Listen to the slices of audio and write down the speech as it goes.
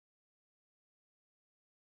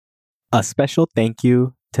A special thank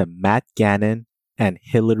you to Matt Gannon and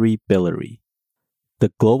Hillary Billery.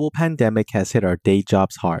 The global pandemic has hit our day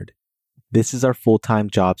jobs hard. This is our full-time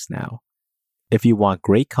jobs now. If you want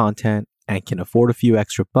great content and can afford a few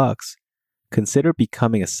extra bucks, consider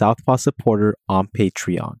becoming a Southpaw supporter on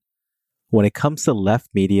Patreon. When it comes to left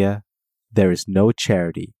media, there is no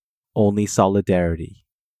charity, only solidarity.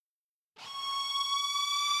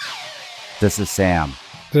 This is Sam.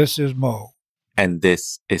 This is Mo. And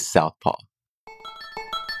this is Southpaw.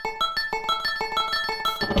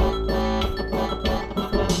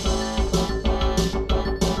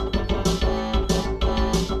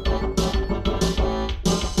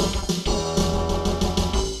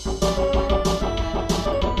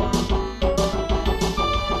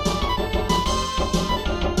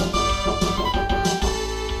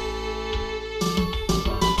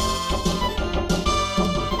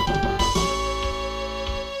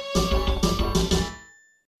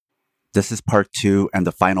 This is part 2 and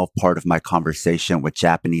the final part of my conversation with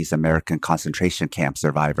Japanese American concentration camp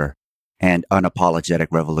survivor and unapologetic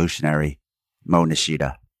revolutionary, Mo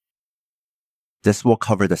Nishida. This will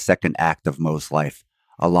cover the second act of Mo's life,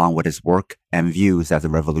 along with his work and views as a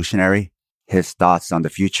revolutionary, his thoughts on the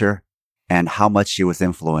future, and how much he was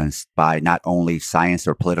influenced by not only science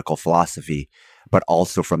or political philosophy, but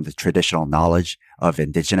also from the traditional knowledge of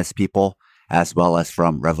indigenous people, as well as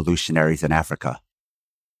from revolutionaries in Africa.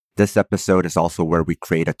 This episode is also where we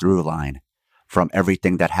create a through line, from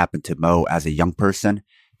everything that happened to Mo as a young person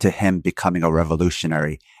to him becoming a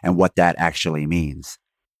revolutionary and what that actually means.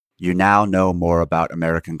 You now know more about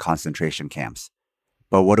American concentration camps.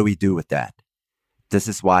 But what do we do with that? This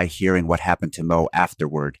is why hearing what happened to Mo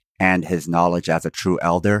afterward and his knowledge as a true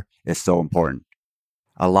elder is so important.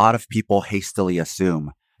 A lot of people hastily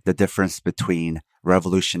assume the difference between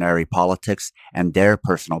revolutionary politics and their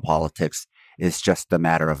personal politics is just a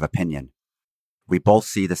matter of opinion. We both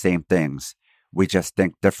see the same things, we just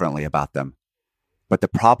think differently about them. But the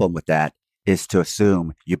problem with that is to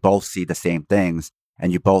assume you both see the same things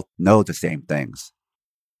and you both know the same things.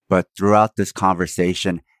 But throughout this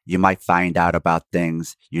conversation, you might find out about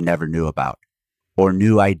things you never knew about, or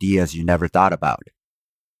new ideas you never thought about.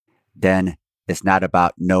 Then it's not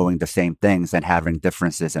about knowing the same things and having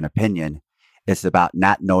differences in opinion. It's about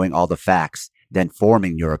not knowing all the facts, then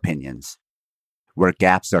forming your opinions, where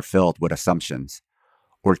gaps are filled with assumptions,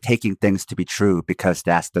 or taking things to be true because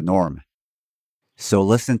that's the norm. So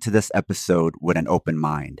listen to this episode with an open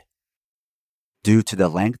mind. Due to the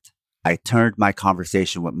length, I turned my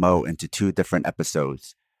conversation with Mo into 2 different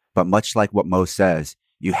episodes, but much like what Mo says,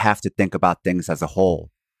 you have to think about things as a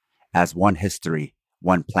whole, as one history,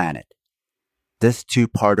 one planet. This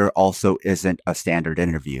 2-parter also isn't a standard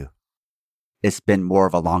interview. It's been more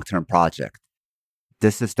of a long-term project.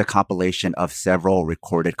 This is the compilation of several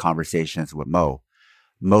recorded conversations with Mo,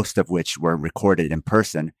 most of which were recorded in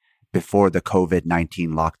person before the COVID-19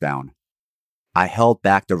 lockdown. I held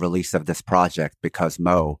back the release of this project because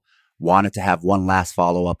Mo wanted to have one last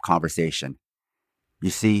follow-up conversation. You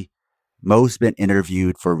see, Mo's been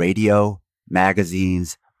interviewed for radio,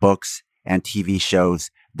 magazines, books, and TV shows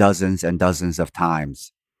dozens and dozens of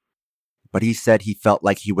times. But he said he felt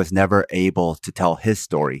like he was never able to tell his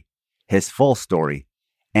story, his full story,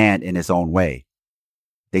 and in his own way.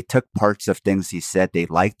 They took parts of things he said they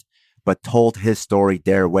liked, but told his story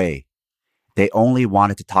their way. They only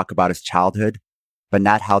wanted to talk about his childhood, but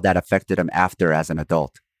not how that affected him after as an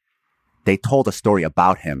adult. They told a story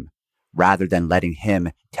about him, rather than letting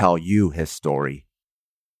him tell you his story.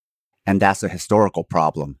 And that's a historical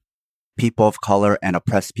problem. People of color and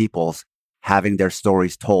oppressed peoples having their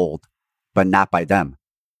stories told, but not by them.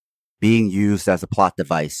 Being used as a plot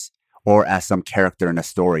device, or as some character in a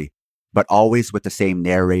story, but always with the same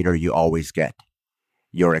narrator you always get.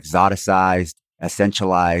 You're exoticized,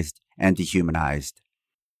 essentialized, and dehumanized.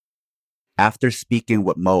 After speaking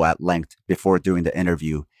with Mo at length before doing the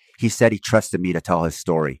interview, he said he trusted me to tell his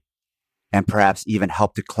story, and perhaps even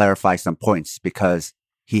help to clarify some points because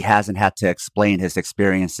he hasn't had to explain his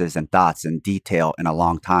experiences and thoughts in detail in a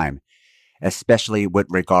long time, especially with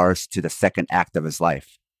regards to the second act of his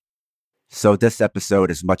life. So this episode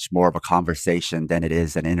is much more of a conversation than it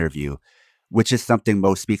is an interview, which is something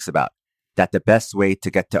Mo speaks about, that the best way to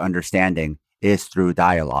get to understanding is through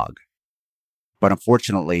dialogue. But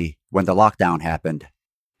unfortunately, when the lockdown happened,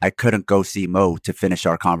 I couldn't go see Mo to finish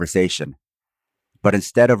our conversation. But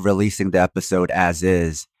instead of releasing the episode as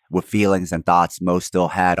is, with feelings and thoughts Mo still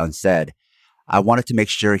had unsaid, I wanted to make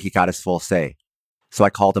sure he got his full say. So I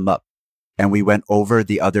called him up, and we went over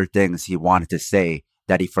the other things he wanted to say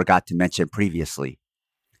that he forgot to mention previously.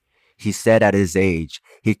 He said at his age,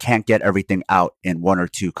 he can't get everything out in 1 or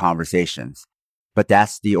 2 conversations. But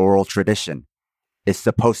that's the oral tradition. It's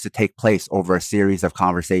supposed to take place over a series of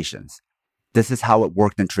conversations. This is how it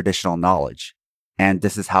worked in traditional knowledge. And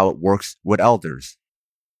this is how it works with elders.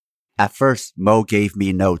 At first, Mo gave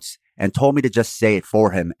me notes and told me to just say it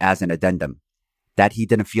for him as an addendum, that he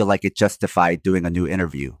didn't feel like it justified doing a new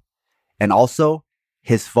interview. And also,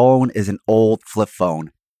 his phone is an old flip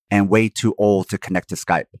phone and way too old to connect to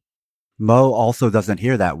Skype. Mo also doesn't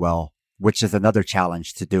hear that well, which is another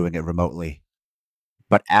challenge to doing it remotely.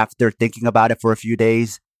 But after thinking about it for a few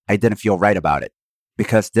days, I didn't feel right about it,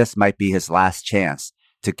 because this might be his last chance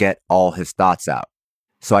to get all his thoughts out.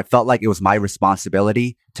 So I felt like it was my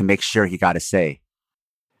responsibility to make sure he got a say.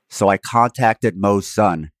 So I contacted Mo's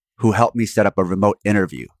son, who helped me set up a remote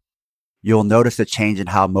interview. You'll notice a change in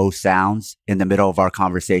how Mo sounds in the middle of our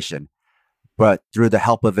conversation, but through the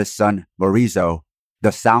help of his son, Maurizo,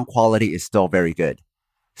 the sound quality is still very good.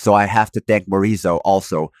 So I have to thank Maurizo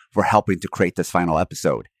also for helping to create this final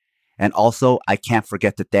episode. And also, I can't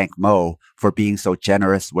forget to thank Mo for being so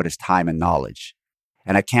generous with his time and knowledge.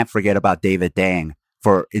 And I can't forget about David Dang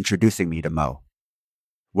for introducing me to Mo.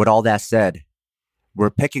 With all that said, we're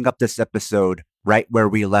picking up this episode right where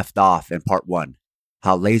we left off in part 1,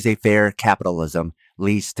 how laissez-faire capitalism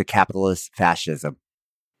leads to capitalist fascism.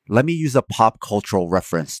 Let me use a pop cultural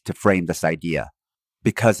reference to frame this idea,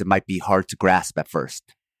 because it might be hard to grasp at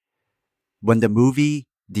first. When the movie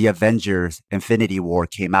The Avengers Infinity War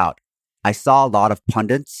came out, I saw a lot of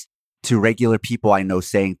pundits to regular people I know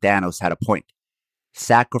saying Thanos had a point.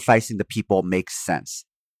 Sacrificing the people makes sense,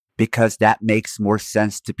 because that makes more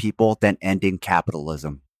sense to people than ending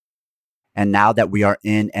capitalism. And now that we are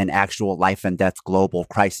in an actual life and death global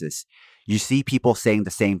crisis, you see people saying the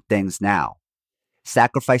same things now.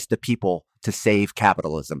 Sacrifice the people to save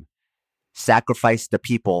capitalism. Sacrifice the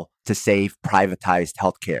people to save privatized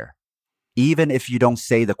healthcare. Even if you don't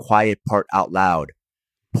say the quiet part out loud,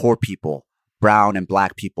 poor people, brown and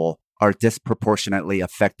black people are disproportionately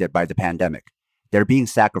affected by the pandemic. They're being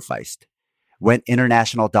sacrificed. When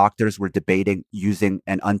international doctors were debating using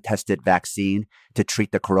an untested vaccine to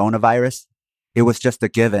treat the coronavirus, it was just a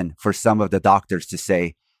given for some of the doctors to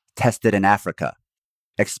say, test it in Africa.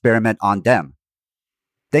 Experiment on them.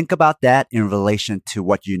 Think about that in relation to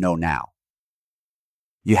what you know now.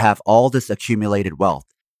 You have all this accumulated wealth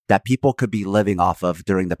that people could be living off of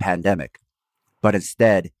during the pandemic. But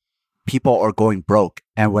instead, people are going broke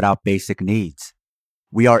and without basic needs.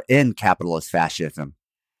 We are in capitalist fascism.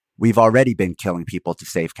 We've already been killing people to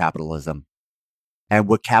save capitalism. And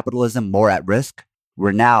with capitalism more at risk,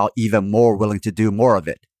 we're now even more willing to do more of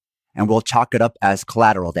it. And we'll chalk it up as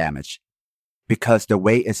collateral damage. Because the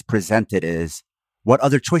way it's presented is, what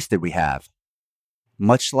other choice did we have?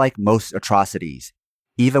 Much like most atrocities,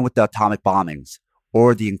 even with the atomic bombings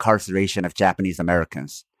or the incarceration of Japanese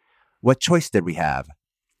Americans, what choice did we have?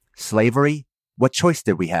 Slavery? What choice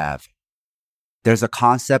did we have? There's a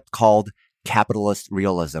concept called capitalist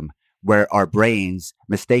realism, where our brains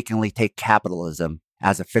mistakenly take capitalism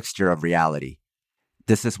as a fixture of reality.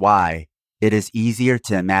 This is why it is easier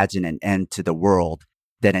to imagine an end to the world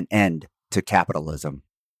than an end to capitalism.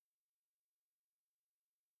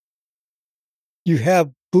 You have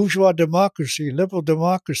bourgeois democracy, liberal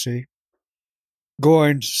democracy,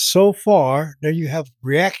 going so far, then you have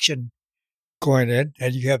reaction going in,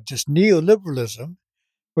 and you have this neoliberalism,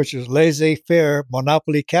 which is laissez-faire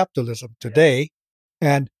monopoly capitalism today,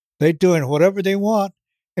 and they're doing whatever they want,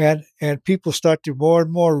 and people start to more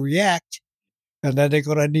and more react, and then they're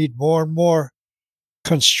going to need more and more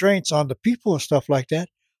constraints on the people and stuff like that.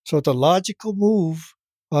 So the logical move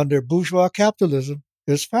under bourgeois capitalism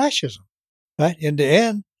is fascism, right? In the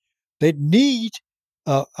end, they need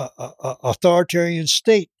a authoritarian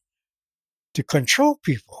state to control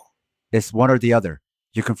people. It's one or the other.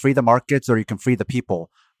 You can free the markets or you can free the people,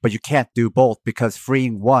 but you can't do both because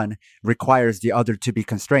freeing one requires the other to be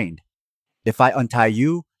constrained. If I untie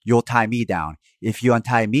you, you'll tie me down. If you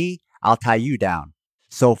untie me, I'll tie you down.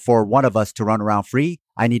 So for one of us to run around free,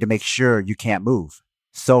 I need to make sure you can't move.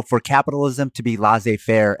 So for capitalism to be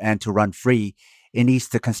laissez-faire and to run free, it needs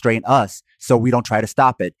to constrain us so we don't try to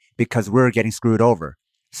stop it because we're getting screwed over.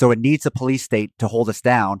 So it needs a police state to hold us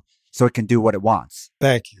down so it can do what it wants.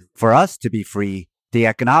 Thank you. For us to be free, the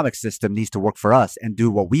economic system needs to work for us and do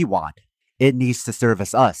what we want. It needs to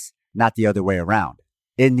service us, not the other way around.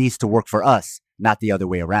 It needs to work for us, not the other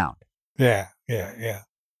way around. Yeah.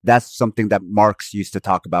 That's something that Marx used to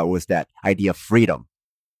talk about, was that idea of freedom.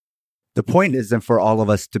 The point isn't for all of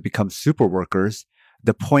us to become super workers.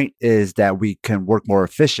 The point is that we can work more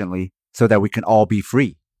efficiently so that we can all be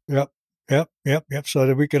free. Yep. Yep. So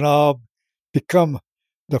that we can all become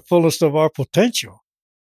the fullest of our potential.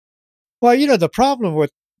 Well, the problem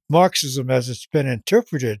with Marxism as it's been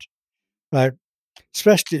interpreted, right,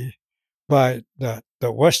 especially by the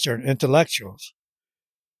Western intellectuals,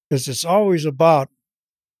 is it's always about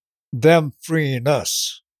them freeing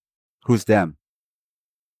us, Who's them?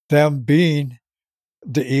 them being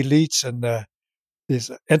the elites and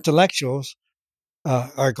these intellectuals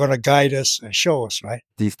are going to guide us and show us, right?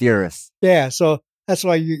 These theorists. Yeah, so that's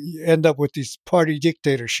why you end up with these party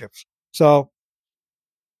dictatorships. So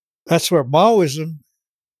that's where Maoism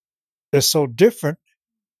is so different,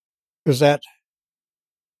 is that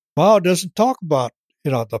Mao doesn't talk about,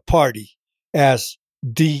 the party as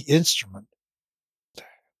the instrument.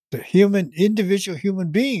 The individual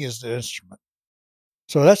human being is the instrument.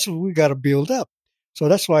 So that's what we got to build up. So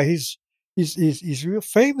that's why he's real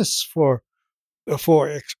famous for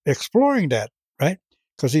exploring that, right?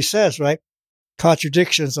 Because he says, right,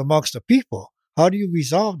 contradictions amongst the people. How do you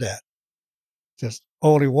resolve that? There's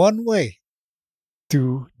only one way,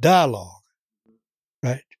 through dialogue,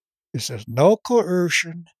 right? He says no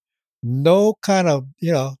coercion, no kind of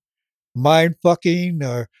mind fucking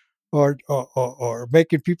or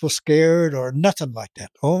making people scared or nothing like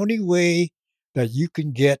that. Only way that you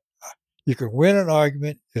can win an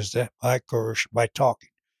argument is that by coercion, by talking.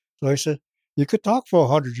 So he said, you could talk for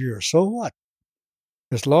 100 years. So what?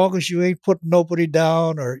 As long as you ain't putting nobody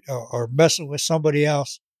down or messing with somebody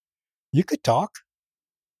else, you could talk.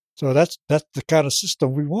 So that's the kind of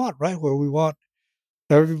system we want, right? Where we want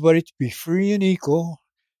everybody to be free and equal,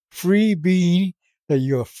 free being that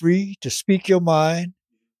you're free to speak your mind,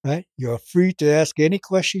 right? You're free to ask any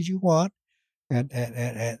questions you want and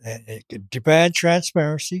you can demand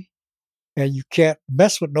transparency, and you can't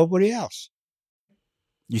mess with nobody else.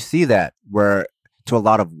 You see that where to a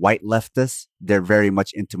lot of white leftists, they're very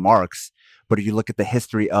much into Marx. But if you look at the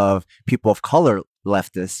history of people of color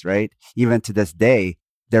leftists, right, even to this day,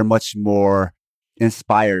 they're much more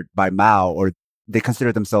inspired by Mao, or they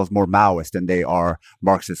consider themselves more Maoist than they are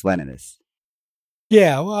Marxist-Leninists.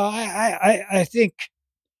 Yeah, well, I think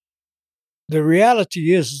the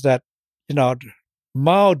reality is that,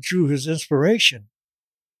 Mao drew his inspiration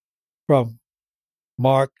from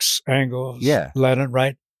Marx, Engels, Lenin,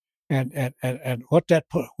 right? And what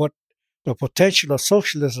the potential of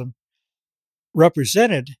socialism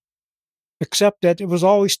represented, except that it was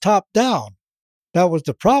always top down. That was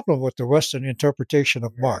the problem with the Western interpretation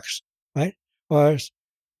of Marx, right? Was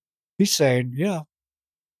he's saying,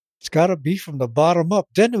 it's got to be from the bottom up.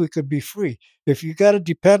 Then we could be free. If you got to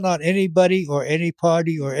depend on anybody or any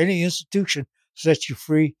party or any institution to set you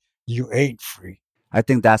free, you ain't free. I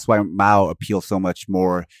think that's why Mao appeals so much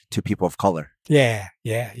more to people of color. Yeah.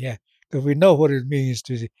 Because we know what it means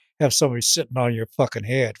to have somebody sitting on your fucking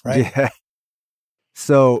head, right? Yeah.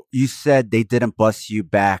 So you said they didn't bus you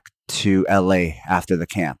back to LA after the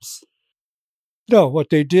camps. No,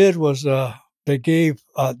 what they did was they gave,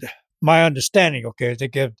 my understanding, okay, they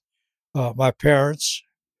gave my parents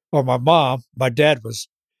or my mom, my dad was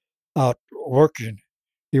out working.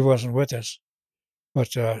 He wasn't with us,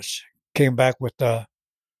 but she came back with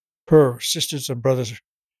her sisters and brothers,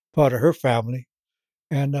 part of her family,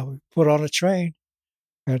 and we put on a train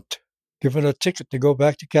and given a ticket to go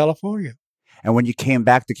back to California. And when you came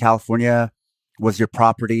back to California, was your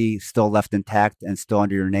property still left intact and still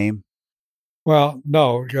under your name? Well,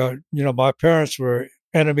 no. My parents were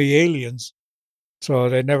enemy aliens, so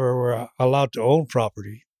they never were allowed to own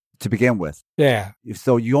property. To begin with. Yeah.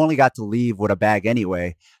 So you only got to leave with a bag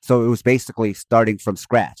anyway. So it was basically starting from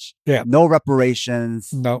scratch. Yeah. No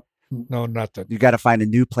reparations. No, nothing. You got to find a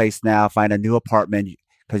new place now, find a new apartment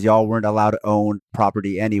because y'all weren't allowed to own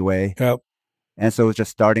property anyway. Yep. And so it was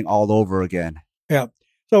just starting all over again. Yeah.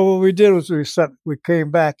 So what we did was we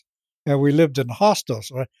came back and we lived in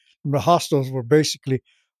hostels. Right? And the hostels were basically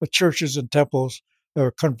the churches and temples that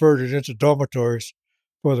were converted into dormitories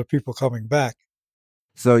for the people coming back.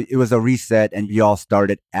 So it was a reset and you all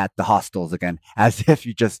started at the hostels again, as if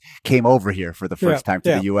you just came over here for the first time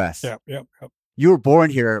to the U.S. Yeah. You were born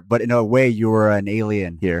here, but in a way you were an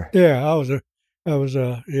alien here. Yeah, I was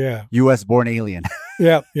a U.S. born alien.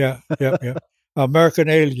 Yeah. American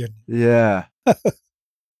alien. Yeah.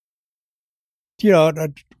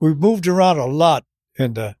 We moved around a lot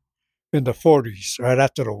in the 40s, right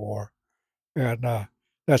after the war. And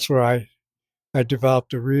that's where I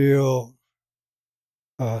developed a real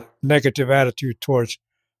negative attitude towards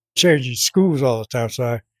changing schools all the time. So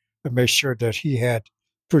I made sure that he had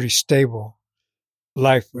pretty stable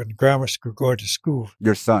life in grammar school, going to school.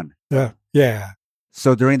 Your son? Yeah.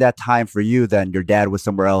 So during that time for you then, your dad was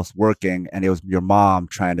somewhere else working and it was your mom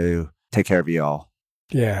trying to take care of you all.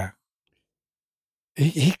 Yeah.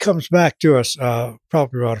 He comes back to us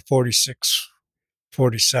probably around 46,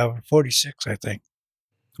 47, 46, I think.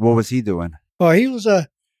 What was he doing? Well, he was a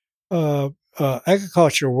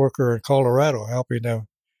agriculture worker in Colorado, helping them,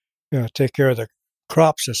 take care of the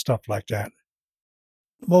crops and stuff like that.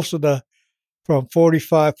 Most of from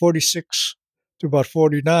 45, 46 to about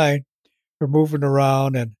 49, we're moving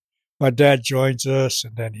around, and my dad joins us,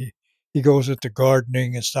 and then he goes into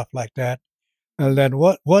gardening and stuff like that. And then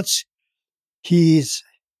once he's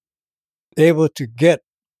able to get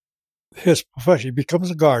his profession, he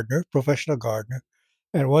becomes a gardener, professional gardener.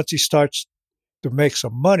 And once he starts to make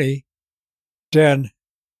some money, then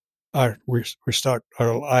our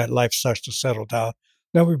life starts to settle down.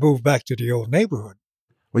 Then we move back to the old neighborhood.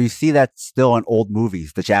 Well, you see that still in old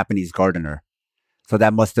movies, the Japanese gardener. So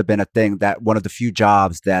that must have been a thing, that one of the few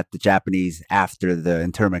jobs that the Japanese after the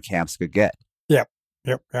internment camps could get. Yep.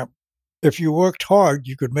 If you worked hard,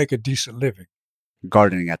 you could make a decent living.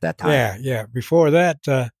 Gardening at that time. Yeah. Before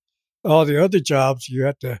that, all the other jobs you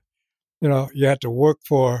had to work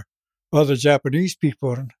for other Japanese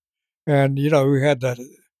people, and we had that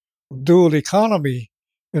dual economy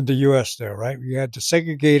in the U.S. there, right? We had the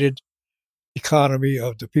segregated economy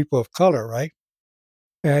of the people of color, right?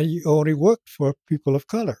 And you only worked for people of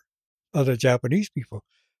color, other Japanese people.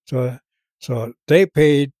 So they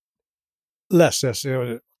paid less. That's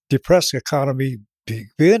a depressed economy to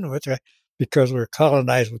begin with, right? Because we're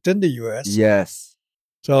colonized within the U.S. Yes.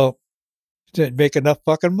 So didn't make enough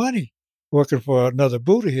fucking money working for another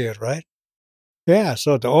Buddha head, right? Yeah,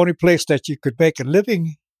 so the only place that you could make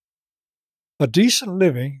a decent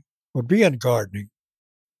living, would be in gardening.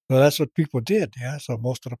 So that's what people did, yeah. So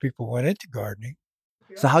most of the people went into gardening.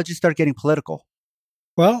 So how'd you start getting political?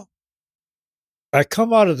 Well, I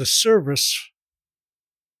come out of the service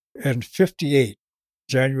in 58,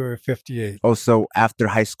 January 58. Oh, so after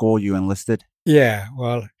high school you enlisted? Yeah,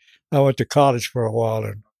 well, I went to college for a while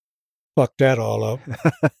and fucked that all up.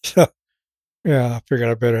 So, yeah, I figured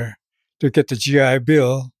I better to get the GI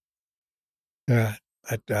Bill. I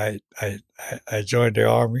joined the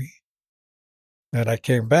Army, and I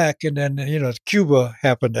came back, and then Cuba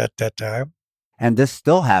happened at that time. And this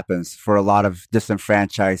still happens for a lot of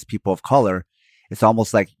disenfranchised people of color. It's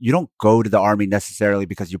almost like you don't go to the Army necessarily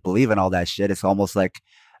because you believe in all that shit. It's almost like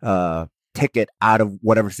a ticket out of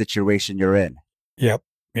whatever situation you're in. Yep,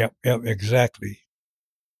 exactly.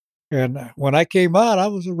 And when I came out, I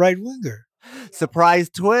was a right-winger. Surprise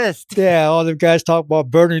twist. Yeah, all the guys talk about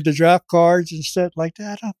burning the draft cards and stuff like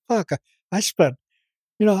that. Oh, fuck, I spent,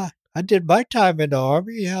 I did my time in the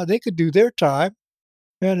Army. Yeah, they could do their time.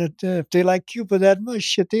 And if they like Cuba that much,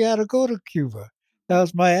 shit, they ought to go to Cuba. That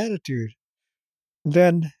was my attitude.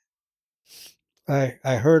 Then I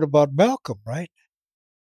heard about Malcolm, right?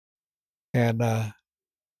 And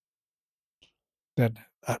then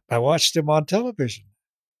I watched him on television.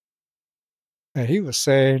 And he was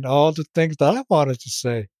saying all the things that I wanted to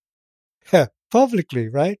say publicly,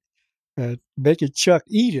 right? Making Chuck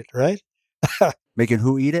eat it, right? Making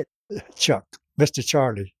who eat it? Chuck, Mr.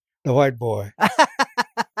 Charlie, the white boy.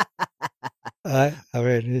 I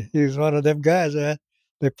mean, he was one of them guys, man.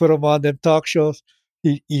 They put him on them talk shows.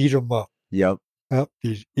 He'd eat them up. Yep.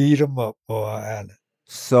 He'd eat them up, boy.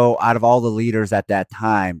 So out of all the leaders at that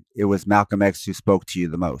time, it was Malcolm X who spoke to you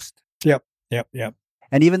the most. Yep.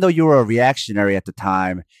 And even though you were a reactionary at the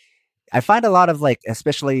time, I find a lot of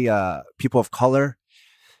especially people of color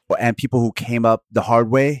and people who came up the hard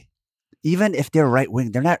way, even if they're right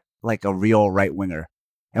wing, they're not like a real right winger.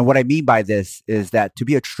 And what I mean by this is that to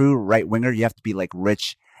be a true right winger, you have to be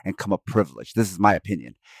rich and come up privileged. This is my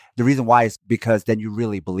opinion. The reason why is because then you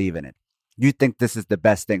really believe in it. You think this is the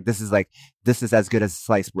best thing. This is as good as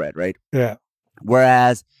sliced bread, right? Yeah.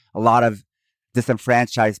 Whereas a lot of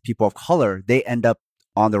disenfranchised people of color, they end up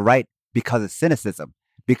on the right because of cynicism,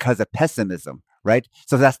 because of pessimism, right?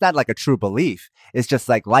 So that's not a true belief. It's just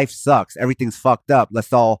life sucks. Everything's fucked up.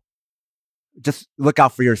 Let's all just look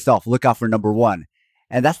out for yourself. Look out for number one.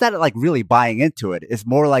 And that's not really buying into it. It's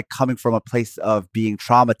more coming from a place of being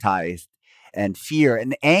traumatized and fear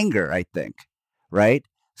and anger, I think, right?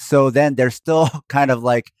 So then there's still kind of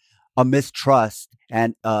a mistrust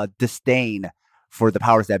and disdain for the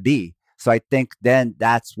powers that be. So I think then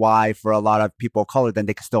that's why for a lot of people of color, then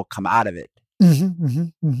they can still come out of it.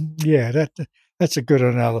 Yeah, that's a good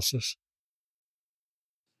analysis.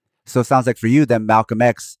 So it sounds like for you, then Malcolm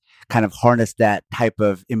X kind of harnessed that type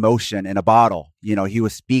of emotion in a bottle. He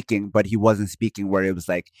was speaking, but he wasn't speaking where it was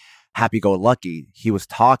happy-go-lucky. He was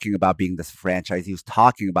talking about being disenfranchised. He was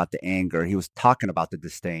talking about the anger. He was talking about the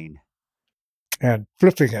disdain. And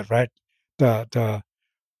flipping it, right? The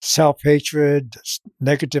self-hatred,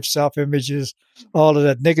 negative self-images, all of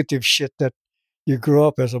that negative shit that you grew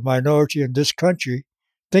up as a minority in this country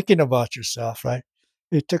thinking about yourself, right?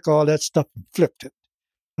 They took all that stuff and flipped it,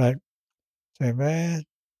 right? Say, man,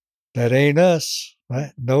 that ain't us,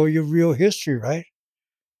 right? Know your real history, right?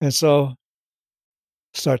 And so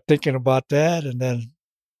start thinking about that. And then,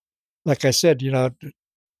 like I said,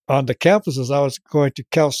 on the campuses, I was going to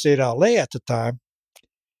Cal State LA at the time.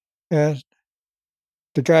 And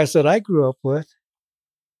the guys that I grew up with,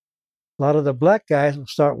 a lot of the black guys would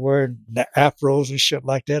start wearing the afros and shit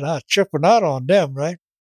like that. I was tripping out on them, right?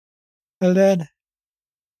 And then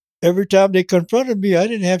every time they confronted me, I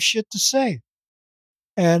didn't have shit to say.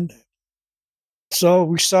 And so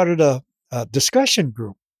we started a discussion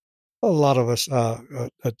group, a lot of us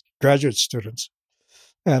graduate students,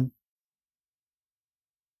 and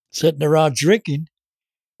sitting around drinking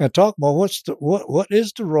and talking about what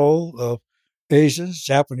is the role of Asians,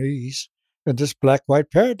 Japanese, in this black-white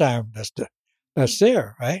paradigm that's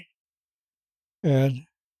there, right? And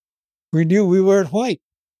we knew we weren't white,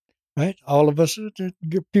 right? All of us are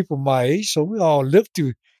people my age, so we all lived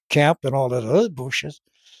through camp and all that other bullshit.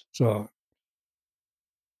 So,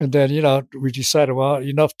 and then, we decided, well,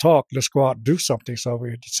 enough talk, let's go out and do something. So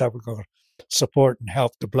we decided we're going to support and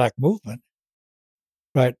help the black movement,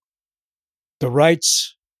 right? The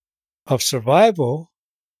rights of survival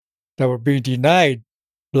that were being denied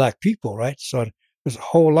black people, right? So there's a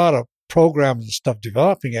whole lot of programs and stuff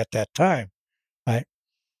developing at that time, right?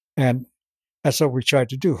 And that's what we tried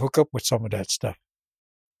to do, hook up with some of that stuff.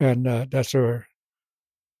 And that's where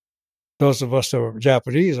those of us that were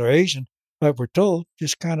Japanese or Asian, like we're told,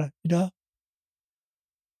 just kind of,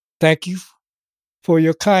 thank you for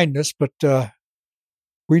your kindness, but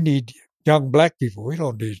we need young black people. We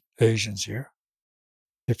don't need Asians here.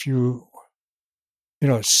 If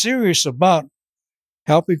serious about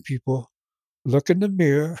helping people, look in the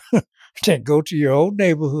mirror, then go to your own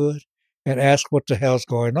neighborhood and ask what the hell's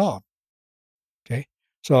going on. Okay,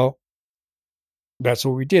 so that's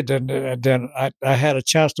what we did. And then I had a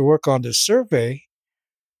chance to work on this survey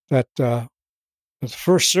that the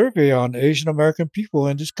first survey on Asian American people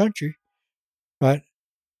in this country, right?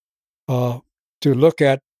 To look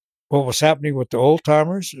at what was happening with the old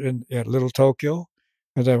timers in Little Tokyo,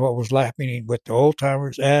 and then what was happening with the old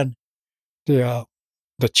timers and the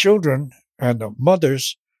children and the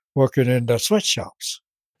mothers working in the sweatshops.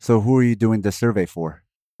 So who are you doing the survey for?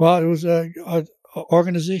 Well, it was a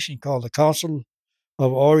organization called the Council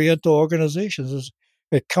of Oriental Organizations.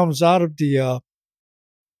 It comes out of the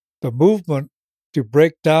movement to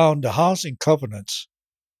break down the housing covenants.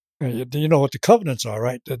 And you know what the covenants are,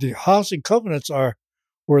 right? The housing covenants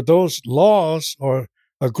were those laws or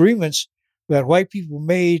agreements that white people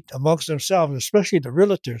made amongst themselves, especially the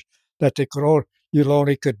realtors, that you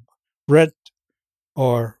only could rent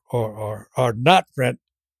or not rent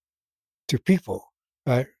to people,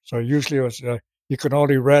 right? So usually it was you could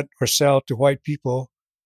only rent or sell to white people.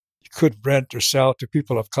 You could rent or sell to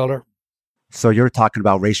people of color. So you're talking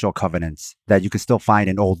about racial covenants that you could still find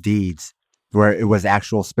in old deeds where it was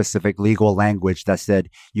actual specific legal language that said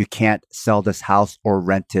you can't sell this house or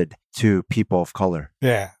rent it to people of color.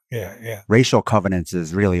 Yeah. Racial covenants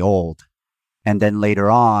is really old. And then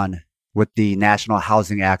later on, with the National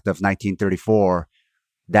Housing Act of 1934,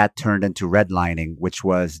 that turned into redlining, which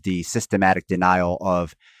was the systematic denial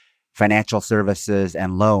of financial services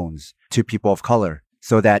and loans to people of color,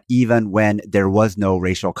 so that even when there was no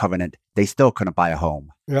racial covenant, they still couldn't buy a home.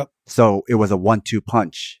 Yep. So it was a 1-2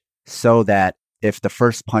 punch, so that if the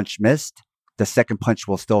first punch missed, the second punch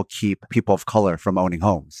will still keep people of color from owning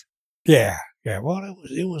homes. Yeah. Well,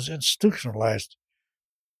 it was institutionalized.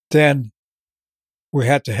 Then we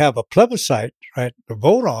had to have a plebiscite, right, to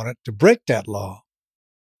vote on it to break that law.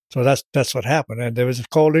 So that's what happened. And there was a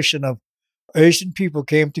coalition of Asian people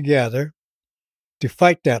came together to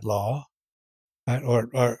fight that law, right,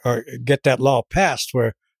 or get that law passed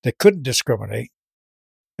where they couldn't discriminate.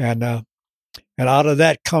 And out of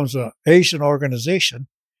that comes an Asian organization,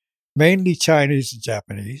 mainly Chinese and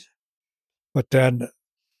Japanese. But then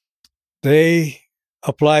they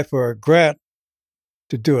apply for a grant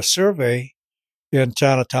to do a survey in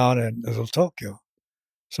Chinatown and Little Tokyo.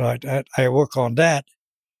 So I work on that.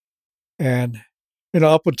 And,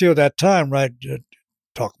 up until that time, right,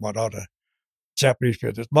 talking about all the Japanese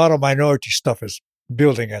people, a lot of minority stuff is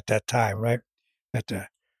building at that time, right? That the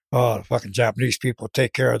fucking Japanese people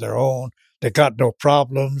take care of their own. They got no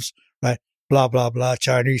problems, right? Blah, blah, blah.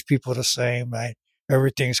 Chinese people the same, right?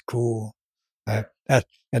 Everything's cool. Right?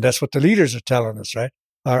 And that's what the leaders are telling us, right?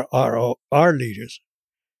 Our leaders.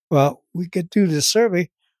 Well, we could do this survey.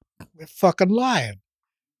 We're fucking lying.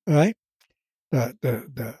 right?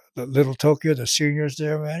 The little Tokyo, the seniors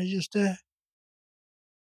there, man, it's just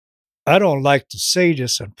I don't like to say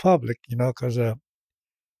this in public, because I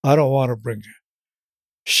don't want to bring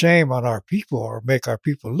shame on our people or make our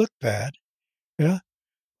people look bad. You know,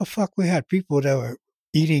 well, fuck, we had people that were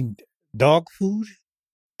eating dog food,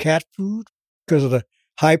 cat food, because of the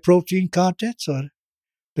high protein content, so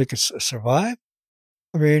they could survive.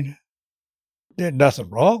 I mean, there's nothing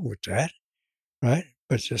wrong with that, right?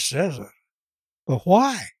 But it just says it. But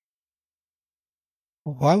why?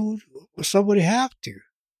 Why would somebody have to?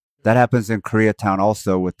 That happens in Koreatown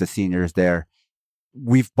also with the seniors there.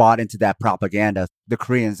 We've bought into that propaganda. The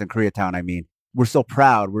Koreans in Koreatown, I mean, we're so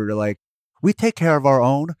proud. We're like, we take care of our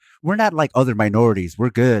own. We're not like other minorities. We're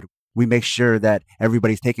good. We make sure that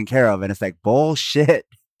everybody's taken care of. And it's like, bullshit.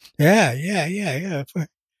 Yeah.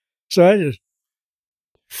 So I just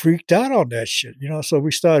freaked out on that shit, So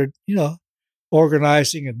we started,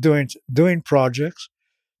 organizing and doing projects.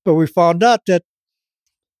 But we found out that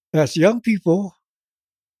as young people,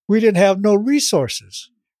 we didn't have no resources.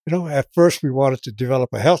 At first we wanted to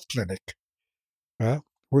develop a health clinic.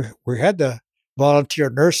 We had the volunteer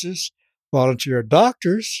nurses, volunteer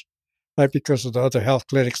doctors, right, because of the other health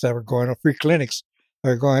clinics that were going on, free clinics that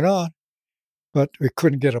were going on. But we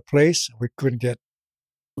couldn't get a place. We couldn't get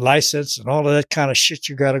license and all of that kind of shit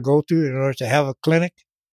you got to go through in order to have a clinic.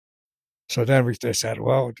 So then we decided,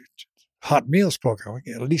 well, hot meals program, we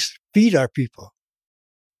can at least feed our people.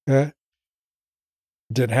 Didn't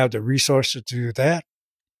have the resources to do that.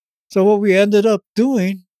 So what we ended up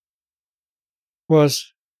doing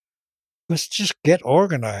was, let's just get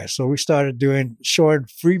organized. So we started showing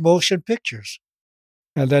free motion pictures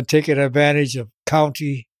and then taking advantage of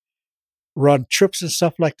county run trips and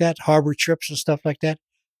stuff like that, harbor trips and stuff like that,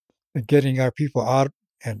 and getting our people out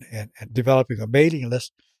and developing a mailing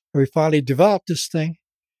list. And we finally developed this thing,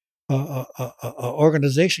 an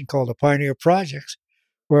organization called the Pioneer Projects,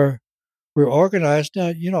 where we organized,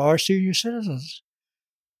 our senior citizens.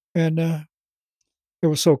 And it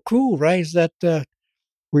was so cool, right, is that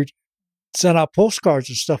we sent out postcards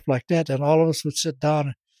and stuff like that, and all of us would sit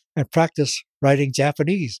down and practice writing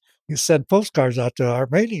Japanese. You send postcards out to our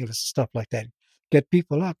mailing list and stuff like that, get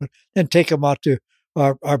people out, but then take them out to,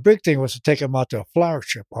 our big thing was to take them out to a flower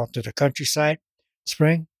trip, out to the countryside,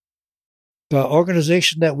 spring. The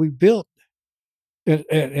organization that we built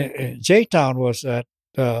in J-Town was that,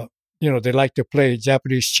 they like to play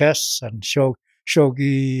Japanese chess and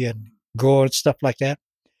shogi and go and stuff like that.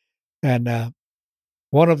 And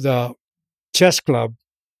one of the chess club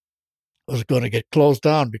was going to get closed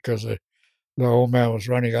down because the old man was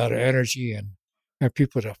running out of energy and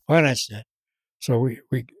people to finance that. So we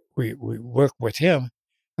worked with him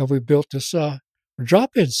and we built this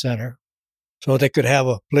drop-in center so they could have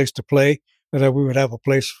a place to play, and then we would have a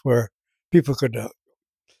place where people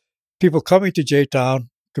coming to J-Town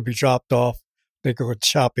could be dropped off. They could go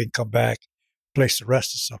shopping, come back, place the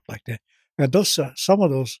rest and stuff like that. And those some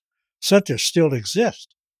of those centers still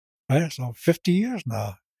exist, right? So 50 years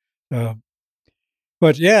now.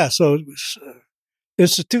 But yeah, so it was,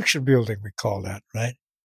 institution building, we call that, right?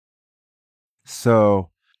 So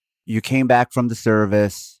you came back from the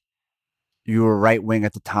service. You were right wing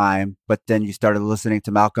at the time, but then you started listening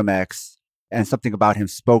to Malcolm X, and something about him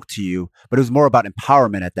spoke to you. But it was more about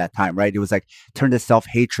empowerment at that time, right? It was like turn the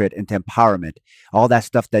self-hatred into empowerment. All that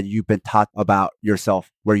stuff that you've been taught about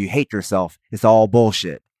yourself, where you hate yourself, is all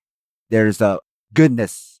bullshit. There's a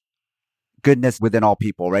goodness within all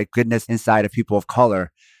people, right? Goodness inside of people of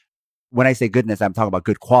color. When I say goodness, I'm talking about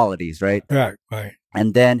good qualities, right? Right.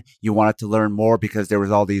 And then you wanted to learn more because there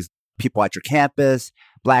was all these people at your campus,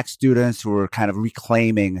 Black students who were kind of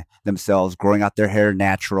reclaiming themselves, growing out their hair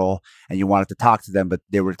natural, and you wanted to talk to them, but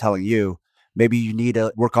they were telling you, maybe you need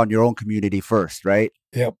to work on your own community first, right?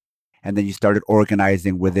 Yep. And then you started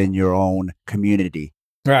organizing within your own community.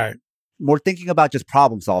 Right. More thinking about just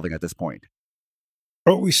problem solving at this point.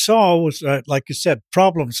 What we saw was, like you said,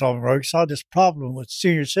 problem solving, right? We saw this problem with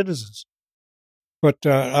senior citizens. But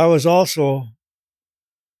I was also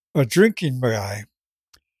a drinking guy.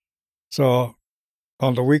 So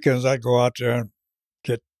on the weekends, I'd go out there and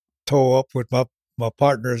get toe up with my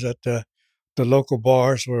partners at the local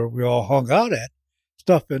bars where we all hung out at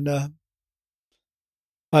stuff. And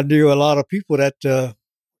I knew a lot of people that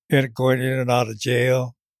going in and out of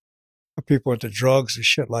jail, people into drugs and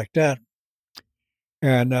shit like that.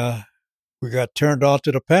 And we got turned on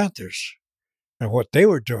to the Panthers and what they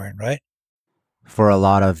were doing, right? For a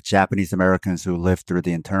lot of Japanese Americans who lived through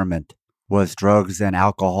the internment, was drugs and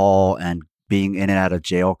alcohol and being in and out of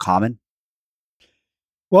jail common?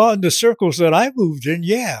 Well, in the circles that I moved in,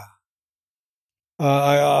 yeah.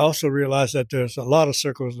 I also realized that there's a lot of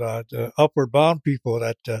circles, the upward bound people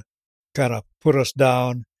that kind of put us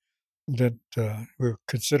down, that we're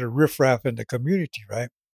considered riffraff in the community, right?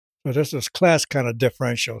 So there's this class kind of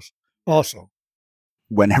differentials also.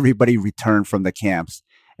 When everybody returned from the camps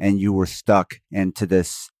and you were stuck into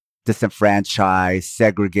this disenfranchised,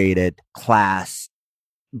 segregated class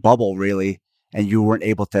bubble, really, and you weren't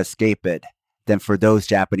able to escape it, then for those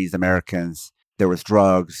Japanese Americans, there was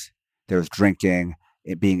drugs, there was drinking,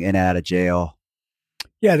 being in and out of jail.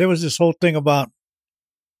 Yeah, there was this whole thing about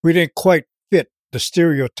we didn't quite fit the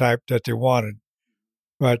stereotype that they wanted,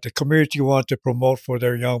 right? The community wanted to promote for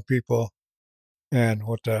their young people, and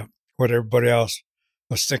what everybody else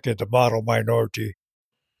was thinking, the model minority.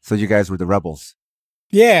 So you guys were the rebels.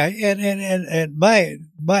 Yeah, and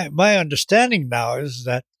my understanding now is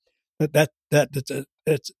that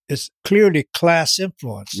it's clearly class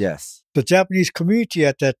influence. Yes. The Japanese community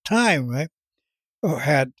at that time, right,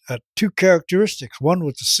 had two characteristics. One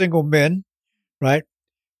was the single men, right?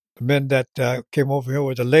 The men that came over here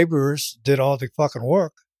were the laborers, did all the fucking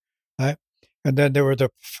work, right? And then there were the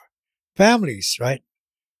families, right?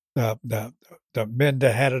 The men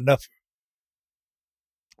that had enough,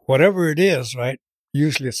 whatever it is, right?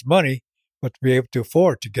 Usually it's money, but to be able to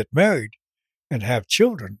afford to get married and have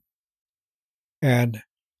children. And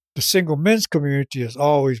the single men's community has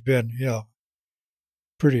always been,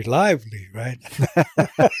 pretty lively, right?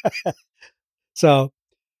 So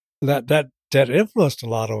that influenced a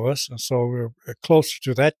lot of us, and so we're closer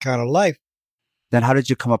to that kind of life. Then how did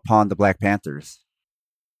you come upon the Black Panthers?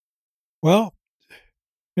 Well,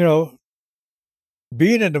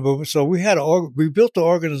 being in the movement, so we built an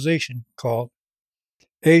organization called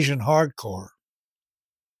Asian American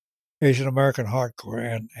Hardcore,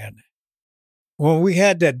 and when we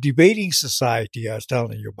had that debating society I was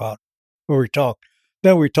telling you about, where we talked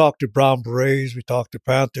to Brown Berets, we talked to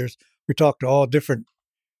Panthers, we talked to all different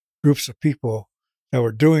groups of people that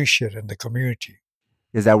were doing shit in the community.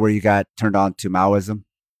 Is that where you got turned on to Maoism?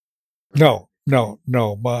 No.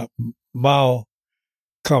 Mao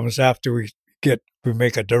comes after we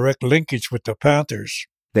make a direct linkage with the Panthers.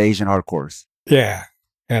 The Asian hardcores. Yeah.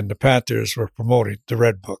 And the Panthers were promoting the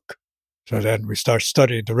Red Book. So then we start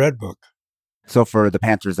studying the Red Book. So for the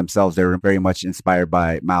Panthers themselves, they were very much inspired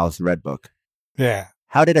by Mao's Red Book. Yeah.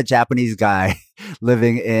 How did a Japanese guy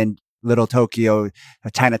living in Little Tokyo,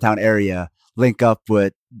 a Chinatown area, link up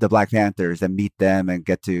with the Black Panthers and meet them and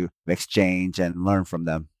get to exchange and learn from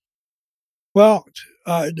them? Well,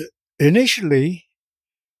 initially,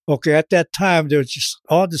 at that time, there was just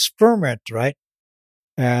all this ferment, right?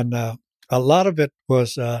 And a lot of it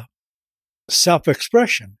was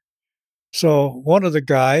self-expression. So one of the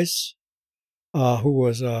guys who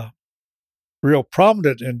was real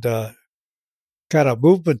prominent in the kind of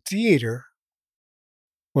movement theater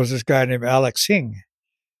was this guy named Alex Hing.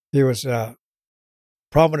 He was a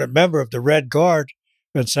prominent member of the Red Guard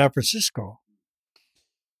in San Francisco.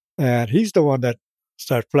 And he's the one that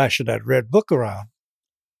started flashing that Red Book around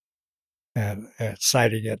and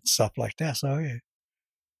citing it and stuff like that. So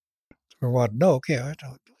we wanted to know,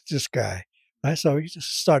 what's this guy? Right? So we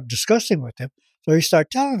just started discussing with him. So he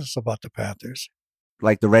started telling us about the Panthers.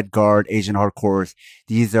 Like the Red Guard, Asian Hardcores,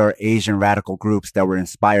 these are Asian radical groups that were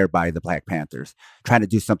inspired by the Black Panthers, trying to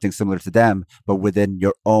do something similar to them, but within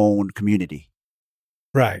your own community.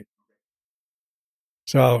 Right.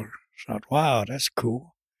 So I thought, wow, that's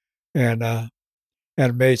cool. And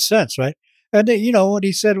it made sense, right? And what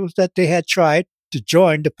he said was that they had tried to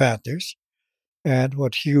join the Panthers, and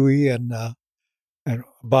what Huey and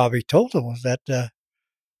Bobby told them was that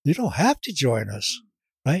you don't have to join us,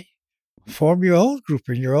 right? Form your own group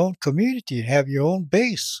in your own community and have your own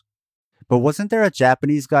base. But wasn't there a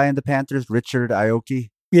Japanese guy in the Panthers, Richard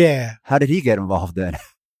Aoki? Yeah. How did he get involved then?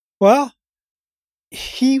 Well,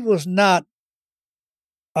 he was not,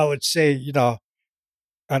 I would say,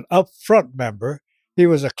 an upfront member. He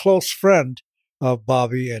was a close friend of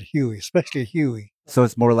Bobby and Huey, especially Huey. So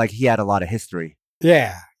it's more like he had a lot of history.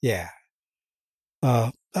 Yeah.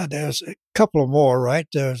 There's a couple more, right?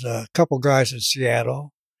 There's a couple guys in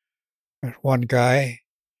Seattle. And one guy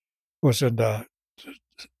was in the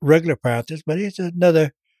regular Panthers, but he's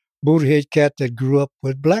another booty-head cat that grew up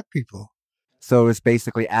with black people. So it's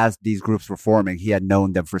basically as these groups were forming, he had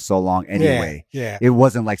known them for so long anyway. Yeah. It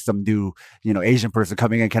wasn't like some new, Asian person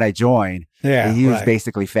coming in, can I join? Yeah. He was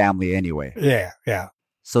basically family anyway. Yeah.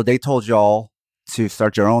 So they told y'all to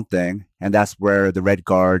start your own thing. And that's where the Red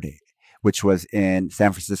Guard, which was in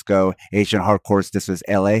San Francisco, Asian Hardcores, this was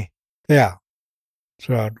LA. Yeah.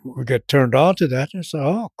 So we get turned on to that and said,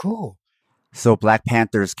 oh, cool. So Black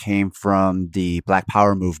Panthers came from the Black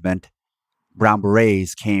Power movement. Brown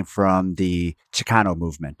Berets came from the Chicano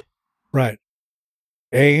movement. Right.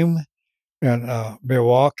 AIM and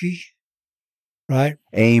Milwaukee, right?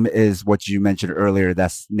 AIM is what you mentioned earlier.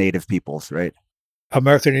 That's Native peoples, right?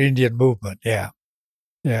 American Indian Movement, yeah.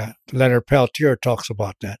 Yeah. Leonard Peltier talks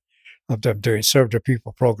about that, of them doing serve the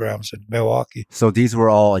people programs in Milwaukee. So these were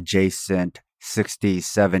all adjacent 60s,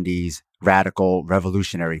 70s radical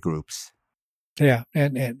revolutionary groups. Yeah.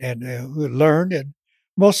 And we learned, and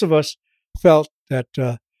most of us felt that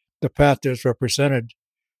the Panthers represented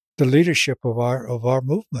the leadership of our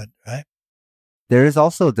movement, right? There is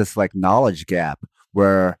also this like knowledge gap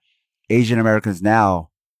where Asian Americans now,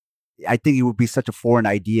 I think it would be such a foreign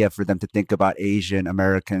idea for them to think about Asian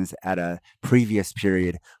Americans at a previous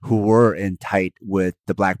period who were in tight with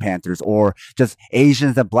the Black Panthers, or just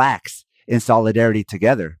Asians and Blacks in solidarity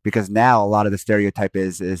together. Because now a lot of the stereotype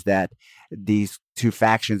is that these two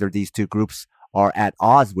factions or these two groups are at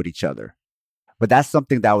odds with each other. But that's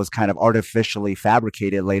something that was kind of artificially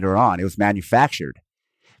fabricated later on. It was manufactured.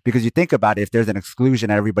 Because you think about it, if there's an exclusion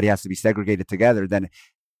and everybody has to be segregated together, then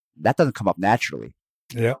that doesn't come up naturally.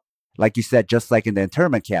 Yeah. Like you said, just like in the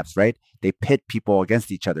internment camps, right? They pit people against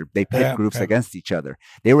each other. They pit groups against each other.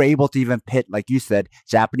 They were able to even pit, like you said,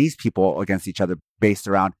 Japanese people against each other based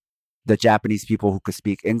around the Japanese people who could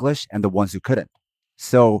speak English and the ones who couldn't.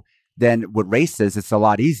 So then with races, it's a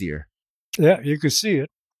lot easier. Yeah, you could see it.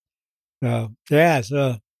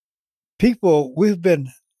 People,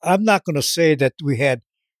 I'm not going to say that we had,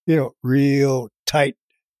 real tight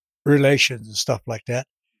relations and stuff like that,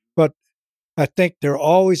 but I think there are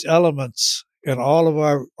always elements in all of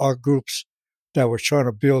our groups that were trying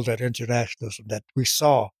to build that internationalism that we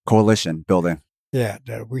saw. Coalition building. Yeah,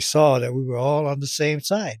 that we saw that we were all on the same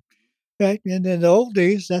side. Right? And in the old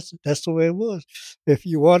days, that's the way it was. If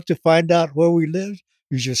you wanted to find out where we lived,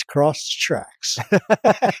 you just crossed the tracks.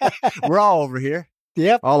 We're all over here.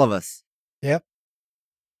 Yep. All of us. Yep.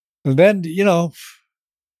 And then,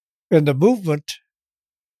 in the movement,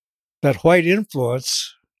 that white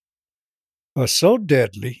influence was so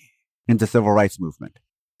deadly. In the civil rights movement.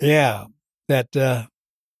 Yeah. That,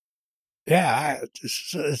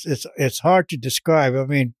 it's hard to describe. I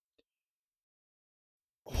mean,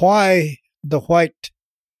 why the white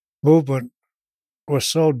movement was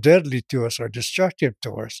so deadly to us or destructive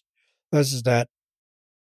to us is that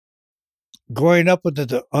growing up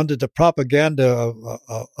under the propaganda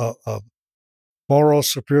of moral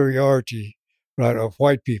superiority, right, of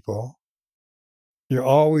white people, you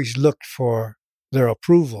always looked for their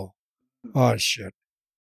approval on shit.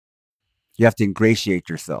 You have to ingratiate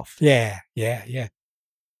yourself. Yeah. The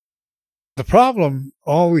problem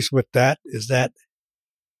always with that is that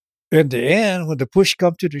in the end, when the push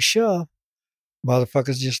comes to the shove,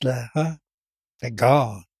 motherfuckers just like, they're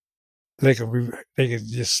gone. They can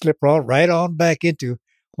just slip right on back into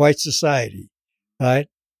white society, right,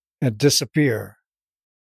 and disappear.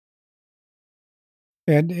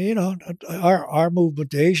 And our movement,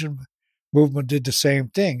 the Asian movement, did the same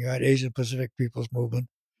thing, right? Asian Pacific People's Movement.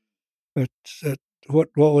 What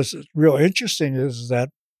was real interesting is that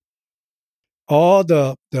all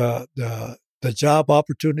the job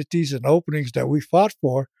opportunities and openings that we fought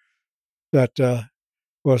for, that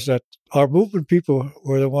was that our movement people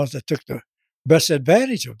were the ones that took the best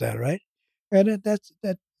advantage of that, right? And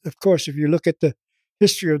that of course, if you look at the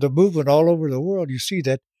history of the movement all over the world, you see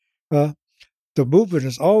that the movement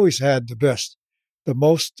has always had the best, the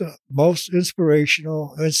most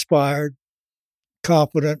inspirational, inspired,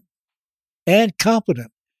 confident, and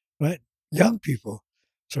competent, right? Young people.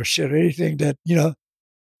 So shit, anything that,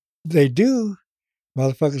 they do,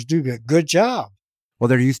 motherfuckers do a good job. Well,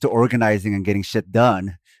 they're used to organizing and getting shit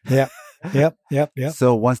done. Yeah. Yep.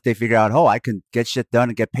 So once they figure out, I can get shit done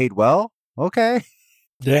and get paid well, okay.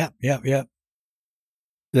 Yeah. Yeah,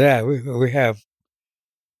 we have,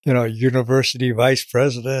 university vice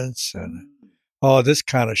presidents and all this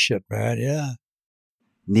kind of shit, man. Yeah.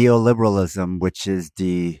 Neoliberalism, which is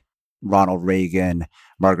the Ronald Reagan,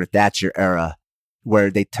 Margaret Thatcher era, where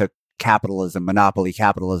they took capitalism, monopoly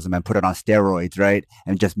capitalism, and put it on steroids, right?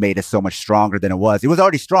 And just made it so much stronger than it was. It was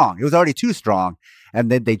already strong. It was already too strong. And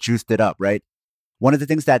then they juiced it up, right? One of the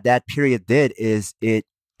things that period did is it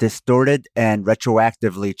distorted and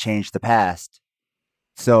retroactively changed the past.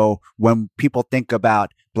 So when people think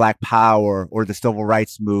about Black Power or the Civil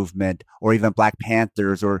Rights Movement or even Black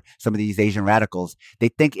Panthers or some of these Asian radicals, they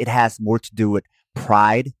think it has more to do with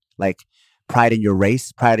pride, like pride in your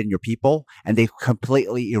race, pride in your people, and they've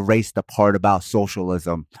completely erased the part about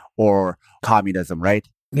socialism or communism, right?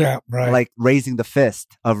 Yeah, right. Like raising the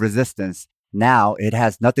fist of resistance. Now it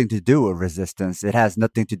has nothing to do with resistance. It has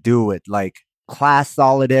nothing to do with like class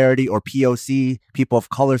solidarity or POC, people of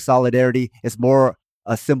color solidarity, is more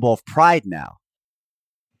a symbol of pride now.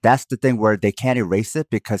 That's the thing where they can't erase it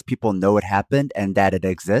because people know it happened and that it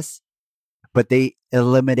exists, but they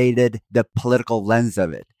eliminated the political lens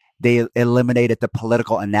of it. They eliminated the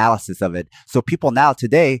political analysis of it. So people now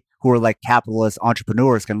today who are like capitalist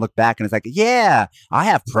entrepreneurs can look back and it's like, yeah, I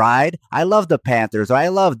have pride. I love the Panthers, or I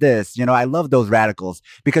love this. I love those radicals,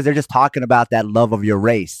 because they're just talking about that love of your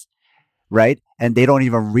race, right? And they don't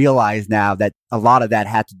even realize now that a lot of that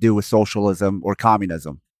had to do with socialism or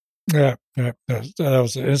communism. Yeah, that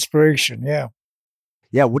was an inspiration. Yeah.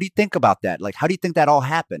 Yeah. What do you think about that? Like, how do you think that all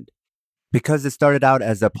happened? Because it started out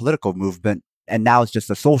as a political movement and now it's just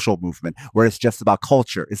a social movement where it's just about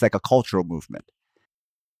culture. It's like a cultural movement.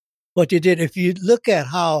 What you did, if you look at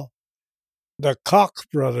how the Koch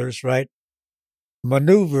brothers, right,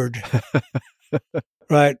 maneuvered,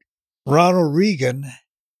 right, Ronald Reagan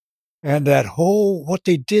and that whole, what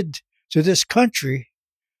they did to this country,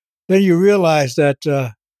 then you realize that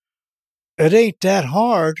it ain't that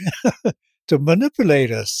hard to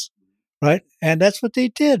manipulate us, right? And that's what they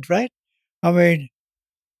did, right? I mean,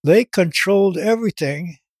 they controlled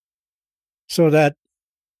everything so that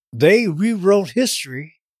they rewrote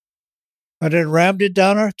history and then rammed it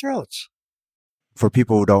down our throats. For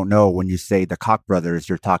people who don't know, when you say the Koch brothers,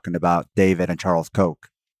 you're talking about David and Charles Koch.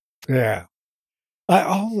 Yeah. I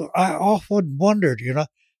often wondered,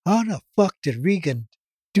 how the fuck did Reagan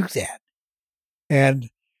do that? And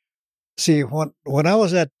see, when I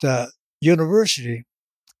was at university,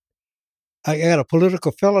 I had a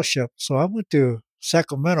political fellowship, so I went to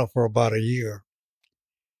Sacramento for about a year.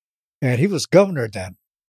 And he was governor then,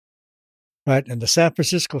 right? And the San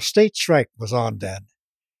Francisco state strike was on then.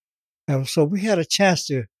 And so we had a chance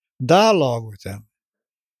to dialogue with him.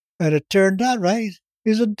 And it turned out, right,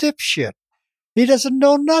 he's a dipshit. He doesn't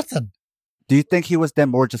know nothing. Do you think he was then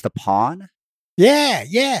more just a pawn?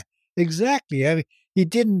 Yeah, exactly. I mean, he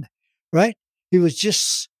didn't, right? He was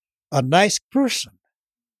just a nice person,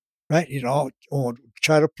 right?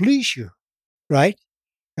 Try to please you, right?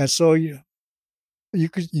 And so you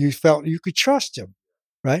felt you could trust him,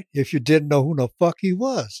 right? If you didn't know who the fuck he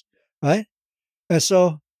was, right? And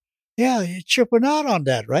so, yeah, you're tripping out on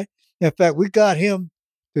that, right? In fact, we got him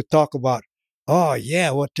to talk about, oh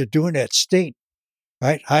yeah, what to do in that state,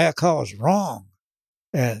 right? Hayakawa was wrong.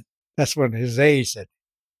 And that's when his aide said,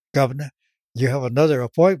 Governor, you have another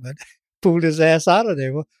appointment. Pulled his ass out of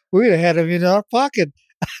there. We'd have had him in our pocket.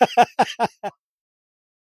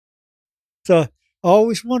 So I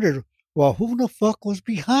always wondered, well, who the fuck was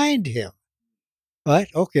behind him? Right?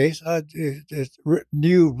 Okay, so it's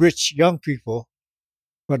new, rich, young people.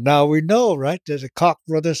 But now we know, right, that the Koch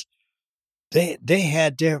brothers, they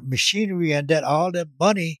had their machinery and all that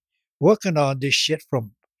money working on this shit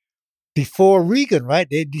from before Reagan, right?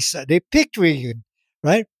 They picked Reagan,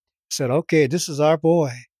 right? Said, okay, this is our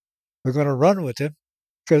boy. We're going to run with him.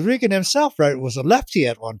 Because Reagan himself, right, was a lefty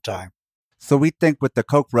at one time. So we think with the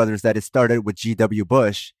Koch brothers that it started with G.W.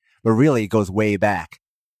 Bush, but really it goes way back.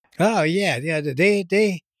 Oh, yeah.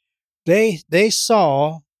 They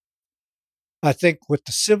saw, I think, with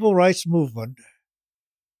the civil rights movement,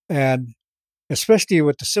 and especially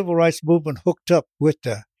with the civil rights movement hooked up with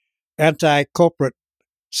the anti-corporate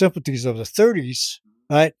sympathies of the 30s,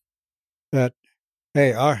 right, that,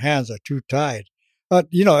 hey, our hands are too tied. But,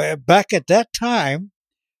 back at that time,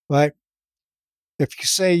 right, if you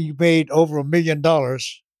say you made over $1 million,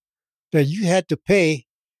 then you had to pay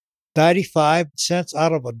 95 cents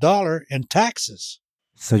out of $1 in taxes.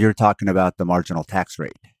 So you're talking about the marginal tax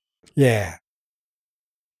rate. Yeah.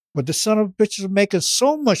 But the son of bitches are making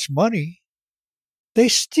so much money, they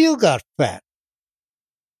still got fat.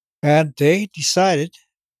 And they decided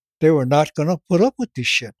they were not going to put up with this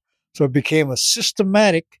shit. So it became a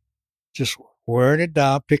systematic, just wearing it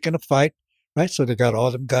down, picking a fight, right? So they got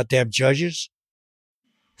all them goddamn judges.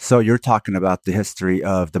 So you're talking about the history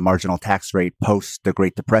of the marginal tax rate post the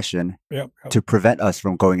Great Depression to prevent us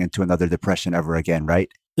from going into another depression ever again, right?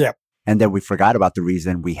 Yeah. And then we forgot about the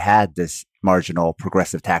reason we had this marginal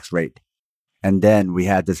progressive tax rate. And then we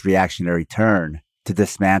had this reactionary turn to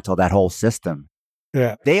dismantle that whole system.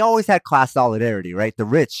 Yeah. They always had class solidarity, right? The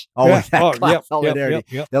rich always had class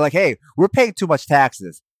solidarity. They're like, hey, we're paying too much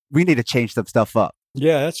taxes. We need to change some stuff up.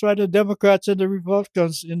 Yeah, that's why the Democrats and the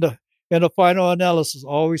Republicans in the final analysis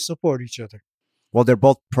always support each other. Well, they're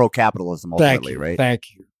both pro-capitalism ultimately, right? Thank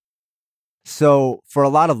you. So for a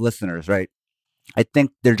lot of listeners, right, I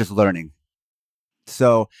think they're just learning.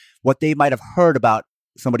 So what they might have heard about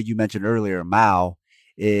somebody you mentioned earlier, Mao,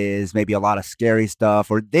 is maybe a lot of scary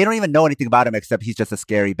stuff, or they don't even know anything about him except he's just a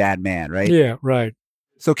scary bad man, right? Yeah, right.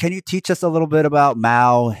 So can you teach us a little bit about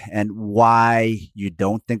Mao and why you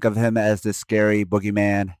don't think of him as this scary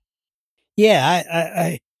boogeyman?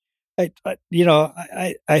 Yeah,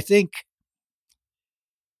 I think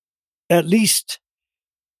at least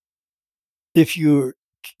if you're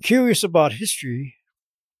curious about history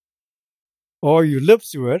or you live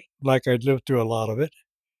through it, like I lived through a lot of it,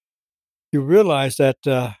 you realize that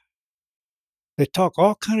they talk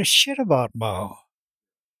all kind of shit about Mao.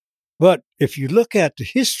 But if you look at the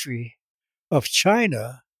history of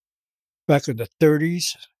China back in the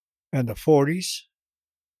 30s and the 40s,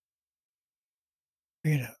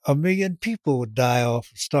 1 million people would die off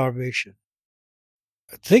of starvation.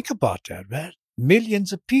 Think about that, man.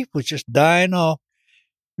 Millions of people just dying off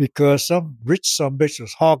because some rich bitch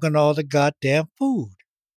was hogging all the goddamn food.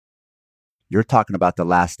 You're talking about the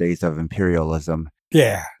last days of imperialism,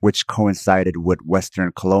 Yeah. which coincided with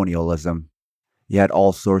Western colonialism. You had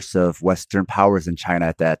all sorts of Western powers in China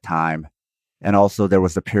at that time. And also there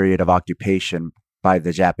was a period of occupation by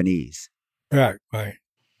the Japanese. Right.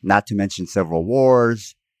 Not to mention several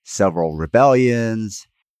wars, several rebellions.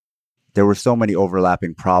 There were so many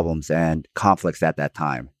overlapping problems and conflicts at that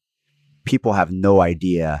time. People have no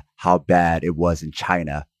idea how bad it was in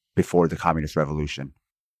China before the Communist Revolution.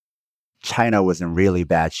 China was in really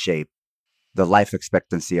bad shape. The life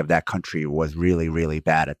expectancy of that country was really, really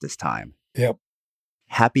bad at this time. Yep.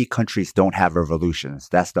 Happy countries don't have revolutions.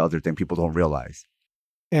 That's the other thing people don't realize.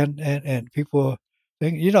 And people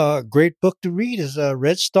think, a great book to read is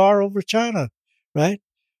Red Star Over China, right?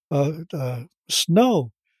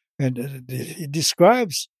 Snow. And it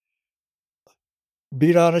describes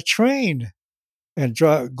being on a train and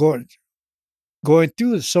going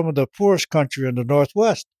through some of the poorest country in the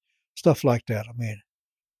Northwest, stuff like that. I mean,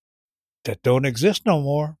 that don't exist no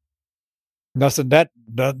more. Nothing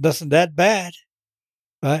that bad,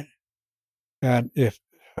 right? And if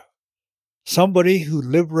somebody who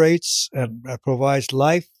liberates and provides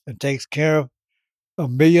life and takes care of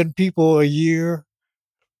 1 million people a year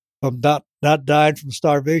from not dying from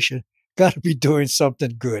starvation, got to be doing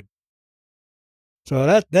something good. So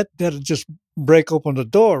that'll just break open the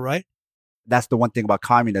door, right? That's the one thing about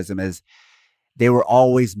communism is they were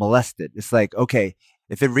always molested. It's like, okay,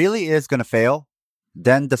 if it really is going to fail,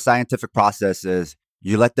 then the scientific process is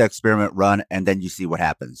you let the experiment run and then you see what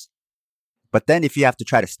happens. But then if you have to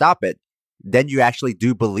try to stop it, then you actually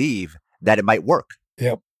do believe that it might work.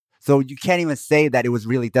 Yep. So you can't even say that it was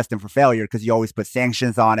really destined for failure because you always put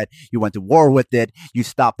sanctions on it. You went to war with it. You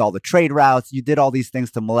stopped all the trade routes. You did all these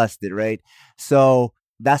things to molest it, right? So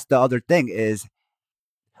that's the other thing is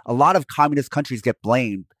a lot of communist countries get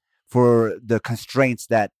blamed for the constraints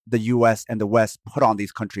that the U.S. and the West put on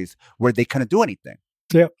these countries where they couldn't do anything.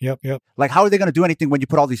 Yep. Like, how are they going to do anything when you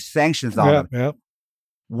put all these sanctions on them? Yep.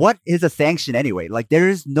 What is a sanction anyway? Like, there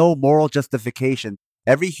is no moral justification.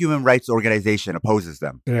 Every human rights organization opposes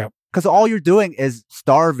them. Yeah. Because all you're doing is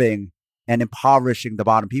starving and impoverishing the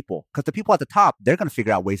bottom people. Because the people at the top, they're going to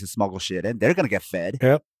figure out ways to smuggle shit in. They're going to get fed.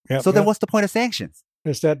 Yep. So then what's the point of sanctions?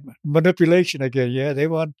 It's that manipulation again. Yeah, they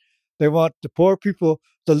want the poor people,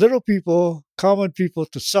 the little people, common people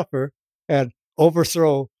to suffer and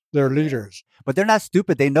overthrow their leaders. But they're not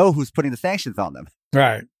stupid. They know who's putting the sanctions on them.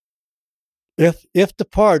 Right. If the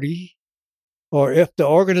party or if the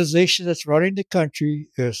organization that's running the country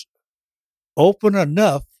is open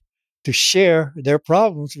enough to share their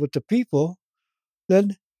problems with the people,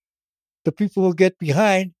 then the people will get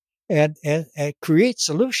behind and create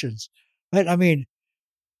solutions. Right? I mean,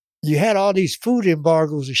 you had all these food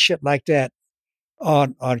embargoes and shit like that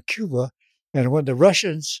on Cuba, and when the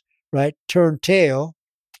Russians, right, turned tail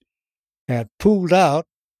and pulled out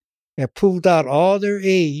all their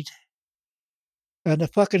aid, and the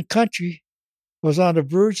fucking country was on the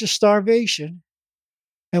verge of starvation,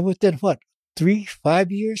 and within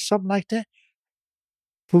 3-5 years, something like that,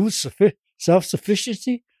 food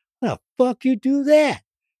self-sufficiency. How the fuck you do that,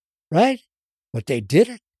 right? But they did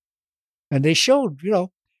it, and they showed,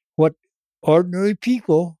 what ordinary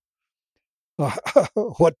people,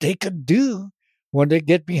 what they could do when they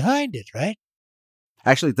get behind it, right?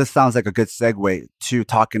 Actually, this sounds like a good segue to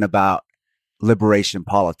talking about liberation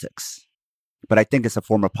politics. But I think it's a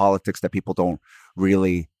form of politics that people don't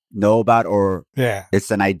really know about, or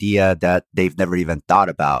it's an idea that they've never even thought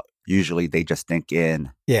about. Usually they just think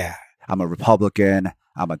I'm a Republican,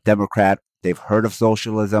 I'm a Democrat. They've heard of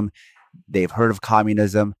socialism, they've heard of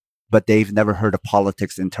communism, but they've never heard of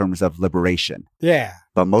politics in terms of liberation. Yeah.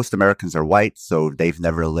 But most Americans are white, so they've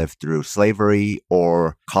never lived through slavery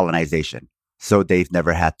or colonization. So they've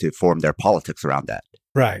never had to form their politics around that.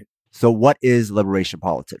 Right. So what is liberation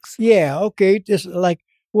politics? Yeah, okay. Just like,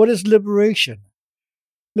 what is liberation?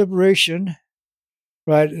 liberation,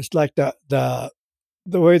 right? It's like the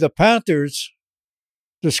way the Panthers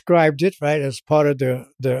described it, right, as part of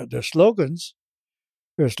their slogans.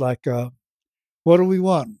 It's like, what do we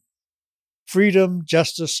want? Freedom,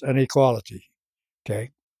 justice, and equality.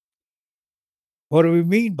 Okay. What do we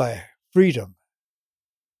mean by freedom?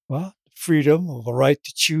 Well, freedom of a right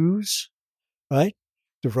to choose, right?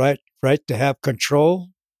 The right to have control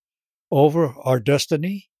over our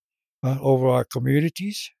destiny, over our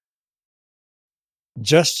communities.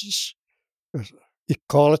 Justice,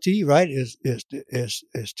 equality, right? Is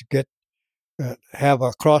to get have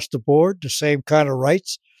across the board the same kind of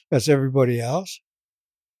rights as everybody else.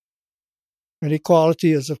 And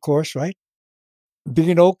equality is, of course, right,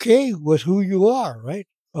 being okay with who you are, right?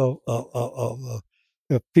 Of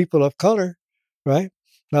people of color, right?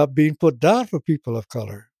 Not being put down for people of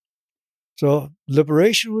color. So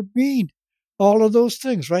liberation would mean all of those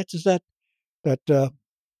things, right? Is that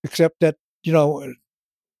except that, you know,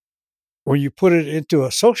 when you put it into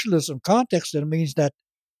a socialism context, it means that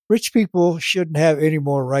rich people shouldn't have any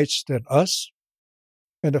more rights than us.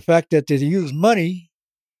 And the fact that they use money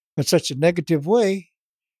in such a negative way,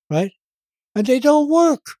 right? And they don't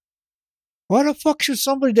work. Why the fuck should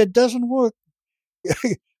somebody that doesn't work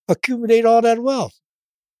accumulate all that wealth?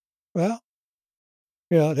 Well,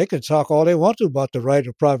 you know, they can talk all they want to about the right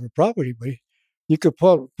of private property, but you could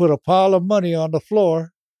put a pile of money on the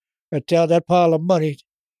floor and tell that pile of money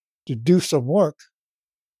to do some work.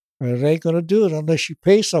 And it ain't going to do it unless you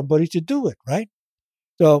pay somebody to do it, right?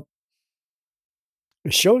 So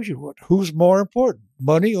it shows you who's more important,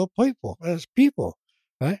 money or people. As people,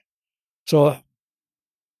 right? So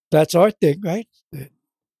that's our thing, right?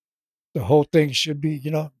 The whole thing should be,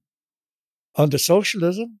 you know, under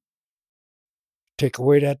socialism, take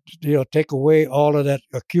away all of that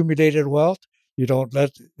accumulated wealth. You don't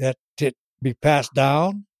let that be passed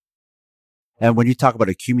down. And when you talk about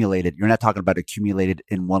accumulated, you're not talking about accumulated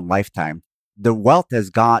in one lifetime. The wealth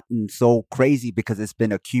has gotten so crazy because it's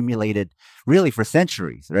been accumulated really for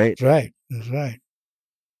centuries, right? That's right.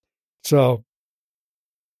 So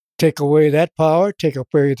take away that power, take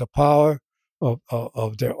away the power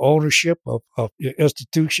of their ownership of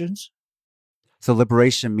institutions. So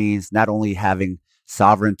liberation means not only having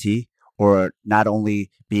sovereignty or not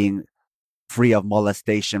only being free of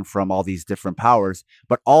molestation from all these different powers,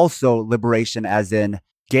 but also liberation as in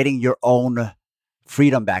getting your own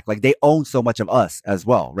freedom back. Like they own so much of us as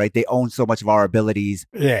well, right? They own so much of our abilities,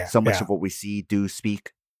 so much of what we see, do,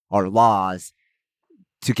 speak, our laws,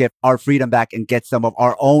 to get our freedom back and get some of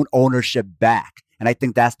our own ownership back. And I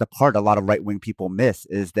think that's the part a lot of right-wing people miss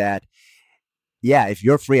is that, yeah, if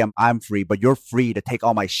you're free, I'm free, but you're free to take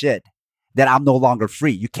all my shit, then I'm no longer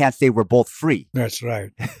free. You can't say we're both free. That's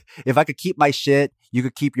right. If I could keep my shit, you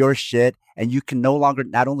could keep your shit, and you can no longer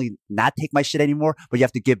not only not take my shit anymore, but you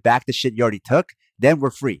have to give back the shit you already took, then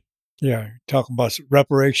we're free. Yeah, talking about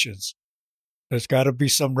reparations. There's got to be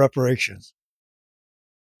some reparations.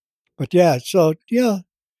 But yeah, so yeah,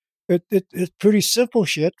 it's pretty simple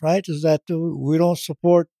shit, right? Is that we don't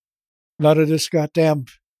support none of this goddamn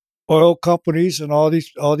oil companies and all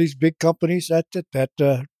these big companies. That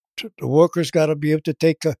the workers got to be able to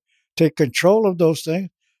take control of those things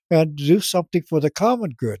and do something for the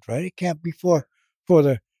common good, right? It can't be for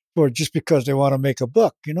just because they want to make a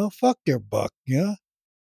buck, you know. Fuck their buck, you know.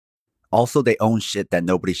 Also, they own shit that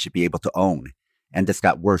nobody should be able to own, and this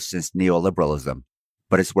got worse since neoliberalism.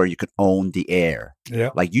 But it's where you can own the air. Yeah.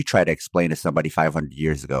 Like you try to explain to somebody 500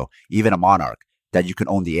 years ago, even a monarch, that you can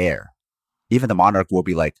own the air. Even the monarch will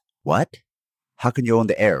be like, what? How can you own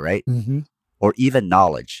the air, right? Mm-hmm. Or even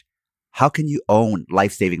knowledge. How can you own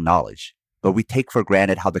life-saving knowledge? But we take for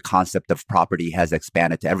granted how the concept of property has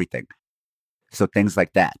expanded to everything. So things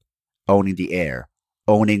like that, owning the air,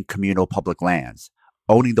 owning communal public lands,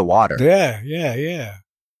 owning the water. Yeah.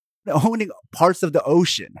 Owning parts of the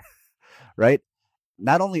ocean, right?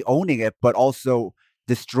 Not only owning it, but also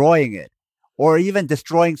destroying it, or even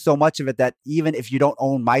destroying so much of it that even if you don't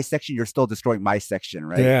own my section, you're still destroying my section,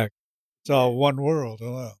 right? Yeah. It's all one world.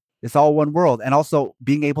 Oh, it's all one world. And also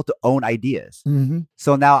being able to own ideas. Mm-hmm.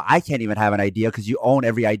 So now I can't even have an idea because you own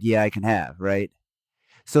every idea I can have, right?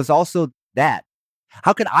 So it's also that.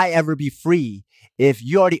 How can I ever be free if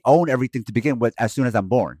you already own everything to begin with as soon as I'm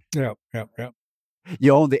born? Yeah.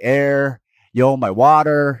 You own the air, you own my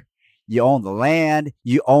water, you own the land,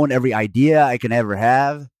 you own every idea I can ever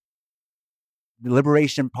have.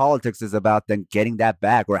 Liberation politics is about then getting that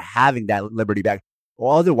back or having that liberty back.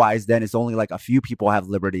 Well, otherwise, then it's only like a few people have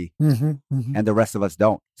liberty and the rest of us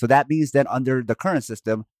don't. So that means then under the current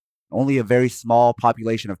system, only a very small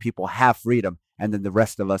population of people have freedom and then the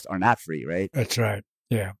rest of us are not free, right? That's right.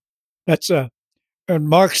 Yeah. That's in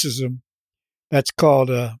Marxism, that's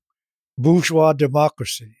called bourgeois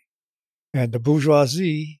democracy. And the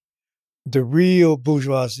bourgeoisie, the real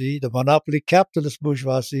bourgeoisie, the monopoly capitalist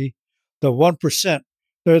bourgeoisie, the 1%,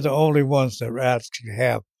 they're the only ones that actually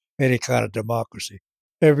have any kind of democracy.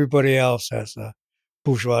 Everybody else has a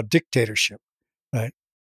bourgeois dictatorship, right?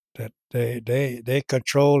 That they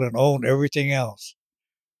control and own everything else.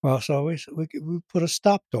 Well, so we put a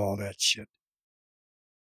stop to all that shit.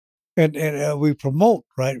 And we promote,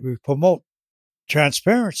 right? We promote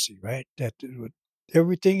transparency, right? That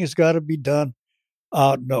everything has got to be done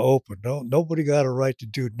out in the open. Nobody got a right to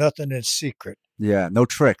do nothing in secret. Yeah, no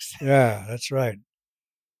tricks. Yeah, that's right.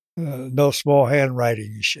 No small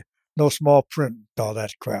handwriting and shit. No small print, all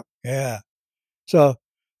that crap. Yeah. So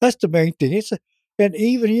that's the main thing. And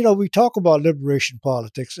even we talk about liberation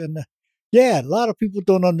politics, and yeah, a lot of people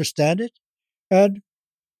don't understand it, and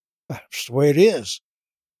that's the way it is.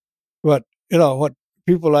 But what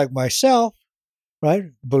people like myself, right,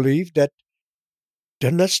 believe that.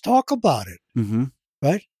 Then let's talk about it, Mm-hmm.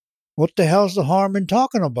 right? What the hell's the harm in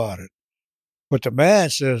talking about it? But the man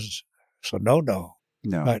says, it's a no,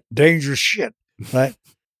 No. right? Dangerous shit, right?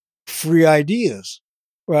 Free ideas.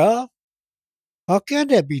 Well, how can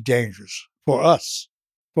that be dangerous for us?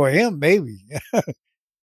 For him, maybe.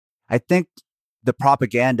 I think the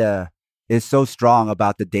propaganda is so strong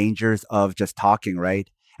about the dangers of just talking, right?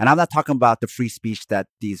 And I'm not talking about the free speech that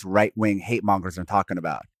these right-wing hate mongers are talking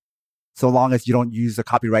about. So long as you don't use a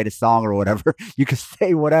copyrighted song or whatever, you can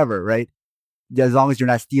say whatever, right? As long as you're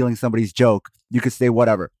not stealing somebody's joke, you can say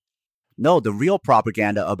whatever. No, the real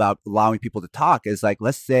propaganda about allowing people to talk is like,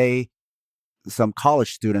 let's say some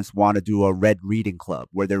college students want to do a red reading club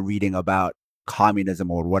where they're reading about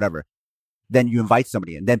communism or whatever. Then you invite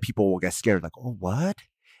somebody and then people will get scared like, oh, what?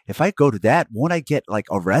 If I go to that, won't I get like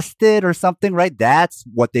arrested or something, right? That's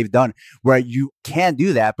what they've done where you can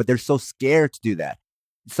do that, but they're so scared to do that.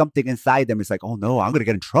 Something inside them is like, oh no, I'm going to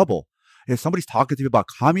get in trouble. If somebody's talking to me about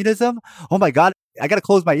communism, oh my God, I got to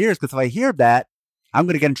close my ears because if I hear that, I'm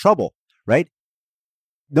going to get in trouble, right?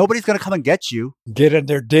 Nobody's going to come and get you. Get in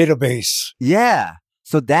their database. Yeah.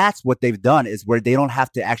 So that's what they've done is where they don't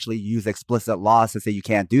have to actually use explicit laws to say you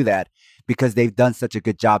can't do that because they've done such a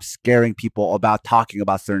good job scaring people about talking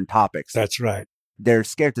about certain topics. That's right. They're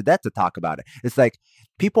scared to death to talk about it. It's like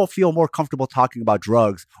people feel more comfortable talking about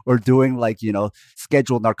drugs or doing like,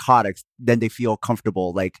 scheduled narcotics than they feel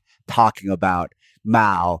comfortable like talking about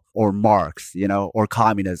Mao or Marx, or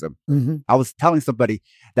communism. Mm-hmm. I was telling somebody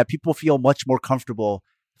that people feel much more comfortable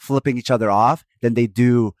flipping each other off than they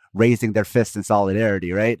do raising their fists in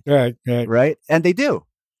solidarity, right? Right. And they do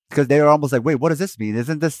because they're almost like, wait, what does this mean?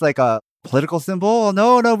 Isn't this like a political symbol?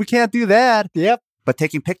 No, we can't do that. Yep. But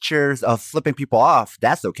taking pictures of flipping people off,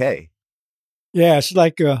 that's okay. Yeah, it's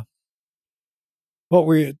like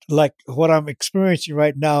what I'm experiencing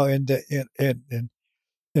right now in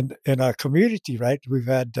our community. Right, we've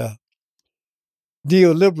had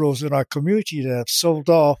neoliberals in our community that have sold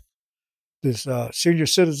off this senior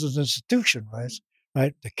citizens institution,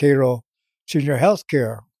 right, the Cairo Senior Health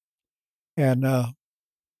Care, and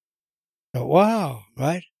wow,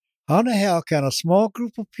 right, how in the hell can a small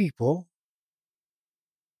group of people,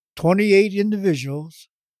 28 individuals,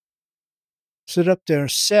 sit up there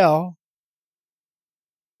and sell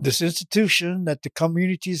this institution that the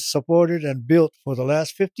communities supported and built for the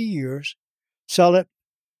last 50 years, sell it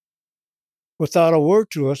without a word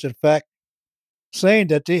to us. In fact, saying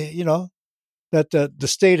that that the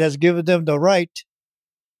state has given them the right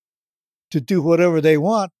to do whatever they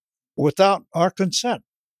want without our consent.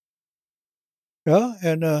 Yeah,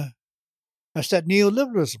 and that's that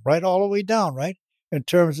neoliberalism, right, all the way down, right, in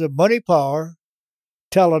terms of money power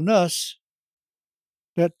telling us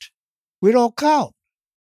that we don't count.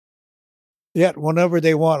 Yet, whenever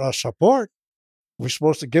they want our support, we're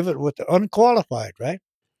supposed to give it with the unqualified, right?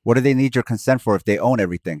 What do they need your consent for if they own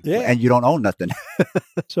everything? Yeah. And you don't own nothing?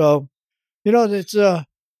 So, it's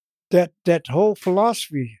that whole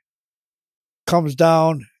philosophy comes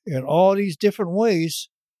down in all these different ways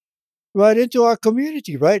right into our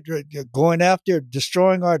community, right? Going after,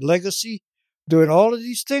 destroying our legacy, doing all of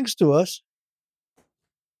these things to us.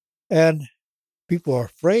 And people are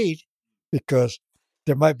afraid because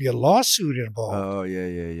there might be a lawsuit involved. Oh,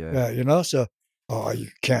 yeah. So, you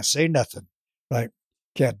can't say nothing, right?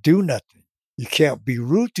 Can't do nothing. You can't be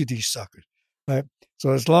rude to these suckers, right?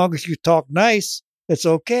 So as long as you talk nice, it's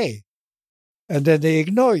okay. And then they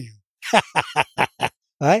ignore you,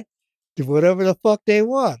 right? Do whatever the fuck they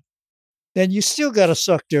want. Then you still got to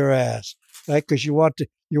suck their ass, right? Because you want to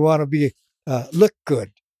be look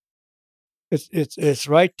good. It's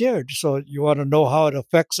right there. So you want to know how it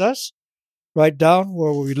affects us, right down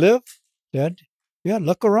where we live, then yeah,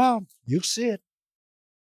 look around. You'll see it.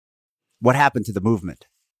 What happened to the movement?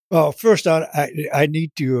 Well, first I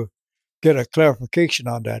need to get a clarification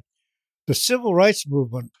on that. The civil rights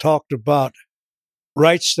movement talked about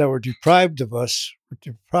rights that were deprived of us,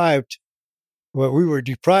 what we were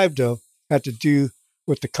deprived of had to do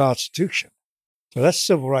with the Constitution. So that's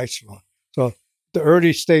civil rights law. So the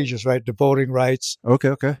early stages, right? The voting rights,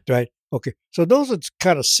 Okay. right? Okay. So those are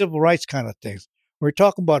kind of civil rights kind of things. We're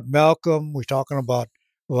talking about Malcolm. We're talking about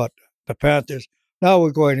the Panthers. Now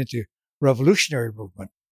we're going into revolutionary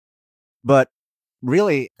movement. But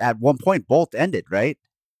really, at one point, both ended, right?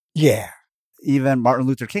 Yeah. Even Martin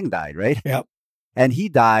Luther King died, right? Yep. And he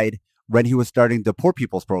died when he was starting the Poor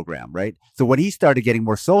People's Program, right? So when he started getting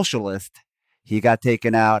more socialist, he got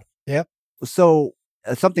taken out. Yep. So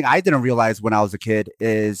something I didn't realize when I was a kid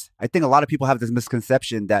is I think a lot of people have this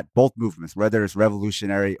misconception that both movements, whether it's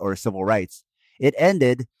revolutionary or civil rights, it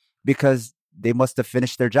ended because they must have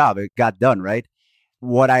finished their job. It got done, right?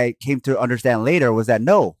 What I came to understand later was that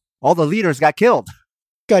no, all the leaders got killed.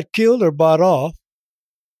 Got killed or bought off.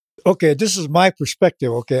 Okay, this is my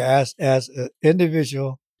perspective, okay, as an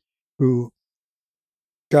individual who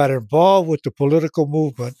got involved with the political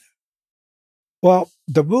movement. Well,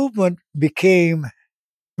 the movement became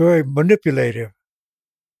very manipulative,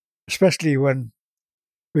 especially when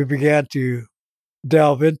we began to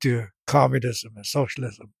delve into communism and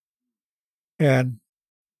socialism and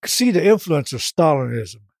see the influence of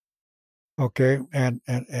Stalinism, okay, and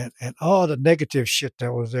all the negative shit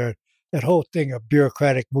that was there, that whole thing of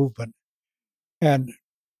bureaucratic movement. And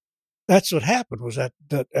that's what happened was that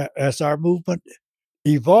as our movement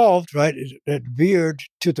evolved, right, it veered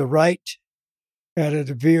to the right and it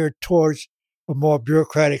veered towards a more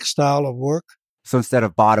bureaucratic style of work. So instead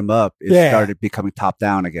of bottom up, it started becoming top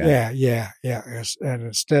down again. Yeah. And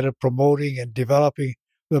instead of promoting and developing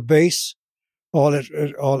the base, all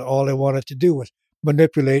they wanted to do was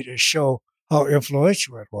manipulate and show how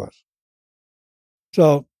influential it was.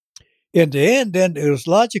 So in the end, then it was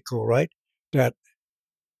logical, right, that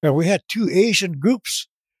and we had two Asian groups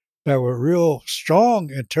that were real strong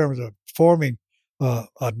in terms of forming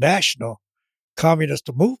a national communist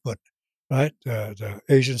movement, right? The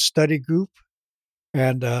Asian Study Group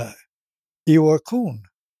and Iwar Kun,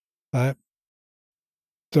 right?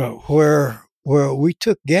 So where we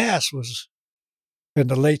took gas was in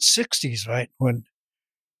the late 60s, right? When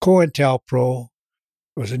COINTELPRO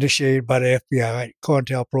was initiated by the FBI. Right?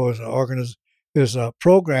 COINTELPRO is a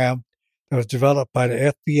program that was developed by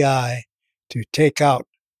the FBI to take out,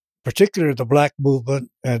 particularly the Black movement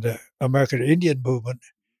and the American Indian movement,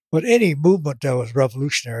 but any movement that was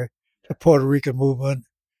revolutionary, the Puerto Rican movement,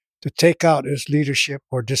 to take out its leadership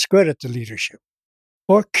or discredit the leadership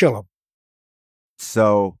or kill them.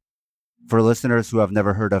 So for listeners who have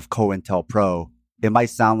never heard of COINTELPRO, it might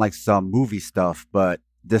sound like some movie stuff, but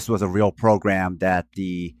this was a real program that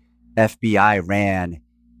the FBI ran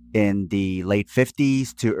in the late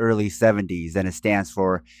 50s to early 70s, and it stands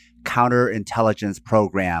for Counterintelligence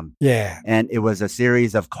Program. Yeah. And it was a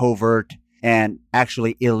series of covert and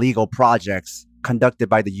actually illegal projects conducted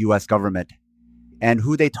by the U.S. government. And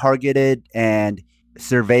who they targeted and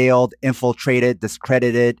surveilled, infiltrated,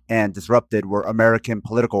 discredited, and disrupted were American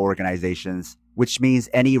political organizations, which means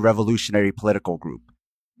any revolutionary political group.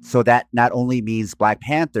 So that not only means Black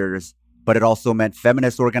Panthers, but it also meant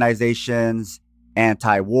feminist organizations,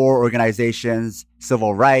 anti-war organizations,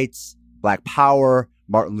 civil rights, Black Power,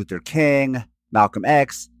 Martin Luther King, Malcolm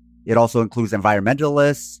X. It also includes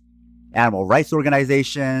environmentalists, animal rights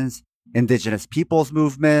organizations, indigenous peoples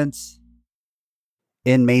movements.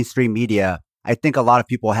 In mainstream media, I think a lot of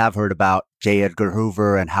people have heard about J. Edgar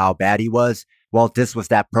Hoover and how bad he was. Well, this was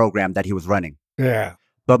that program that he was running. Yeah.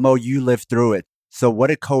 But Mo, you lived through it. So what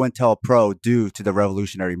did COINTELPRO do to the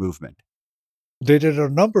revolutionary movement? They did a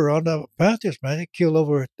number on the Panthers, man. They killed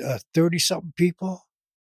over 30-something people.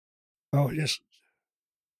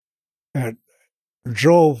 And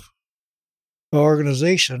drove the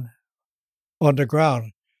organization on the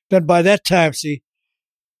ground. Then by that time, see,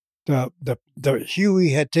 the Huey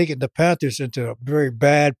had taken the Panthers into a very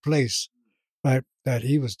bad place, right? That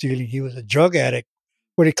he was a drug addict.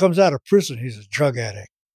 When he comes out of prison, he's a drug addict.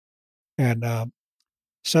 And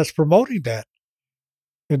starts promoting that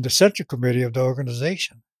in the Central Committee of the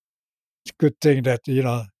organization. It's a good thing that,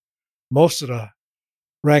 most of the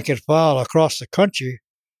rank and file across the country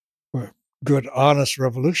were good, honest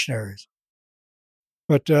revolutionaries.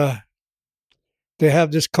 But they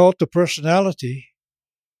have this cult of personality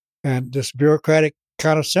and this bureaucratic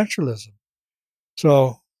kind of centralism.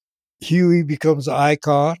 So Huey becomes an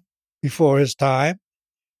icon before his time,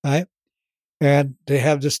 right? And they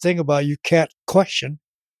have this thing about you can't question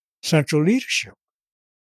central leadership.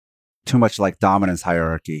 Too much like dominance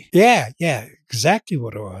hierarchy. Yeah, exactly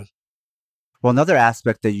what it was. Well, another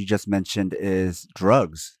aspect that you just mentioned is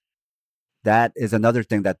drugs. That is another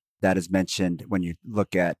thing that is mentioned when you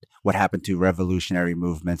look at what happened to revolutionary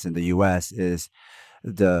movements in the US is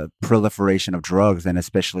the proliferation of drugs, and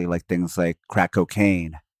especially like things like crack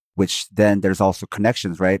cocaine, which then there's also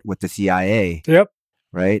connections, right, with the CIA. Yep.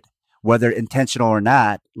 Right? Whether intentional or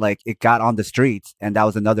not, like it got on the streets, and that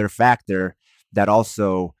was another factor that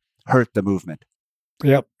also hurt the movement.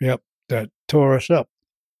 Yep. That tore us up.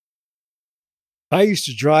 I used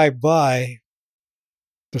to drive by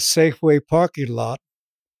the Safeway parking lot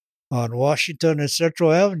on Washington and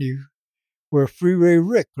Central Avenue where Freeway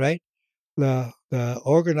Rick, right? The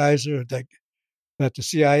organizer that the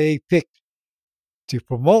CIA picked to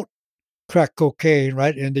promote crack cocaine,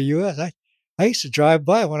 right, in the U.S. I used to drive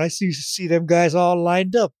by when I see them guys all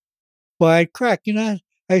lined up buying crack. I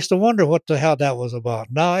used to wonder what the hell that was about.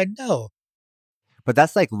 Now I know. But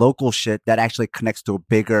that's like local shit that actually connects to a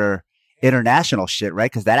bigger international shit,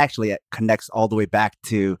 right? Because that actually connects all the way back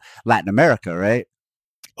to Latin America, right?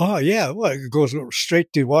 Oh, yeah. Well, it goes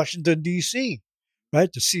straight to Washington, D.C.,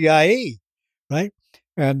 right? The CIA, right?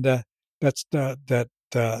 And that's that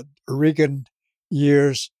Reagan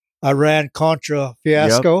years Iran-Contra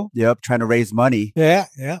fiasco. Yep. Trying to raise money. Yeah.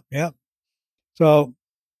 So,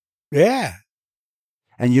 yeah.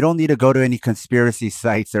 And you don't need to go to any conspiracy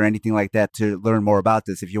sites or anything like that to learn more about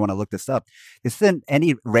this if you want to look this up. It's in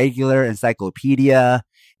any regular encyclopedia.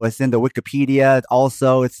 It's in the Wikipedia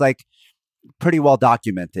also. It's like pretty well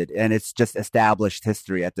documented, and it's just established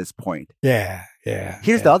history at this point. Yeah.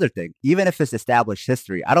 Here's the other thing. Even if it's established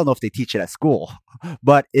history, I don't know if they teach it at school,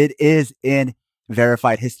 but it is in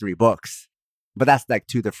verified history books. But that's like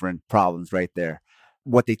two different problems right there.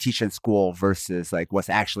 What they teach in school versus like what's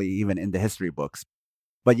actually even in the history books.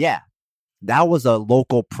 But yeah, that was a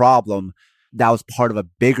local problem that was part of a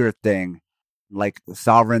bigger thing, like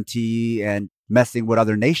sovereignty and messing with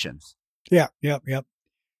other nations. Yeah. What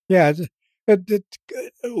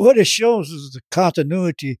it shows is the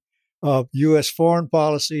continuity of U.S. foreign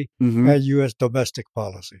policy and U.S. domestic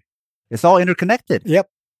policy. It's all interconnected. Yep.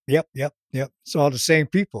 It's all the same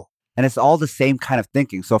people. And it's all the same kind of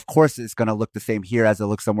thinking. So, of course, it's going to look the same here as it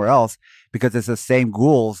looks somewhere else because it's the same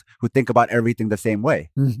ghouls who think about everything the same way.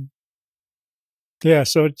 Mm-hmm. Yeah.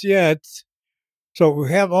 So we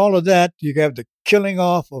have all of that. You have the killing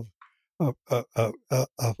off of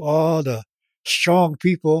all the strong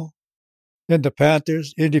people in the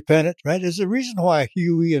Panthers, independent, right? There's a reason why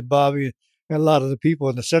Huey and Bobby and a lot of the people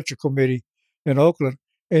in the Central Committee in Oakland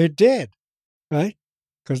ain't dead, right?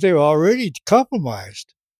 Because they were already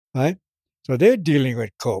compromised. Right, so they're dealing with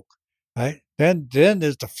coke, right? Then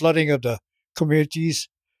there's the flooding of the communities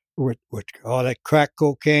with all that crack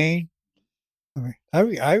cocaine. I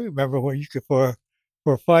mean, I remember when you could for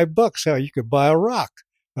 $5 how you could buy a rock,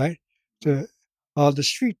 right, on the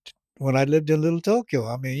street when I lived in Little Tokyo.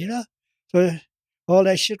 I mean, so all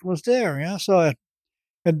that shit was there, So,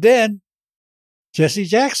 and then Jesse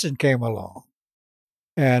Jackson came along,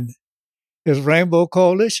 and his Rainbow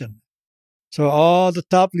Coalition. So all the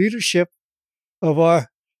top leadership of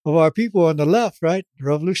our people on the left, right,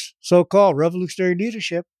 so-called revolutionary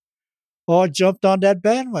leadership, all jumped on that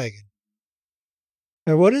bandwagon.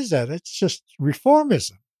 And what is that? It's just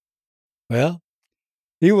reformism. Well,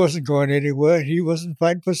 he wasn't going anywhere. He wasn't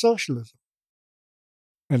fighting for socialism.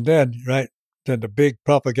 And then, then the big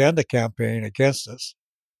propaganda campaign against us,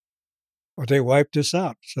 well, they wiped us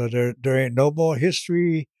out. So there ain't no more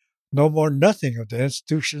history, no more nothing of the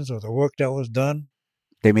institutions or the work that was done.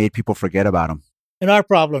 They made people forget about them. And our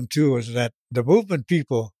problem, too, is that the movement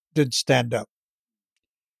people didn't stand up,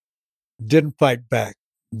 didn't fight back,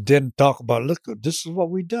 didn't talk about, look, this is what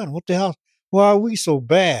we done. What the hell? Why are we so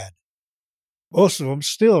bad? Most of them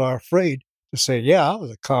still are afraid to say, yeah, I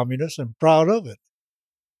was a communist and proud of it.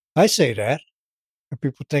 I say that, and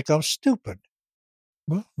people think I'm stupid.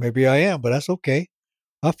 Well, maybe I am, but that's okay.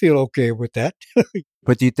 I feel okay with that.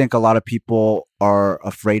 But do you think a lot of people are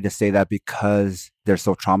afraid to say that because they're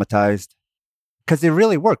so traumatized? Because it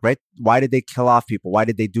really worked, right? Why did they kill off people? Why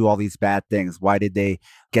did they do all these bad things? Why did they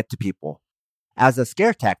get to people? As a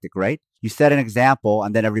scare tactic, right? You set an example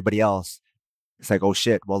and then everybody else, it's like, oh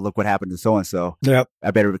shit, well, look what happened to so-and-so. Yep.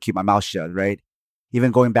 I better keep my mouth shut, right?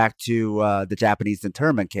 Even going back to the Japanese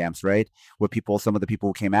internment camps, right? Where some of the people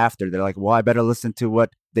who came after, they're like, well, I better listen to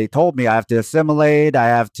what they told me. I have to assimilate. I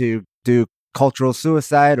have to do cultural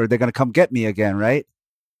suicide or they're going to come get me again, right?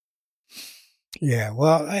 Yeah,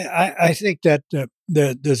 well, I think that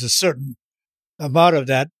there's a certain amount of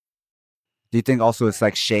that. Do you think also it's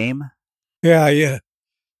like shame? Yeah, yeah.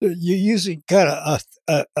 You're using kind of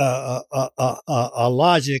a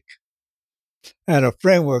logic and a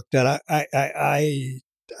framework that I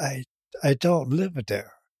I don't live it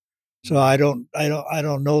there, so I don't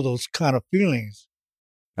know those kind of feelings.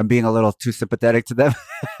 I'm being a little too sympathetic to them.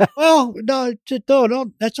 Well, no,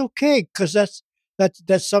 no, that's okay because that's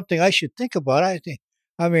something I should think about.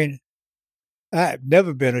 I mean, I've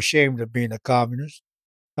never been ashamed of being a communist.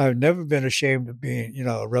 I've never been ashamed of being,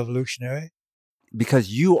 a revolutionary. Because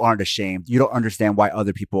you aren't ashamed. You don't understand why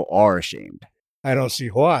other people are ashamed. I don't see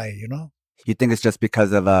why. You think it's just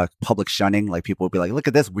because of public shunning? Like people will be like, look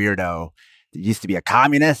at this weirdo. He used to be a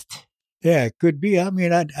communist. Yeah, it could be. I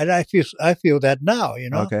mean, I feel that now.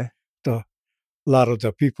 Okay. The, a lot of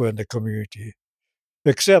the people in the community,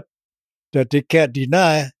 except that they can't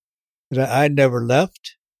deny that I never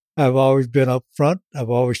left. I've always been up front.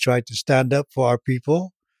 I've always tried to stand up for our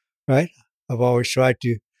people, right? I've always tried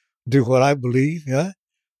to do what I believe, yeah.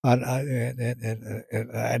 And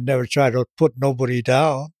I never tried to put nobody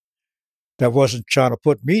down that wasn't trying to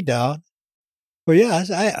put me down. But yeah,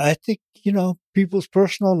 I think, people's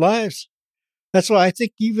personal lives. That's why I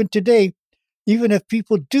think even today, even if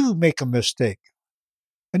people do make a mistake,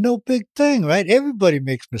 and no big thing, right? Everybody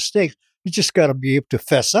makes mistakes. You just got to be able to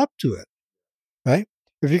fess up to it, right?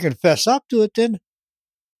 If you can fess up to it, then,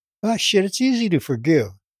 shit, it's easy to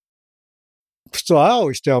forgive. So I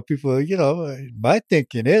always tell people, my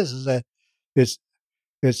thinking is that it's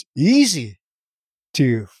it's easy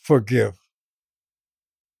to forgive,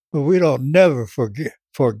 but we don't never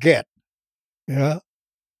forget, you know,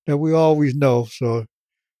 that we always know. So,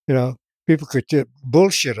 people could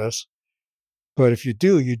bullshit us, but if you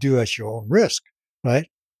do, you do at your own risk, right?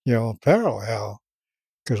 Your own peril, hell,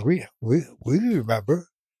 because we remember.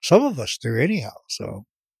 Some of us do anyhow. So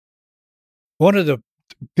one of the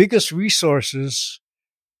biggest resources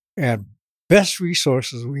and best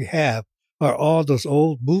resources we have are all those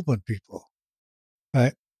old movement people,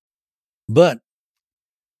 right? But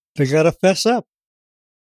they got to fess up,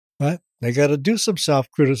 right? They got to do some self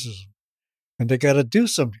criticism, and they got to do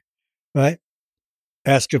some, right,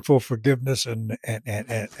 asking for forgiveness and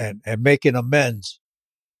making amends.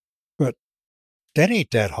 But that ain't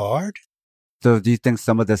that hard. So do you think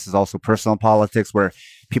some of this is also personal politics where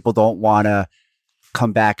people don't want to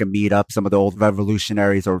come back and meet up some of the old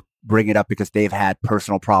revolutionaries or bring it up because they've had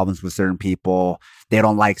personal problems with certain people? They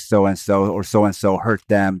don't like so and so or so and so hurt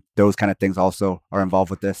them. Those kind of things also are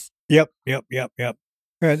involved with this. Yep. And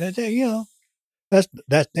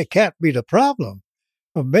that can't be the problem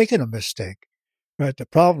of making a mistake, right? The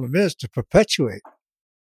problem is to perpetuate.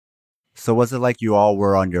 So was it like you all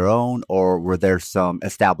were on your own or were there some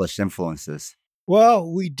established influences?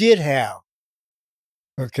 Well, we did have,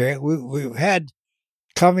 okay, we've had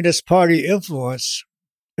Communist Party influence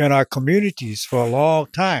in our communities for a long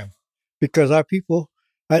time because our people,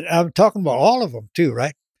 I'm talking about all of them too,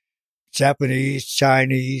 right? Japanese,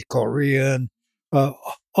 Chinese, Korean, uh,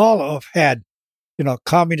 all of had,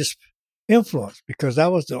 communist influence because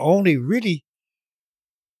that was the only really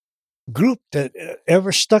group that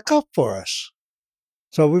ever stuck up for us.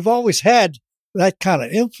 So we've always had that kind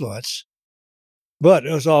of influence, but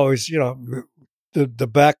it was always, the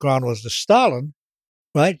background was the Stalin,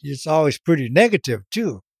 right? It's always pretty negative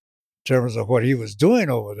too in terms of what he was doing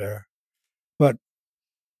over there. But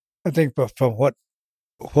I think from what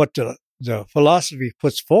the philosophy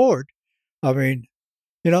puts forward, I mean,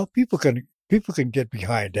 people can get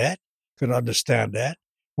behind that, can understand that,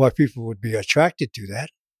 why people would be attracted to that.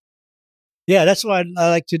 Yeah, that's why I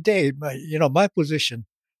like today. My position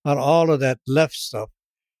on all of that left stuff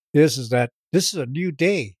is that this is a new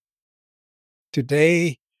day.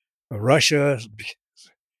 Today, Russia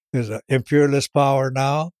is an imperialist power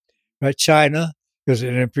now, right? China is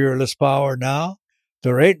an imperialist power now.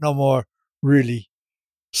 There ain't no more really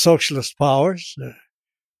socialist powers.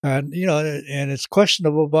 And it's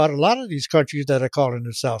questionable about a lot of these countries that are calling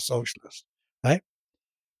themselves socialist, right?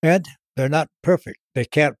 And they're not perfect. They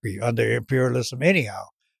can't be under imperialism anyhow,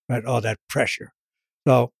 right? All that pressure.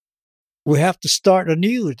 So we have to start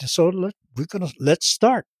anew. So let's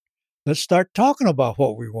start. Let's start talking about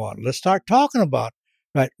what we want. Let's start talking about,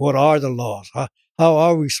 right, what are the laws? How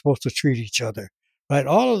are we supposed to treat each other? Right?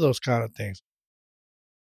 All of those kind of things.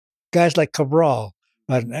 Guys like Cabral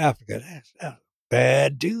out in Africa, that's a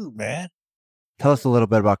bad dude, man. Tell us a little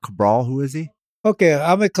bit about Cabral. Who is he? Okay,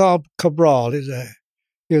 I'm gonna call Cabral.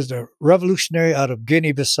 He's a revolutionary out of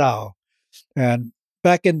Guinea-Bissau, and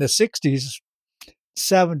back in the '60s,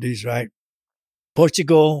 '70s, right?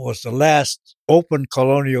 Portugal was the last open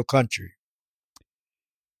colonial country.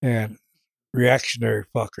 And reactionary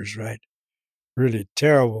fuckers, right? Really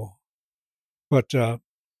terrible. But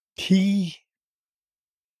he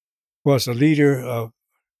was a leader of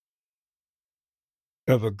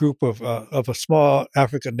a group of a small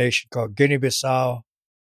African nation called Guinea-Bissau.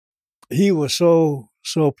 He was so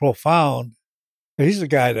profound. And he's the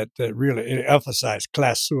guy that really emphasized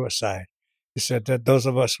class suicide. He said that those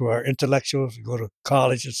of us who are intellectuals, who go to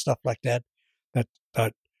college and stuff like that, that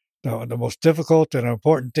the most difficult and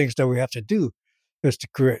important things that we have to do is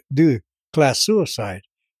to do class suicide,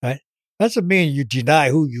 right? That doesn't mean you deny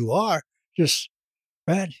who you are. Just,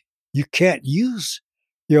 man, you can't use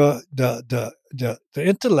your the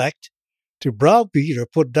intellect to browbeat or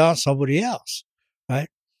put down somebody else, right?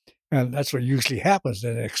 And that's what usually happens.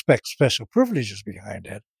 And they expect special privileges behind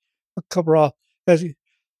that. But Cabral,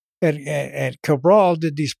 and Cabral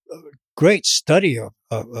did these great study of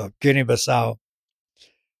Guinea-Bissau,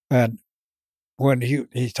 and when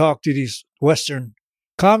he talked to these Western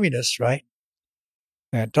communists, right,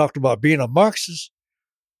 and talked about being a Marxist,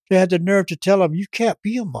 they had the nerve to tell him, you can't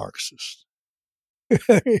be a Marxist.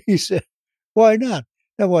 He said, why not?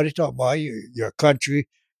 And what he talked about, your country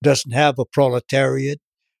doesn't have a proletariat,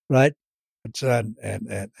 right? It's and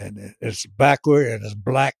it's backward and it's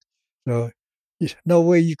black. So no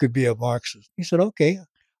way you could be a Marxist. He said, okay,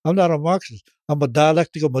 I'm not a Marxist. I'm a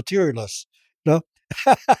dialectical materialist. You know?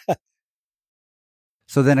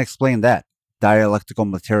 So then explain that. Dialectical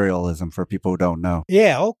materialism for people who don't know.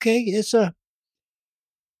 Yeah, okay. It's a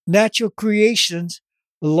natural creations,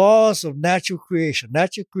 laws of natural creation.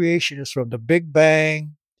 Natural creation is from the Big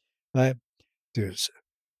Bang, right? There's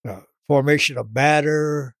formation of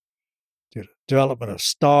matter, the development of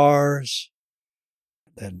stars,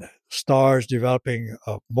 and stars developing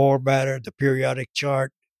more matter, the periodic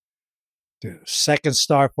chart, the second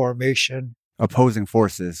star formation. Opposing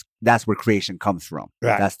forces, that's where creation comes from.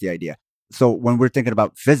 Right. That's the idea. So when we're thinking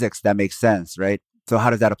about physics, that makes sense, right? So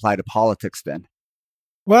how does that apply to politics then?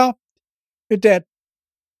 Well, that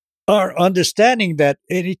our understanding that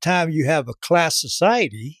anytime you have a class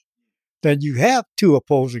society, then you have two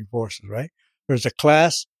opposing forces, right? There's a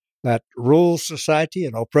class that rules society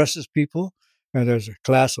and oppresses people, and there's a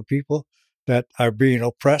class of people that are being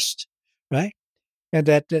oppressed, right? And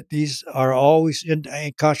that these are always in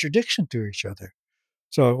contradiction to each other.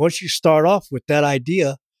 So once you start off with that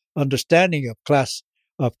idea, understanding of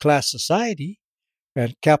class society,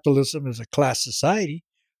 and capitalism is a class society,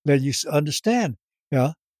 then you understand,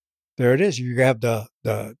 there it is. You have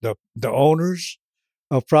the owners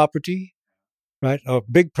of property, right,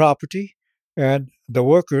 of big property, and the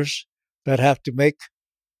workers that have to make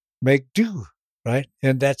do, right,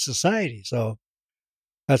 in that society. So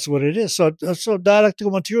that's what it is. So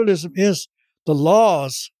dialectical materialism is the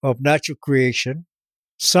laws of natural creation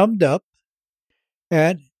summed up,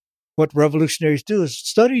 and what revolutionaries do is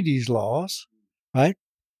study these laws, right,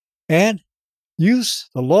 and use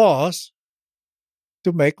the laws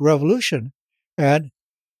to make revolution. And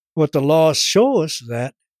what the laws show us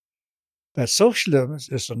that socialism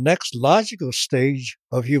is the next logical stage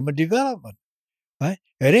of human development, right?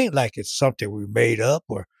 It ain't like it's something we made up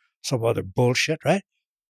or some other bullshit, right?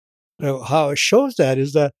 How it shows that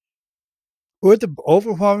is that we're the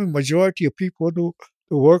overwhelming majority of people, the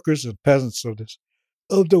workers and peasants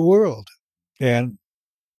of the world. And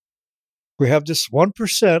we have this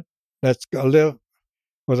 1% that's going to live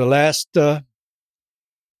for the last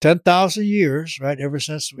 10,000 years, right? Ever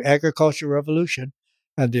since the agricultural revolution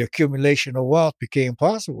and the accumulation of wealth became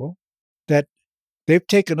possible, that they've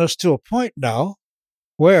taken us to a point now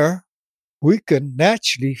where we can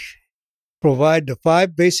naturally provide the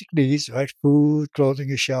 5 basic needs, right? Food, clothing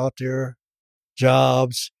and shelter,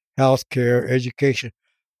 jobs, healthcare, education,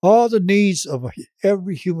 all the needs of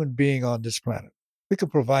every human being on this planet. We can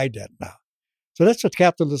provide that now. So that's what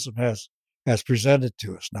capitalism has presented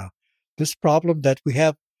to us now. This problem that we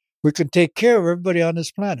have, we can take care of everybody on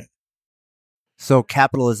this planet. So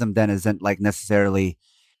capitalism then isn't like necessarily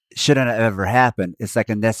shouldn't have ever happened. It's like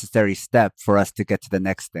a necessary step for us to get to the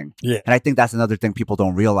next thing. Yeah. And I think that's another thing people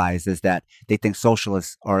don't realize is that they think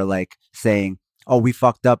socialists are like saying, oh, we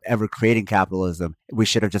fucked up ever creating capitalism. We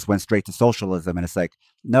should have just went straight to socialism. And it's like,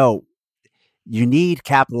 no, you need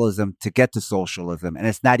capitalism to get to socialism. And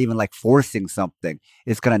it's not even like forcing something.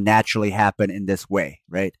 It's going to naturally happen in this way,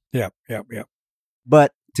 right? Yeah.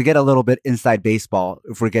 But to get a little bit inside baseball,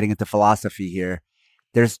 if we're getting into philosophy here,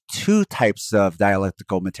 there's 2 types of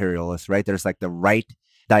dialectical materialists, right? There's like the right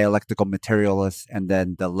dialectical materialist and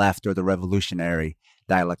then the left or the revolutionary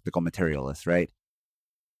dialectical materialist, right?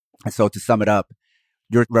 And so to sum it up,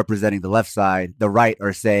 you're representing the left side, the right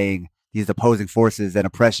are saying these opposing forces and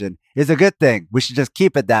oppression is a good thing. We should just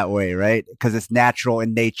keep it that way, right? Because it's natural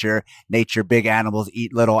in nature. Nature, big animals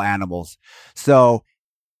eat little animals. So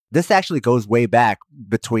this actually goes way back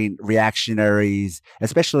between reactionaries,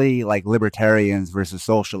 especially like libertarians versus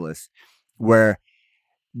socialists, where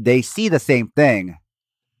they see the same thing.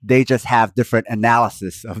 They just have different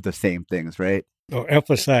analysis of the same things, right? Or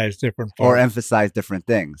emphasize different Or parts. emphasize different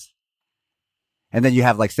things. And then you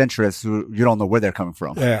have like centrists who you don't know where they're coming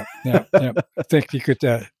from. Yeah. I think you could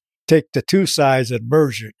take the two sides and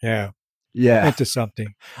merge it, Yeah. into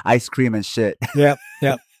something. Ice cream and shit. Yeah.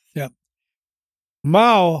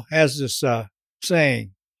 Mao has this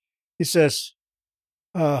saying. He says,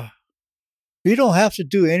 you don't have to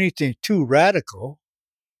do anything too radical,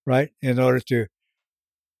 right, in order to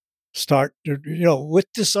start, with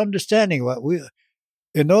this understanding.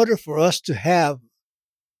 In order for us to have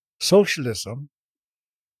socialism,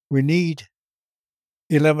 we need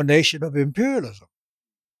elimination of imperialism.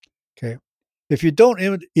 Okay, if you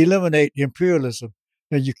don't eliminate imperialism,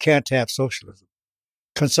 then you can't have socialism,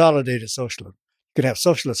 consolidated socialism. You can have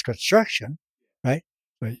socialist construction, right?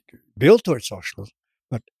 So you can build towards socialism,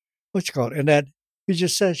 but what's it called? And then he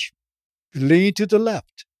just says, lean to the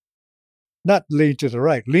left, not lean to the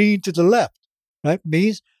right, lean to the left, right?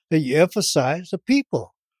 Means that you emphasize the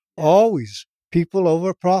people, always people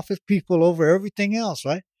over profit, people over everything else,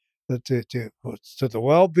 right? To the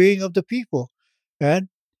well-being of the people, and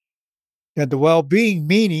the well-being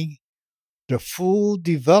meaning the full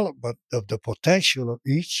development of the potential of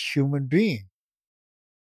each human being.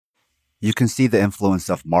 You can see the influence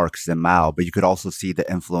of Marx and Mao, but you could also see the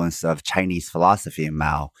influence of Chinese philosophy in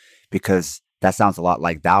Mao, because that sounds a lot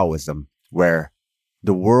like Taoism, where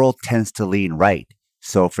the world tends to lean right.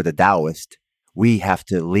 So for the Taoist, we have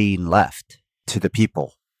to lean left to the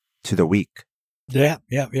people, to the weak. Yeah.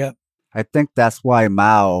 I think that's why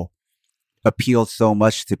Mao appealed so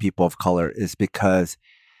much to people of color, is because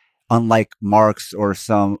unlike Marx or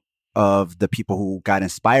some of the people who got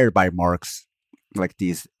inspired by Marx, like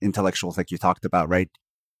these intellectuals like you talked about, right?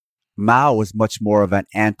 Mao was much more of an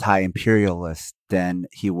anti-imperialist than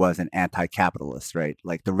he was an anti-capitalist, right?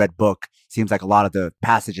 Like the Red Book seems like a lot of the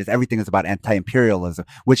passages, everything is about anti-imperialism,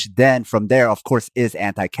 which then from there, of course, is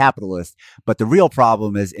anti-capitalist. But the real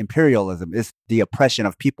problem is imperialism, is the oppression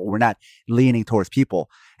of people. We're not leaning towards people.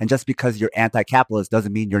 And just because you're anti-capitalist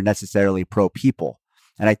doesn't mean you're necessarily pro-people.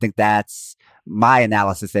 And I think that's my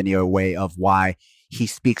analysis anyway of why he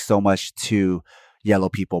speaks so much to yellow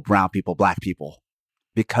people, brown people, black people,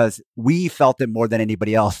 because we felt it more than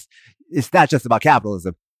anybody else. It's not just about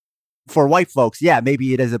capitalism. For white folks, yeah,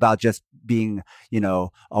 maybe it is about just being,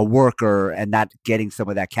 a worker and not getting some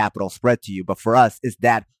of that capital spread to you. But for us, it's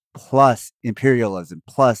that plus imperialism,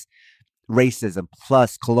 plus racism,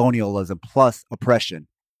 plus colonialism, plus oppression.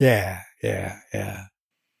 Yeah.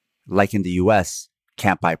 Like in the US,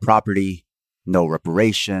 can't buy property, no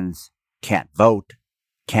reparations, can't vote,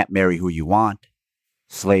 can't marry who you want,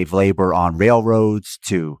 slave labor on railroads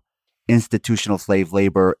to institutional slave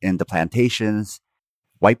labor in the plantations.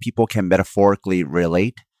 White people can metaphorically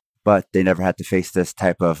relate, but they never had to face this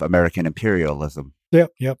type of American imperialism.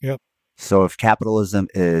 Yep. So if capitalism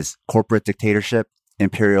is corporate dictatorship,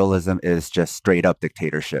 imperialism is just straight up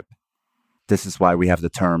dictatorship. This is why we have the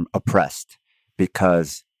term oppressed,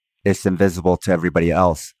 because it's invisible to everybody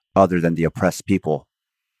else other than the oppressed people.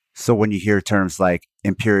 So when you hear terms like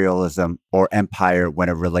imperialism or empire when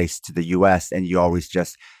it relates to the US and you always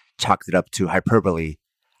just chalked it up to hyperbole,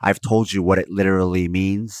 I've told you what it literally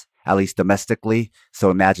means, at least domestically.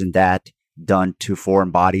 So imagine that done to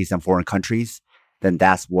foreign bodies and foreign countries, then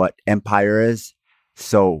that's what empire is.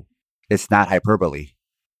 So it's not hyperbole.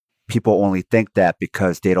 People only think that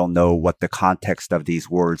because they don't know what the context of these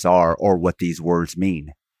words are or what these words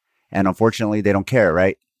mean. And unfortunately, they don't care,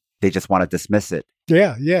 right? They just want to dismiss it.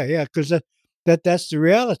 Yeah, because that's the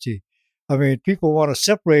reality. I mean, people want to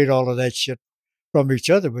separate all of that shit from each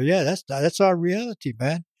other, but yeah, that's our reality,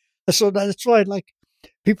 man. So that's why, like,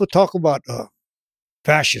 people talk about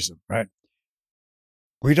fascism, right?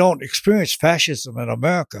 We don't experience fascism in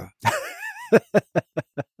America,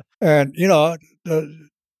 and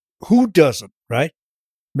who doesn't, right?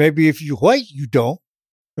 Maybe if you're white, you don't,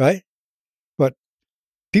 right? But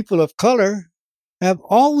people of color have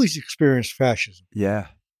always experienced fascism. Yeah.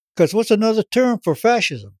 Because what's another term for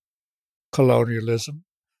fascism? Colonialism,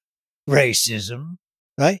 racism,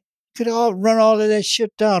 right? You could all run all of that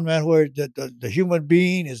shit down, man, where the human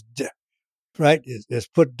being is, right, is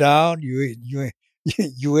put down. You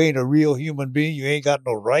ain't a real human being. You ain't got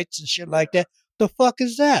no rights and shit like that. The fuck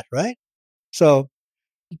is that, right? So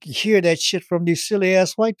You hear that shit from these silly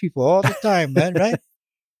ass white people all the time, man, right?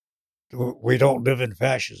 We don't live in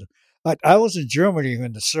fascism. I was in Germany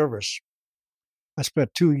in the service. I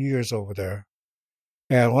spent 2 years over there.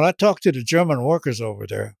 And when I talked to the German workers over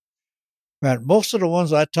there, man, most of the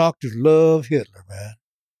ones I talked to love Hitler, man.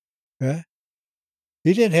 Yeah?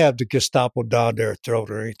 He didn't have the Gestapo down their throat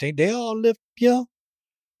or anything. They all lived,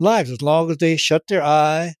 lives as long as they shut their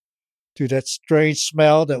eye to that strange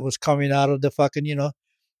smell that was coming out of the fucking,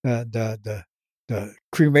 the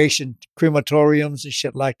crematoriums and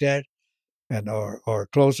shit like that, and or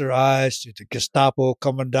close their eyes to the Gestapo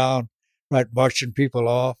coming down, right, marching people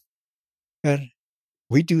off. And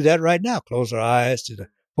we do that right now. Close our eyes to the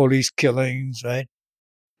police killings, right?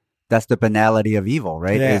 That's the banality of evil,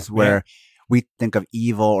 right? Yeah, Is where we think of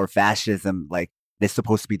evil or fascism like it's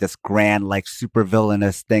supposed to be this grand, like super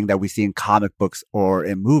villainous thing that we see in comic books or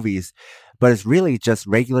in movies. But it's really just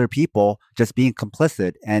regular people just being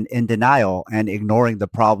complicit and in denial and ignoring the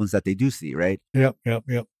problems that they do see, right? Yep.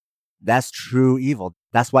 That's true evil.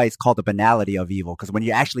 That's why it's called the banality of evil. Because when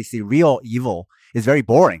you actually see real evil, it's very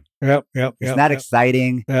boring. Yep. It's not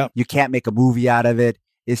exciting. Yep. You can't make a movie out of it.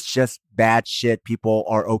 It's just bad shit people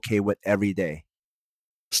are okay with every day.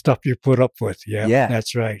 Stuff you put up with. Yeah.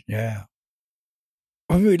 That's right. Yeah.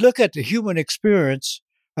 When we look at the human experience,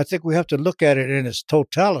 I think we have to look at it in its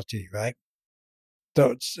totality, right?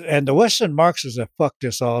 And the Western Marxists have fucked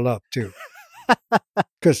this all up too.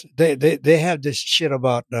 Because they have this shit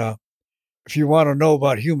about, if you want to know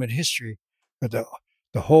about human history, the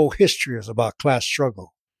whole history is about class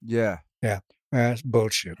struggle. Yeah. That's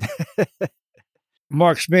bullshit.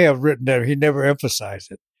 Marx may have written that. He never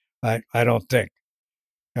emphasized it. I don't think.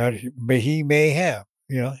 He may have,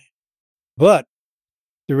 But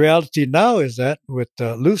the reality now is that with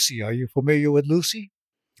Lucy, are you familiar with Lucy?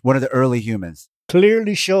 One of the early humans.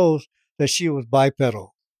 Clearly shows that she was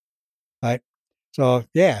bipedal, right? So,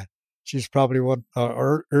 yeah, she's probably one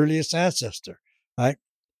our earliest ancestor, right?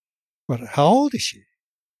 But how old is she?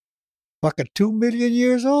 Fucking 2 million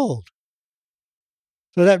years old.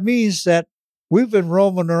 So that means that we've been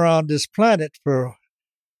roaming around this planet for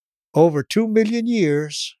over 2 million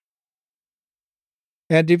years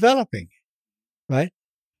and developing, right?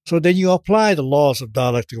 So then you apply the laws of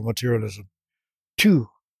dialectical materialism to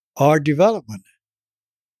our development.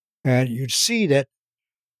 And you see that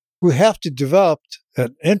we have to develop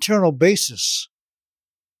an internal basis,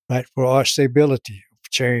 right, for our stability,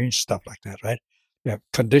 change, stuff like that, right? You have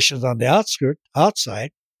conditions on the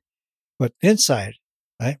outside, but inside,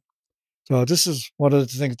 right? So this is one of the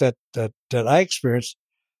things that I experienced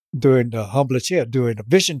during the Humboldt, during the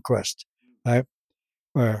Vision Quest, right?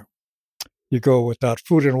 Where you go without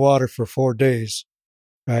food and water for 4 days,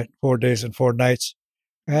 right? 4 days and 4 nights,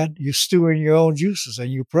 and you stew in your own juices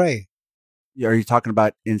and you pray. Are you talking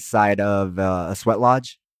about inside of a sweat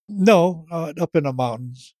lodge? No, up in the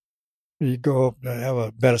mountains. You go up and have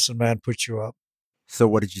a medicine man put you up. So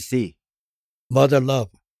what did you see? Mother love.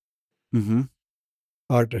 Mm-hmm.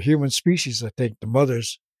 Or the human species, I think the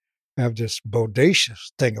mothers have this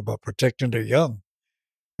bodacious thing about protecting their young.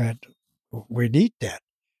 And we need that,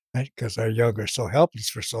 right? Because our young are so helpless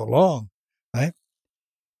for so long, right?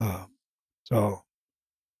 So,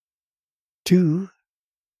 2,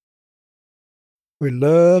 we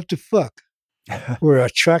love to fuck. We're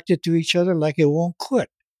attracted to each other like it won't quit.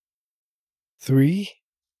 3,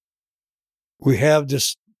 we have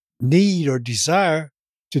this need or desire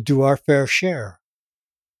to do our fair share,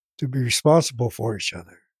 to be responsible for each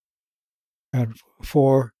other. And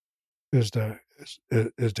 4 is the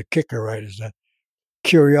kicker, right? Is that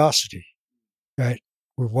curiosity, right?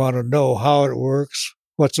 We want to know how it works,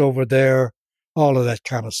 what's over there, all of that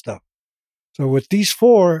kind of stuff. So with these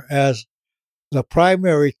 4 as the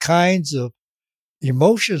primary kinds of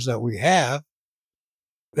emotions that we have,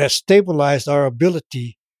 that stabilized our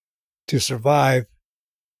ability to survive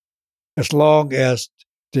as long as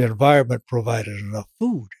the environment provided enough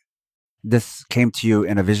food. This came to you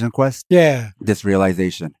in a vision quest? Yeah. This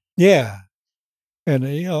realization? Yeah. And,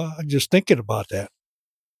 I'm just thinking about that.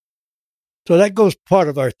 So that goes part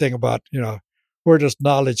of our thing about, where does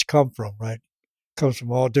knowledge come from, right? It comes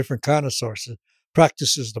from all different kind of sources.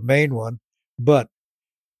 Practice is the main one, but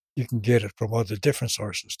you can get it from other different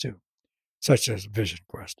sources too, such as Vision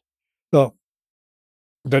Quest. So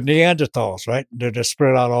the Neanderthals, right? They're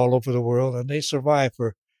spread out all over the world and they survive for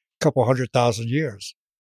a couple 100,000 years.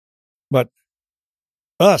 But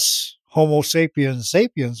us, Homo sapiens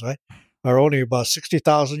sapiens, right, are only about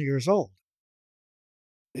 60,000 years old.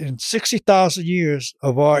 In 60,000 years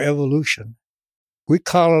of our evolution, we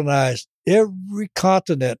colonized every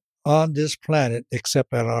continent on this planet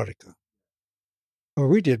except Antarctica. Well,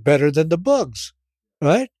 we did better than the bugs,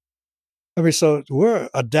 right? I mean, so we're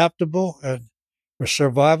adaptable and we're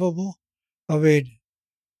survivable. I mean,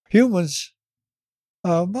 humans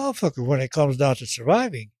are motherfucker when it comes down to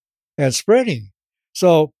surviving and spreading.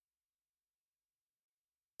 So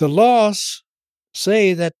the laws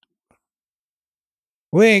say that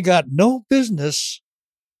we ain't got no business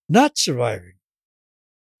not surviving.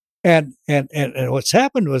 And what's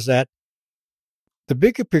happened was that the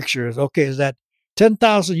bigger picture is that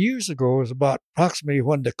 10,000 years ago is about approximately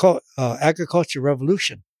when the agricultural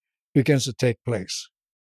revolution begins to take place.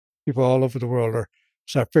 People all over the world are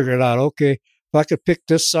start figuring out, okay, if I could pick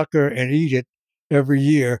this sucker and eat it every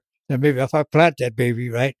year, then maybe if I plant that baby,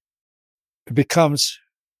 right, it becomes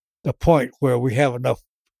the point where we have enough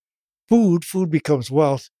food becomes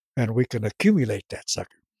wealth, and we can accumulate that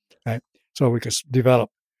sucker, right? So we can develop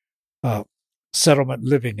settlement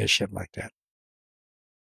living and shit like that.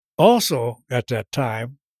 Also, at that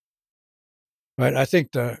time, right, I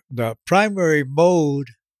think the primary mode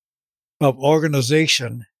of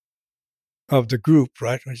organization of the group,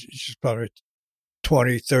 right, which is probably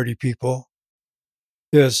 20, 30 people,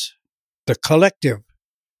 is the collective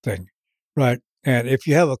thing, right? And if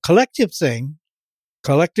you have a collective thing,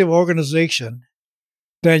 collective organization,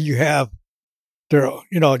 then you have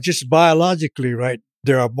just biologically, right?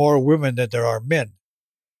 There are more women than there are men.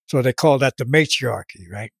 So they call that the matriarchy,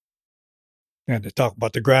 right? And they talk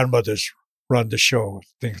about the grandmothers run the show,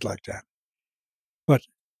 things like that. But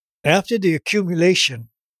after the accumulation,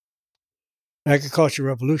 agricultural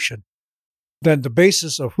revolution, then the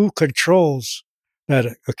basis of who controls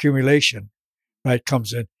that accumulation, right,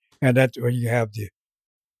 comes in. And that's when you have the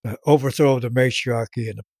overthrow of the matriarchy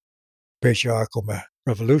and the patriarchal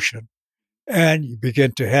revolution, and you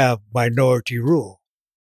begin to have minority rule.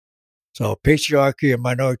 So patriarchy and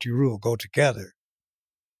minority rule go together.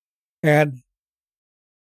 And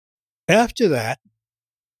after that,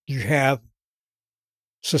 you have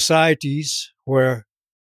societies where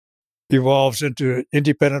evolves into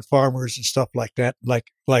independent farmers and stuff like that,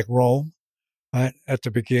 like Rome, right, at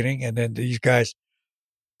the beginning. And then these guys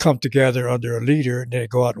come together under a leader and they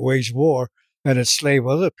go out and wage war and enslave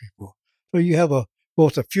other people. So you have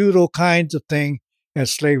both a feudal kinds of thing and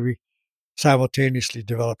slavery simultaneously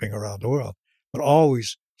developing around the world, but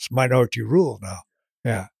always it's minority rule now.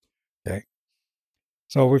 Yeah. Okay.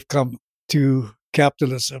 So we've come to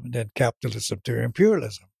capitalism and then capitalism to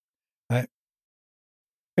imperialism, right?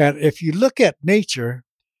 And if you look at nature,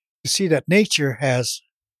 you see that nature has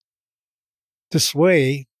this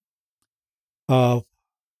way of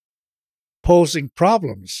posing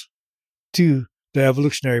problems to the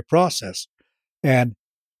evolutionary process. And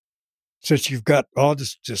since you've got all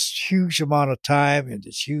this huge amount of time and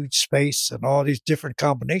this huge space and all these different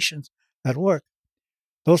combinations at work,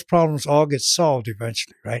 those problems all get solved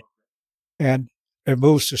eventually, right? And it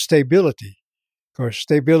moves to stability. Of course,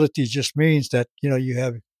 stability just means that, you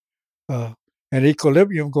have an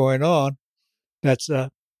equilibrium going on that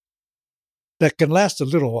can last a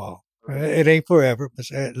little while. It ain't forever, but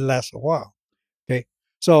it lasts a while. Okay,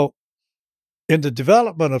 so in the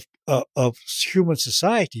development of human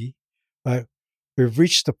society, we've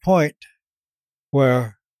reached the point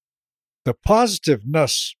where the positive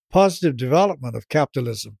development of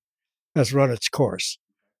capitalism has run its course,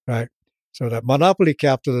 right? So that monopoly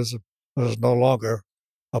capitalism is no longer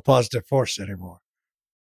a positive force anymore.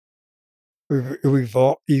 We've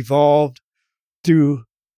evolved through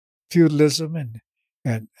feudalism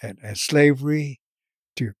and slavery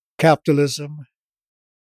to capitalism.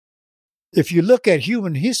 If you look at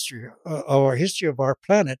human history or history of our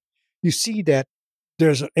planet, you see that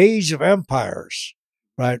there's an age of empires,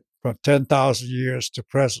 right? From 10,000 years to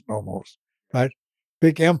present almost, right?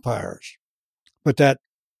 Big empires. But that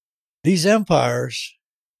these empires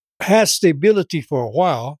had stability for a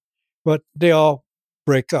while, but they all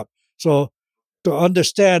break up. So to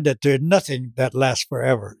understand that there's nothing that lasts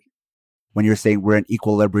forever. When you're saying we're in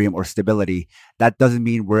equilibrium or stability, that doesn't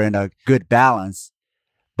mean we're in a good balance,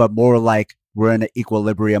 but more like we're in an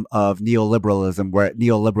equilibrium of neoliberalism, where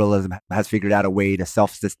neoliberalism has figured out a way to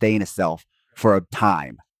self-sustain itself for a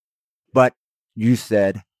time. But you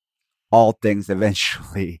said all things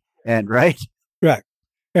eventually end, right? Right.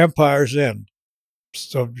 Empires end.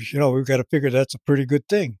 So, we've got to figure that's a pretty good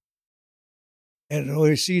thing. And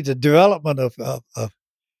we see the development of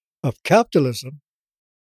capitalism.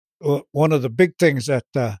 One of the big things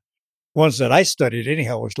that ones that I studied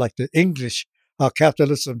anyhow was like the English, how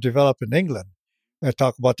capitalism developed in England. I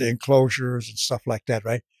talk about the enclosures and stuff like that,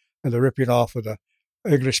 right? And the ripping off of the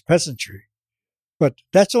English peasantry. But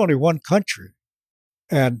that's only one country.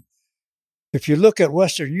 And if you look at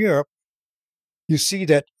Western Europe, you see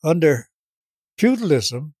that under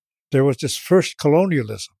feudalism, there was this first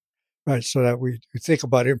colonialism, right? So that we think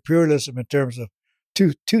about imperialism in terms of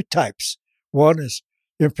two types. One is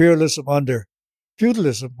imperialism under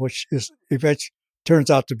feudalism, which is eventually turns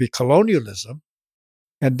out to be colonialism.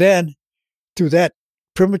 And then through that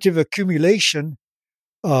primitive accumulation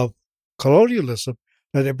of colonialism,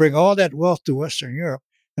 that they bring all that wealth to Western Europe,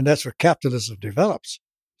 and that's where capitalism develops.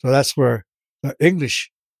 So that's where the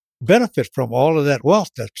English benefit from all of that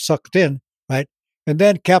wealth that's sucked in, right? And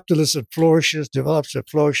then capitalism flourishes, develops and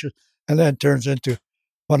flourishes, and then turns into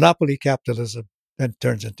monopoly capitalism, then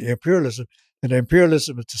turns into imperialism. And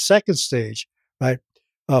imperialism is the second stage, right,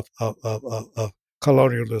 of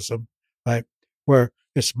colonialism, right, where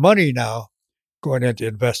it's money now going in to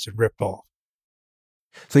invest and rip off.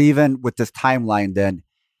 So even with this timeline, then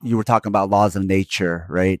you were talking about laws of nature,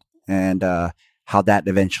 right? And how that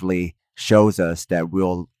eventually shows us that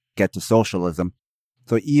we'll get to socialism.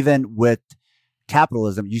 So even with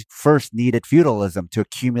capitalism, you first needed feudalism to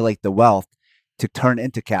accumulate the wealth to turn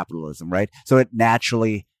into capitalism, right? So it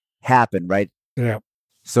naturally happened, right? Yeah.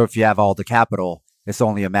 So if you have all the capital, it's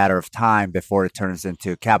only a matter of time before it turns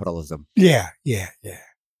into capitalism. Yeah.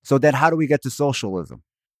 So then how do we get to socialism?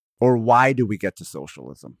 Or why do we get to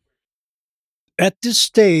socialism? At this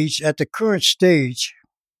stage, at the current stage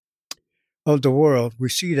of the world, we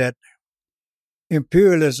see that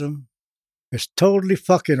imperialism is totally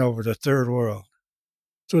fucking over the third world.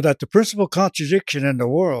 So that the principal contradiction in the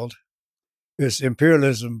world is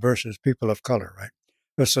imperialism versus people of color, right?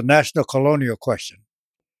 It's a national colonial question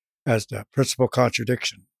as the principal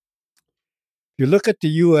contradiction. You look at the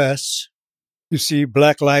U.S., you see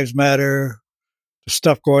Black Lives Matter, the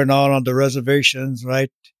stuff going on the reservations,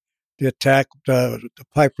 right? The attack, the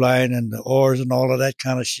pipeline and the ores and all of that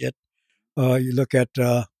kind of shit. You look at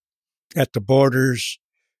the borders,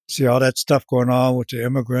 see all that stuff going on with the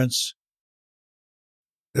immigrants.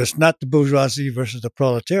 It's not the bourgeoisie versus the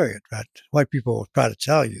proletariat, right? White people will try to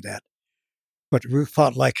tell you that. But we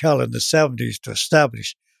fought like hell in the 70s to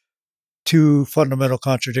establish two fundamental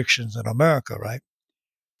contradictions in America, right?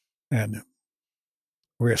 And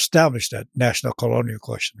we established that national colonial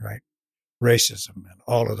question, right? Racism and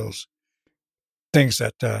all of those things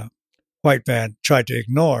that white man tried to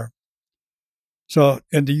ignore. So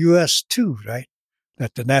in the U.S. too, right,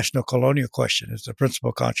 that the national colonial question is the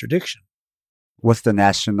principal contradiction. What's the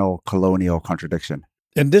national colonial contradiction?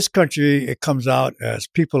 In this country, it comes out as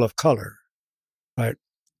people of color, right?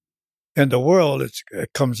 In the world,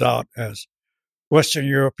 it comes out as Western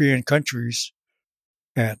European countries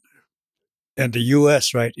and the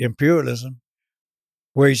U.S., right, imperialism,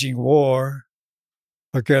 waging war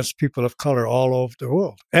against people of color all over the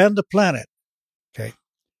world and the planet, okay?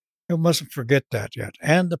 You mustn't forget that yet.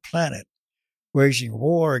 And the planet, waging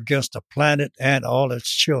war against the planet and all its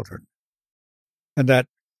children. And that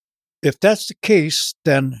if that's the case,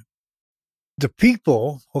 then the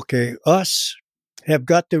people, okay, us, have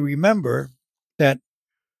got to remember that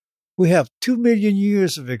we have 2 million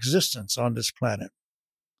years of existence on this planet.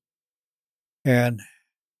 And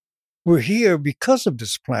we're here because of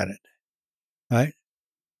this planet, right?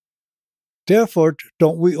 Therefore,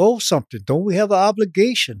 don't we owe something? Don't we have an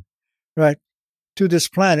obligation, right, to this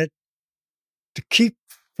planet to keep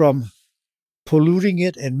from polluting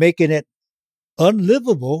it and making it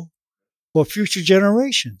unlivable for future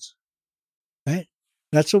generations, right?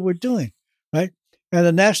 That's what we're doing, right? And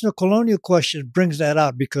the national colonial question brings that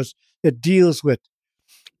out because it deals with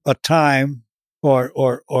a time or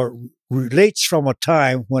relates from a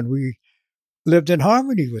time when we lived in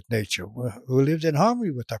harmony with nature. We lived in harmony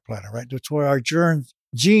with our planet, right? That's where our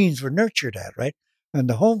genes were nurtured at, right? And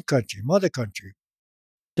the home country, mother country,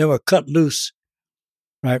 they were cut loose,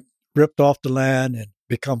 right? Ripped off the land and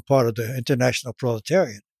become part of the international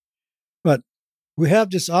proletariat. But we have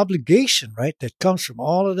this obligation, right, that comes from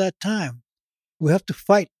all of that time. We have to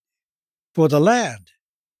fight for the land.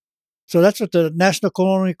 So that's what the national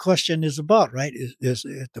colonial question is about, right? Is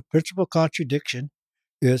the principal contradiction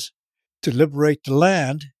is to liberate the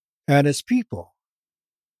land and its people.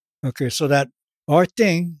 Okay, so that our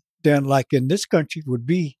thing then, like in this country, would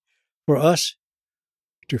be for us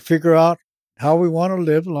to figure out how we want to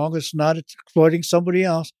live, as long as it's not exploiting somebody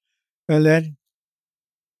else, and then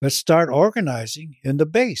let's start organizing in the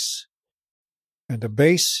base. And the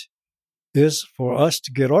base is for us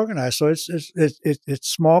to get organized. So it's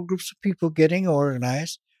small groups of people getting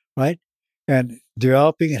organized, right? And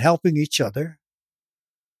developing and helping each other.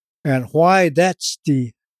 And why that's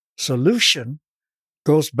the solution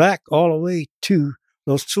goes back all the way to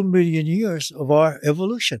those 2 million years of our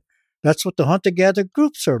evolution. That's what the hunter-gatherer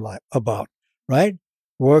groups are about, right?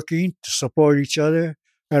 working to support each other.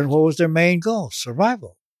 And what was their main goal?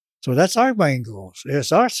 Survival. So that's our main goals.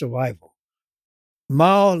 It's our survival.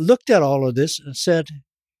 Mao looked at all of this and said,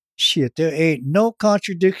 shit, there ain't no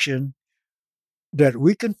contradiction that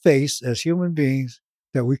we can face as human beings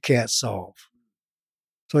that we can't solve.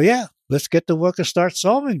 So yeah, let's get to work and start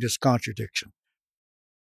solving this contradiction.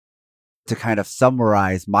 To kind of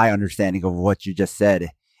summarize my understanding of what you just said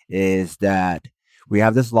is that we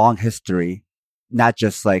have this long history, not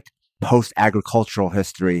just like post-agricultural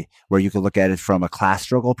history where you could look at it from a class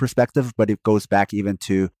struggle perspective, but it goes back even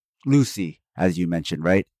to Lucy, as you mentioned,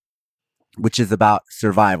 right? Which is about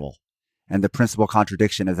survival. And the principal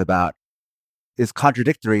contradiction is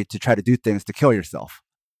contradictory to try to do things to kill yourself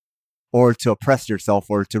or to oppress yourself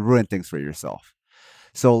or to ruin things for yourself.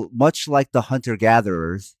 So much like the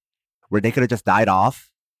hunter-gatherers, where they could have just died off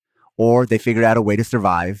or they figured out a way to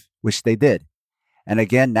survive, which they did. And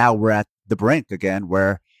again, now we're at the brink again,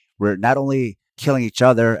 where we're not only killing each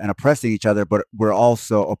other and oppressing each other, but we're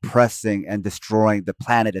also oppressing and destroying the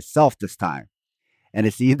planet itself this time. And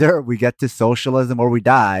it's either we get to socialism or we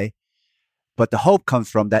die. But the hope comes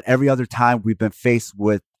from that every other time we've been faced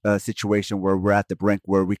with a situation where we're at the brink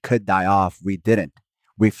where we could die off, we didn't.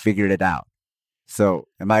 We figured it out. So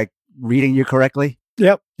am I reading you correctly?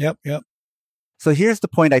 Yep. So here's the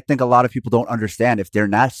point I think a lot of people don't understand if they're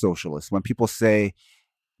not socialists. When people say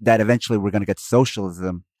that eventually we're going to get to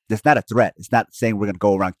socialism, it's not a threat. It's not saying we're going to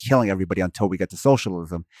go around killing everybody until we get to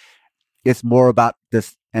socialism. It's more about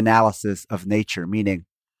this analysis of nature, meaning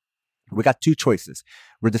we got two choices.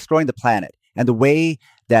 We're destroying the planet. And the way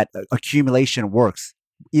that accumulation works,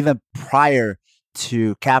 even prior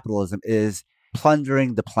to capitalism, is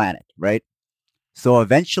plundering the planet, right? So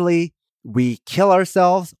eventually we kill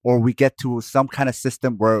ourselves or we get to some kind of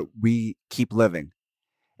system where we keep living.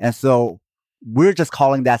 And so we're just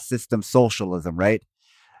calling that system socialism, right?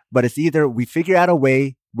 But it's either we figure out a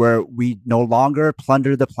way where we no longer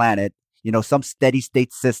plunder the planet, some steady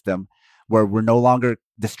state system where we're no longer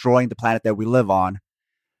destroying the planet that we live on,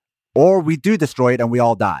 or we do destroy it and we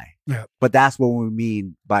all die. Yeah. But that's what we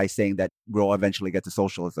mean by saying that we'll eventually get to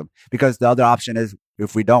socialism. Because the other option is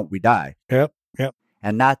if we don't, we die. Yep.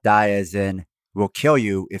 And not die as in we'll kill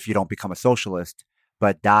you if you don't become a socialist,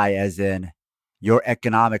 but die as in your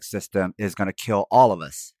economic system is going to kill all of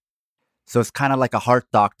us. So it's kind of like a heart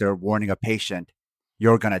doctor warning a patient,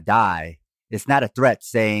 you're going to die. It's not a threat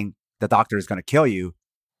saying the doctor is going to kill you.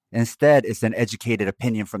 Instead, it's an educated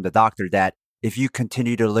opinion from the doctor that if you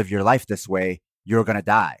continue to live your life this way, you're going to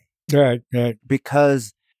die. Right.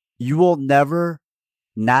 Because you will never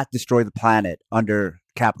not destroy the planet under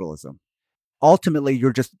capitalism. Ultimately,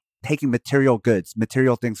 you're just taking material goods,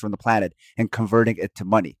 material things from the planet and converting it to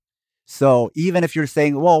money. So even if you're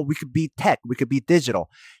saying, well, we could be tech, we could be digital.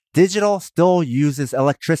 Digital still uses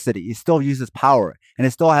electricity. It still uses power and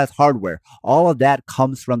it still has hardware. All of that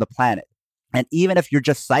comes from the planet. And even if you're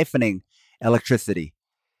just siphoning electricity,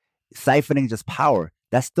 siphoning just power,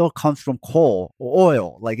 that still comes from coal or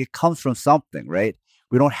oil. Like it comes from something, right?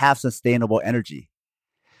 We don't have sustainable energy.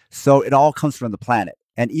 So it all comes from the planet.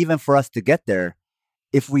 And even for us to get there,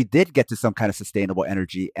 if we did get to some kind of sustainable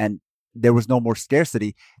energy and there was no more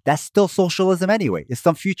scarcity, that's still socialism anyway. It's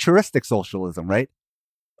some futuristic socialism, right?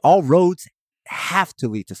 All roads have to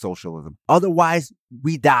lead to socialism. Otherwise,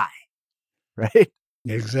 we die, right?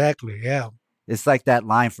 Exactly, yeah. It's like that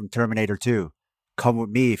line from Terminator 2, come with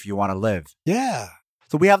me if you want to live. Yeah.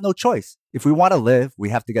 So we have no choice. If we want to live, we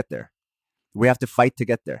have to get there. We have to fight to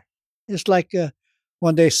get there. It's like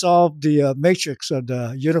when they solved the matrix of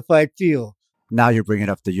the unified field. Now you're bringing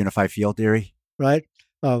up the unified field theory. Right?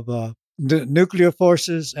 Of the nuclear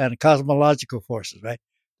forces and cosmological forces, right?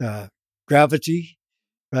 Gravity,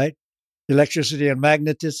 right? Electricity and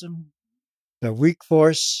magnetism, the weak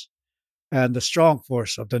force and the strong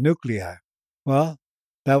force of the nuclei. Well,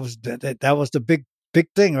 that was the big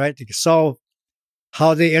thing, right? To solve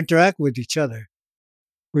how they interact with each other.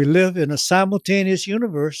 We live in a simultaneous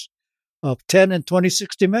universe of 10 and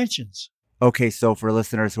 26 dimensions. Okay, so for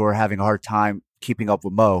listeners who are having a hard time keeping up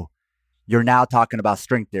with Mo, you're now talking about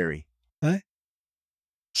string theory. Right?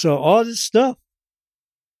 So all this stuff,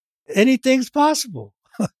 anything's possible.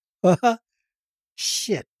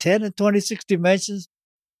 Shit, 10 and 26 dimensions.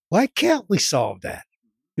 Why can't we solve that?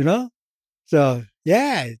 So,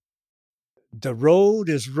 yeah, the road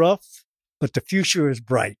is rough, but the future is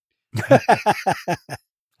bright.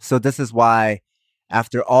 So this is why,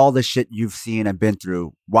 after all the shit you've seen and been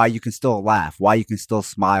through, why you can still laugh, why you can still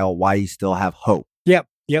smile, why you still have hope. Yep.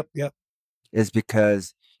 Is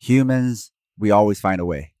because humans, we always find a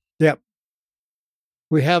way. Yep.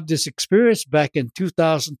 We have this experience back in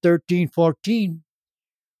 2013-14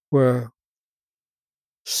 where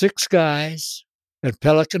 6 guys at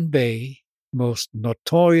Pelican Bay, most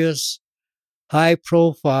notorious,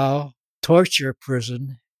 high-profile torture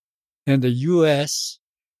prison in the U.S.,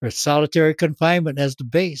 with solitary confinement as the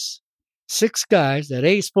base. 6 guys that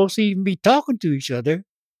ain't supposed to even be talking to each other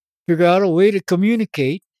figure out a way to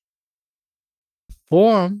communicate,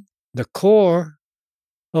 form the core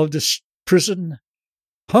of the prison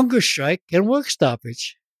hunger strike and work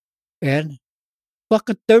stoppage. And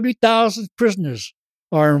fucking 30,000 prisoners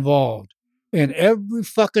are involved in every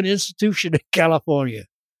fucking institution in California.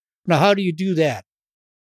 Now, how do you do that?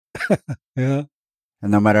 Yeah.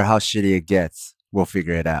 And no matter how shitty it gets, we'll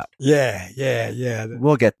figure it out. Yeah.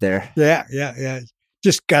 We'll get there. Yeah.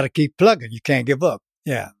 Just got to keep plugging. You can't give up.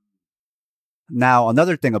 Yeah. Now,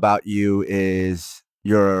 another thing about you is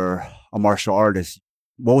you're a martial artist.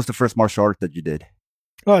 What was the first martial art that you did?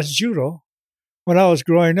 Oh, it's judo. When I was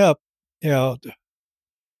growing up, the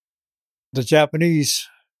Japanese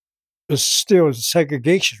was still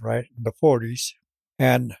segregation, right, in the 40s.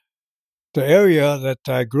 And the area that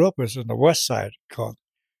I grew up is in the west side, called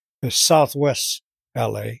the southwest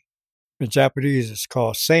LA. The Japanese is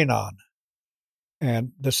called Seinan.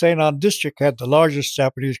 And the Seinan district had the largest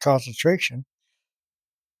Japanese concentration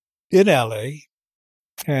in LA.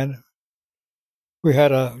 And we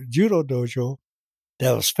had a judo dojo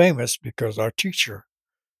that was famous because our teacher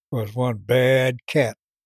was one bad cat.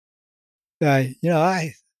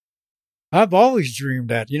 I've always dreamed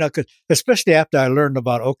that, 'cause especially after I learned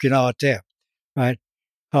about Okinawa Tap, right?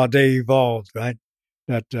 How they evolved, right?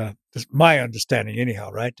 That that's my understanding, anyhow,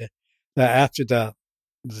 right? That after the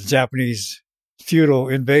Japanese feudal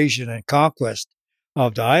invasion and conquest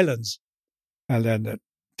of the islands, and then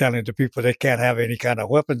telling the people they can't have any kind of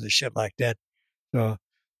weapons and shit like that. So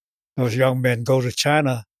those young men go to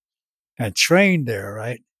China and train there,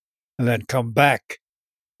 right? And then come back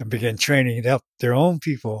and begin training up their own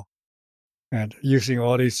people and using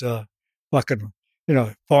all these fucking,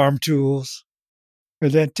 farm tools,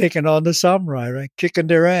 and then taking on the samurai, right? Kicking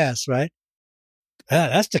their ass, right?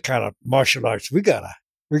 That's the kind of martial arts we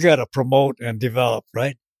gotta promote and develop,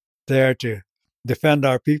 right? There to defend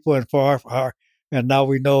our people and for our and now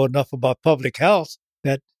we know enough about public health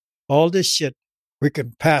that all this shit we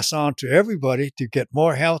can pass on to everybody to get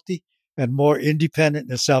more healthy and more independent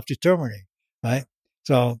and self-determining, right?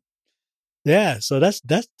 So, yeah, so that's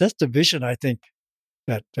the vision I think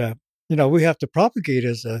that we have to propagate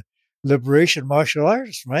as a liberation martial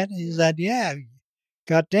artist, right? Is that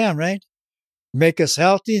goddamn right? Make us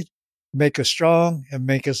healthy, make us strong, and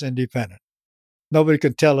make us independent. Nobody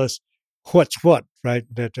can tell us what's what, right?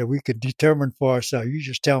 That we can determine for ourselves. You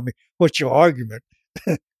just tell me what's your argument,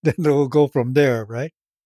 then we'll go from there, right?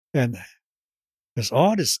 And it's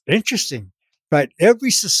all this interesting, right?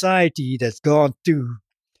 Every society that's gone through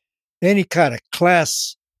any kind of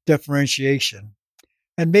class differentiation,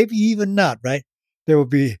 and maybe even not, right? There will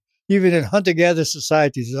be, even in hunter-gatherer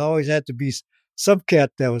societies, there always had to be some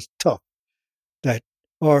cat that was tough,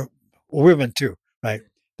 or women too, right?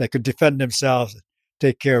 That could defend themselves and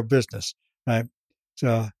take care of business, right?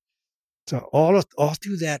 So all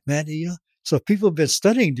through that, man, so people have been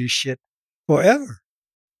studying this shit forever.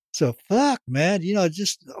 So fuck, man,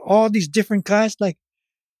 just all these different kinds like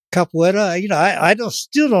capoeira. I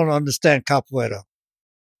still don't understand capoeira,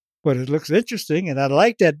 but it looks interesting, and I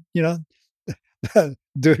like that.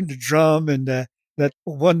 Doing the drum and that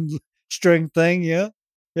one string thing.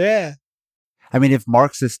 Yeah. I mean, if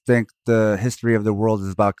Marxists think the history of the world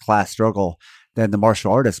is about class struggle, then the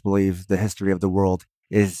martial artists believe the history of the world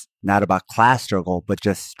is not about class struggle, but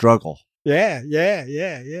just struggle. Yeah.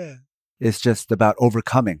 It's just about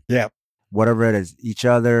overcoming. Yeah. Whatever it is, each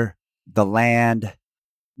other, the land,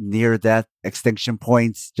 near death, extinction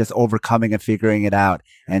points, just overcoming and figuring it out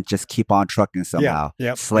and just keep on trucking somehow.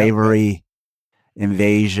 Yeah. Slavery,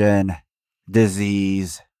 invasion,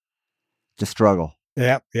 disease, just struggle.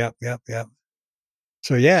 Yep. So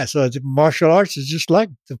the martial arts is just like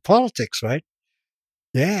the politics, right?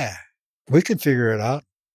 Yeah, we can figure it out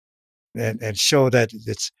and show that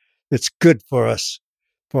it's good for us,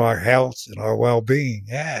 for our health and our well-being.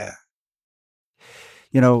 Yeah.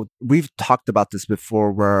 We've talked about this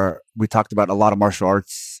before, where we talked about a lot of martial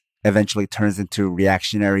arts eventually turns into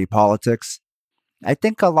reactionary politics. I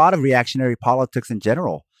think a lot of reactionary politics in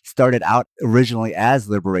general started out originally as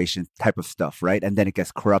liberation type of stuff, right? And then it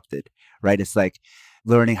gets corrupted, right? It's like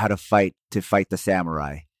learning how to fight the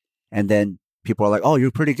samurai. And then people are like, oh,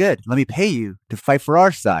 you're pretty good. Let me pay you to fight for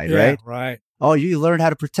our side, right? Right. Oh, you learned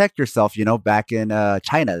how to protect yourself, back in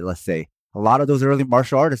China, let's say. A lot of those early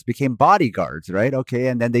martial artists became bodyguards, right? Okay,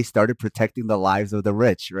 and then they started protecting the lives of the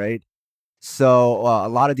rich, right? So a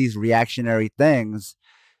lot of these reactionary things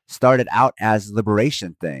started out as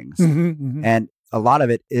liberation things. And a lot of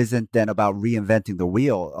it isn't then about reinventing the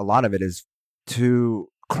wheel. A lot of it is to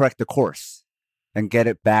correct the course and get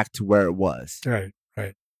it back to where it was. Right.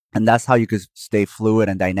 And that's how you could stay fluid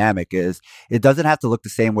and dynamic. Is it doesn't have to look the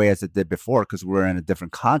same way as it did before because we're in a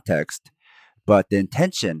different context, but the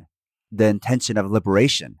intention of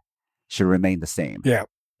liberation should remain the same. Yeah.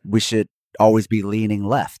 We should always be leaning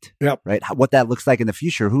left. Yep. Right. What that looks like in the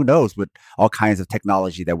future, who knows, with all kinds of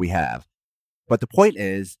technology that we have. But the point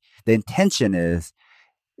is, the intention is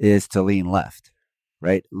to lean left,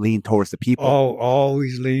 right? Lean towards the people.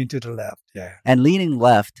 Always lean to the left. Yeah. And leaning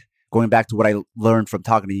left, going back to what I learned from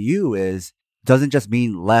talking to you, doesn't just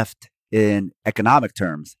mean left in economic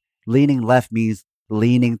terms. Leaning left means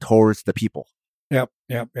leaning towards the people. Yep.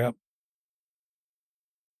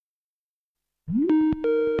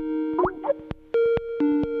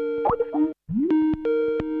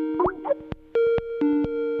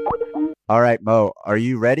 All right, Mo, are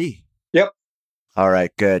you ready? Yep. All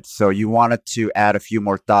right, good. So you wanted to add a few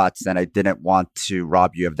more thoughts, and I didn't want to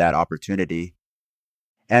rob you of that opportunity.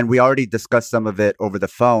 And we already discussed some of it over the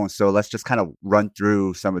phone. So let's just kind of run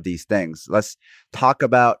through some of these things. Let's talk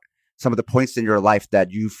about some of the points in your life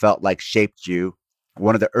that you felt like shaped you.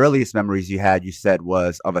 One of the earliest memories you had, you said,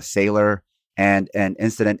 was of a sailor and an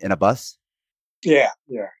incident in a bus. Yeah.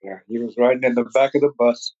 He was riding in the back of the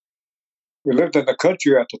bus. We lived in the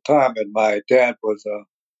country at the time, and my dad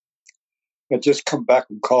had just come back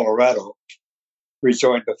from Colorado,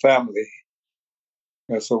 rejoined the family.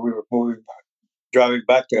 And so we were driving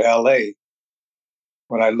back to L.A.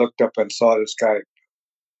 when I looked up and saw this guy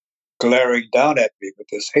glaring down at me with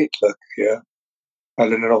this hate look. Yeah. I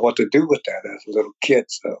didn't know what to do with that as a little kid.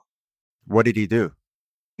 So what did he do?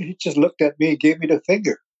 He just looked at me and gave me the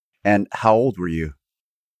finger. And how old were you?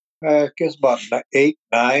 I guess about 8,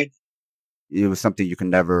 9. It was something you can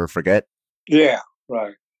never forget? Yeah,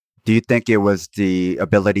 right. Do you think it was the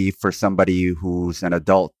ability for somebody who's an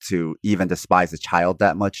adult to even despise a child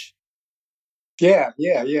that much? Yeah.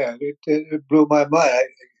 It blew my mind.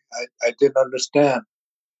 I didn't understand.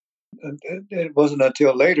 And it wasn't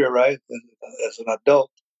until later, right, as an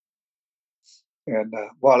adult. And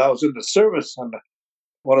while I was in the service, and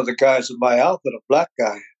one of the guys in my outfit, a black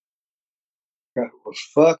guy, was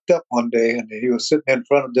fucked up one day, and he was sitting in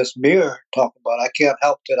front of this mirror talking about, I can't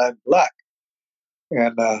help that I'm black.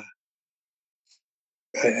 And I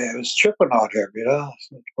was tripping on him, you know.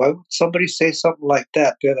 Why would somebody say something like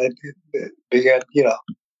that? Then I began,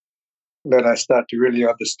 then I started to really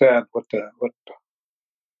understand what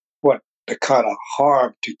the kind of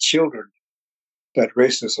harm to children that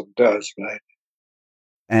racism does, right?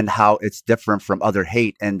 And how it's different from other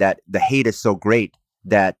hate, and that the hate is so great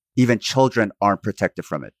that even children aren't protected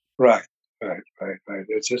from it. Right.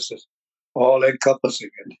 It's just all encompassing,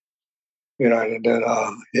 and then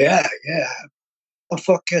the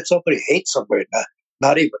fuck can somebody hate somebody,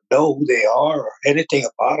 not even know who they are or anything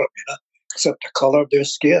about them, except the color of their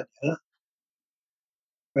skin,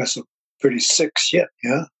 That's some pretty sick shit,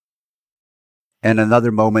 And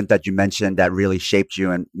another moment that you mentioned that really shaped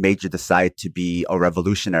you and made you decide to be a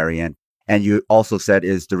revolutionary, and you also said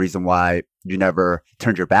is the reason why you never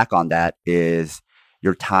turned your back on that, is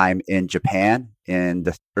your time in Japan in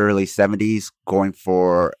the early 70s going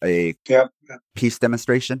for a peace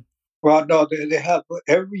demonstration? Well, no, they have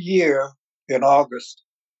every year in August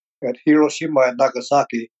at Hiroshima and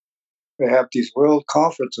Nagasaki, they have these world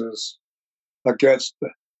conferences against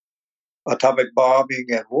atomic bombing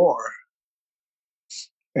and war.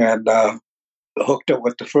 And hooked up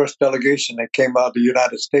with the first delegation that came out of the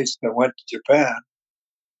United States that went to Japan.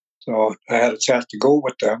 So I had a chance to go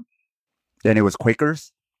with them. Then it was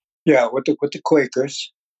Quakers? Yeah, with the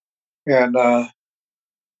Quakers. And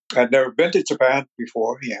I'd never been to Japan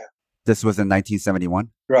before. Yeah. This was in 1971?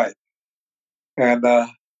 Right. And, I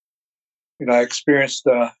experienced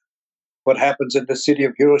what happens in the city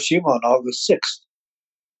of Hiroshima on August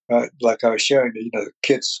 6th. Like I was sharing, the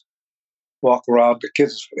kids walk around, the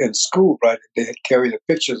kids in school, right? They carry the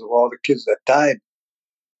pictures of all the kids that died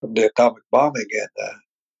from the atomic bombing. And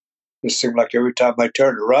it seemed like every time I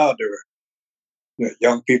turned around, there were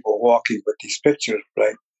young people walking with these pictures,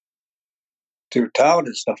 right, through town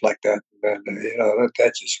and stuff like that. And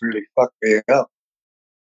that just really fucked me up.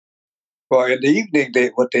 Well, in the evening,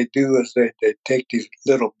 what they do is they take these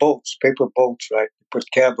little boats, paper boats, right? They put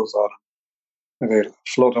candles on them, and they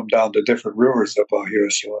float them down the different rivers of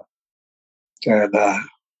Hiroshima. And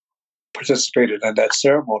participated in that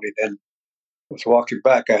ceremony. Then was walking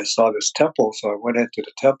back, I saw this temple, so I went into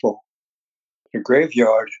the temple, the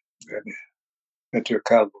graveyard, and into a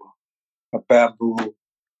kind of a bamboo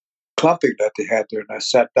clumping that they had there, and I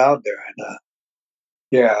sat down there,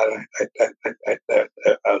 and I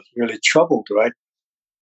was really troubled, right?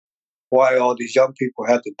 Why all these young people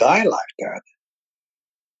had to die like that?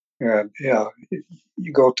 And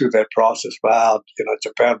you go through that process. Wow,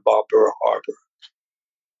 Japan bombed Pearl Harbor,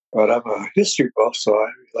 but I'm a history buff, so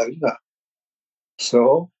I like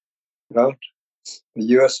So the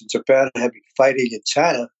U.S. and Japan had been fighting in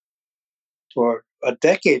China for a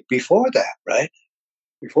decade before that, right?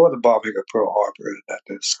 Before the bombing of Pearl Harbor and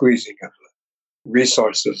the squeezing of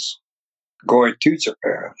resources going to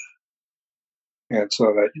Japan. And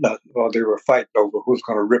so that, they were fighting over who's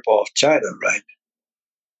going to rip off China, right?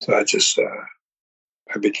 So I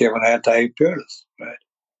became an anti-imperialist, right?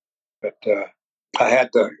 But I had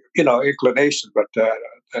the, inclination, but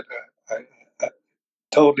I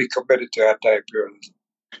totally committed to anti-imperialism.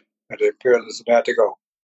 And the imperialism had to go.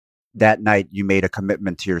 That night, you made a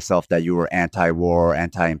commitment to yourself that you were anti-war,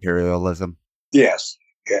 anti-imperialism? Yes,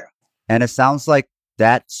 yeah. And it sounds like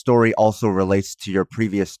that story also relates to your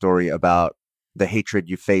previous story about the hatred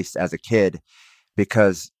you faced as a kid,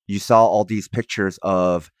 because you saw all these pictures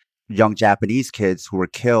of young Japanese kids who were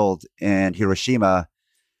killed in Hiroshima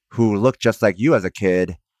who looked just like you as a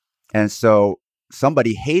kid. And so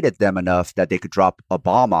somebody hated them enough that they could drop a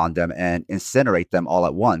bomb on them and incinerate them all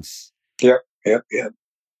at once. Yep.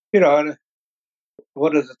 And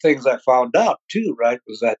one of the things I found out too, right,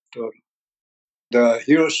 was that the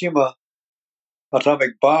Hiroshima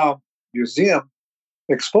Atomic Bomb Museum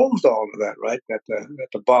exposed all of that, right? That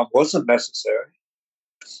the bomb wasn't necessary.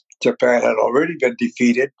 Japan had already been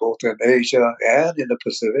defeated both in Asia and in the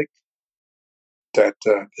Pacific. That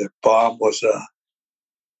the bomb was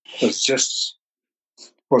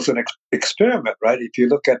an experiment, right? If you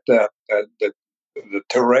look at the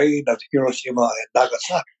terrain of Hiroshima and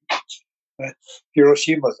Nagasaki, right?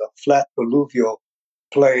 Hiroshima is a flat alluvial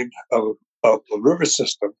plain of a river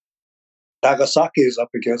system. Nagasaki is up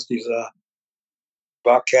against these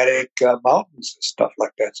volcanic mountains and stuff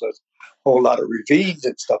like that. So it's a whole lot of ravines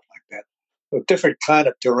and stuff like that. So a different kind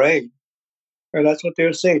of terrain. And that's what they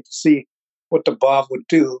were saying, to see what the bomb would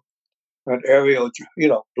do, an aerial,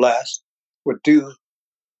 blast would do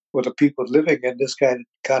with the people living in this kind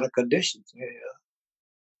of conditions.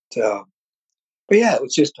 So, but yeah, it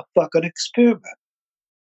was just a fucking experiment.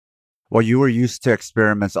 Well, you were used to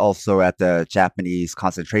experiments also at the Japanese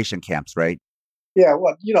concentration camps, right? Yeah,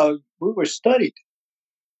 well, we were studied.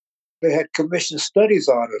 They had commissioned studies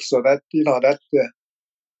on us, so that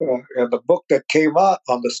and the book that came out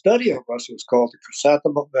on the study of us was called The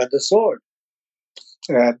Chrysanthemum and the Sword,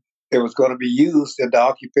 and it was going to be used in the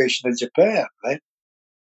occupation of Japan, right?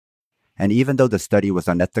 And even though the study was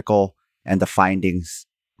unethical and the findings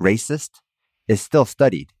racist, it's still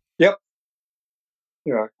studied. Yep.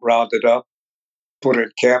 Rounded up, put it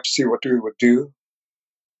in camp, see what we would do.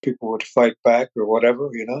 People would fight back or whatever,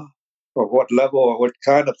 or what level or what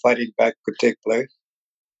kind of fighting back could take place.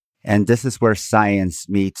 And this is where science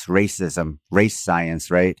meets racism, race science,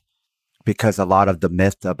 right? Because a lot of the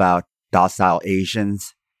myth about docile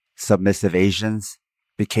Asians, submissive Asians,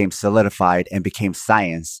 became solidified and became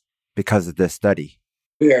science because of this study.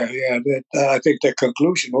 Yeah. I think the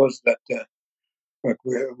conclusion was that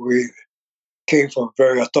we came from a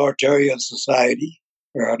very authoritarian society,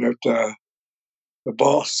 that the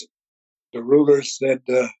boss, the rulers said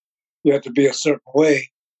you have to be a certain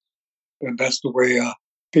way, and that's the way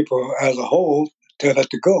people as a whole tended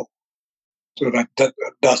to go. So that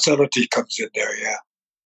docility comes in there, yeah.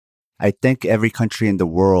 I think every country in the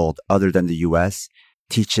world, other than the US,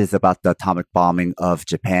 teaches about the atomic bombing of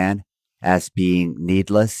Japan as being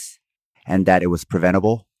needless and that it was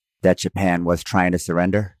preventable, that Japan was trying to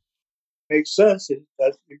surrender. Makes sense.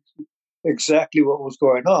 That's exactly what was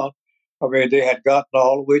going on. I mean, they had gotten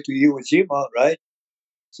all the way to Iwo Jima, right?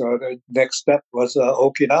 So the next step was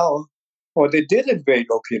Okinawa, or they did invade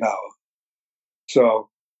Okinawa. So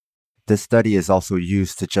this study is also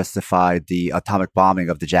used to justify the atomic bombing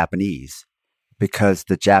of the Japanese, because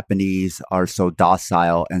the Japanese are so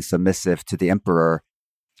docile and submissive to the emperor.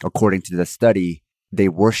 According to the study, they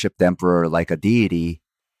worship the emperor like a deity,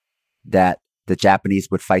 that the Japanese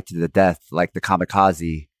would fight to the death like the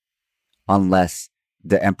kamikaze unless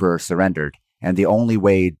the emperor surrendered. And the only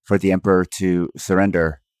way for the emperor to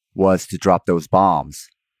surrender was to drop those bombs.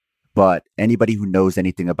 But anybody who knows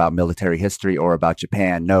anything about military history or about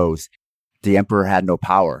Japan knows the emperor had no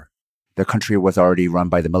power. The country was already run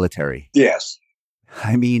by the military. Yes.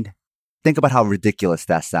 I mean, think about how ridiculous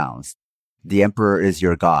that sounds. The emperor is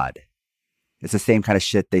your god. It's the same kind of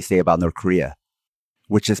shit they say about North Korea,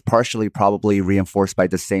 which is partially probably reinforced by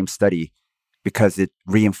the same study because it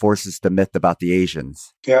reinforces the myth about the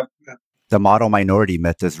Asians. Yep. The model minority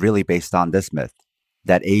myth is really based on this myth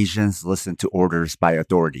that Asians listen to orders by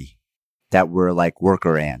authority, that we're like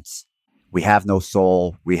worker ants. We have no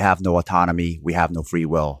soul, we have no autonomy, we have no free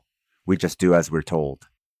will. We just do as we're told.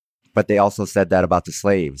 But they also said that about the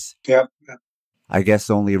slaves. Yep. I guess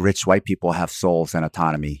only rich white people have souls and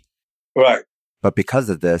autonomy. Right. But because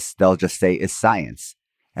of this, they'll just say it's science.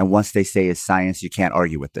 And once they say it's science, you can't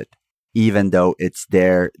argue with it, even though it's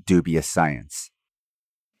their dubious science.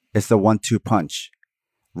 It's the 1-2 punch.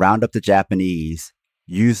 Round up the Japanese,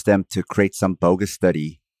 use them to create some bogus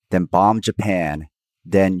study, then bomb Japan,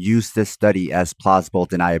 then use this study as plausible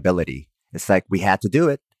deniability. It's like we had to do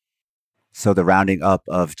it. So the rounding up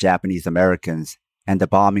of Japanese Americans and the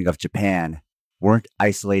bombing of Japan weren't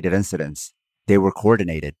isolated incidents. They were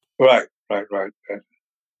coordinated. Right.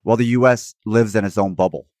 Well, the U.S. lives in its own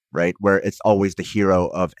bubble, right? Where it's always the hero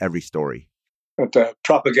of every story. But the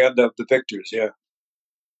propaganda of the victors, yeah.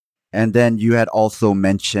 And then you had also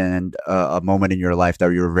mentioned a moment in your life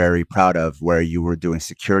that you were very proud of where you were doing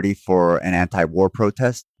security for an anti-war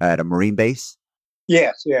protest at a Marine base.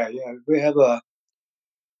 Yes, yeah. We have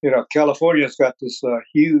California's got this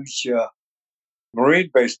huge Marine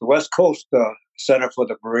base, the West Coast Center for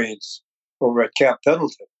the Marines over at Camp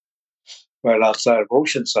Pendleton, right outside of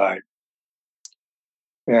Oceanside.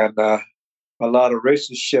 And a lot of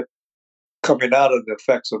racist shit coming out of the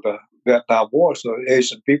effects of the Vietnam War. So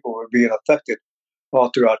Asian people were being affected all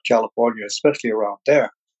throughout California, especially around there.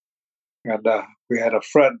 And we had a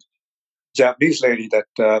friend, Japanese lady,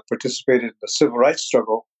 that participated in the civil rights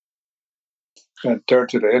struggle and turned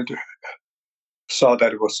to saw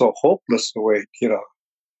that it was so hopeless the way,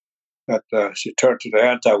 that she turned to the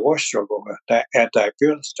anti-war struggle, the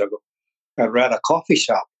anti-imperialist struggle, and ran a coffee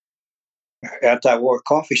shop, anti-war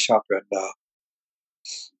coffee shop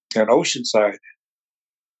in Oceanside.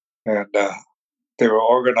 And they were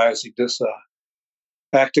organizing this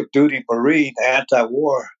active duty Marine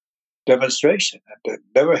anti-war demonstration. And it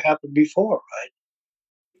never happened before, right?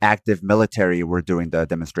 Active military were doing the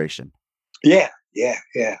demonstration. Yeah.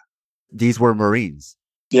 These were Marines.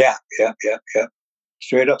 Yeah.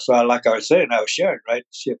 Straight up. So like I was saying, I was sharing, right?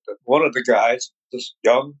 One of the guys, this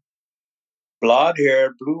young,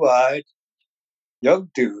 blonde-haired, blue-eyed,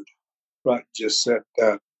 young dude, right, just said,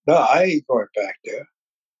 no, I ain't going back there.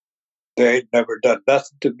 They ain't never done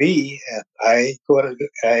nothing to me, and I ain't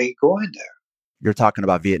going there. You're talking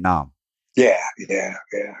about Vietnam. Yeah. It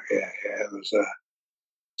was,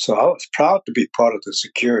 so I was proud to be part of the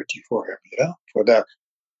security for him, for that.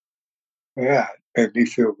 Yeah, it made me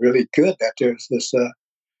feel really good that there's this,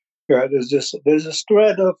 there's a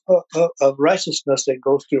thread of righteousness that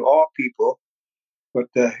goes through all people, but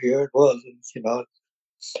here it was,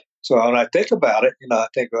 So when I think about it, I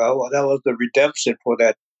think, well, that was the redemption for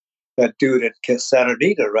that dude in Santa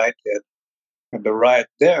Anita, right? And the riot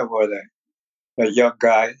there where that young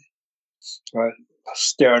guy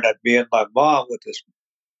staring at me and my mom with this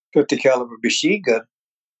 50 caliber machine gun,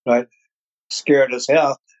 right? Scared as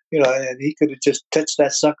hell, and he could have just touched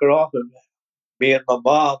that sucker off, and me and my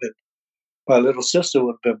mom and my little sister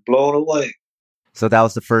would have been blown away. So that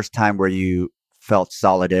was the first time where you felt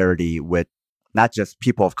solidarity with not just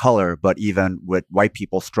people of color, but even with white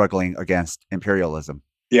people struggling against imperialism.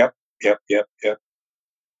 Yep.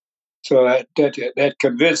 So that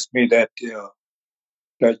convinced me that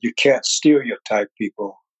that you can't stereotype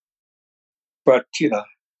people, but you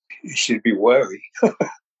should be wary.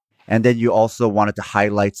 And then you also wanted to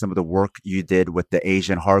highlight some of the work you did with the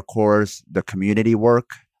Asian hardcores, the community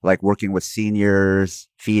work, like working with seniors,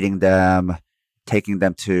 feeding them, taking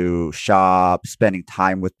them to shop, spending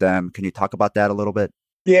time with them. Can you talk about that a little bit?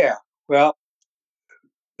 Yeah. Well,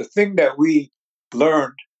 the thing that we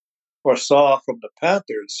learned or saw from the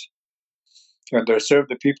Panthers and their Serve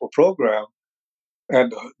the People program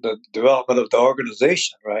and the development of the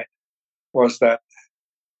organization, right, was that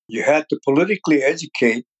you had to politically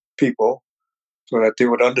educate people so that they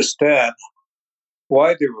would understand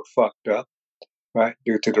why they were fucked up, right,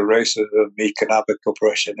 due to the racism, economic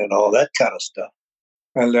oppression, and all that kind of stuff.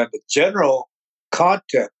 And then the general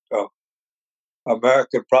content of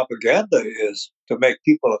American propaganda is to make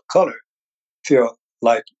people of color feel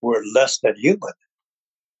like we're less than human.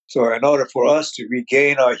 So in order for us to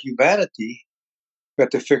regain our humanity, we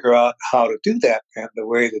had to figure out how to do that. And the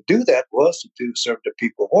way to do that was to do Serve the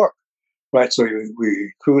People work, right? So we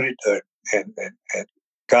recruited and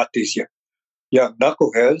got these young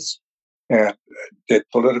knuckleheads and did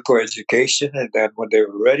political education. And then when they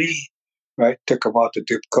were ready, right, took them out to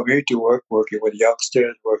do community work, working with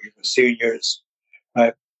youngsters, working with seniors,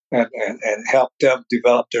 right, and help them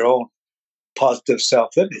develop their own positive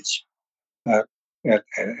self-image, uh, and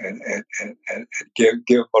give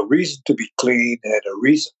them a reason to be clean and a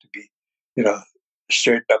reason to be, you know,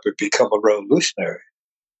 straighten up and become a revolutionary.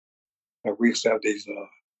 And we used to have these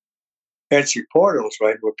entry portals,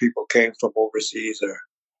 right, where people came from overseas or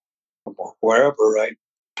from wherever, right,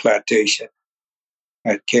 plantation,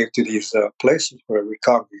 and came to these places where we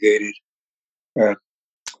congregated and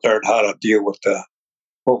learned how to deal with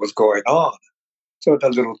what was going on. So the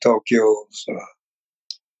little Tokyos,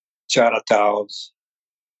 Chinatowns,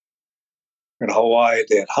 in Hawaii,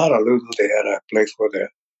 they had Honolulu, they had a place where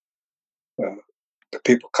the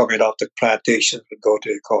people coming off the plantations would go to,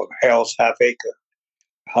 they call it Hell's Half Acre,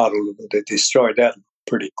 Honolulu. They destroyed that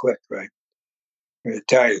pretty quick, right? The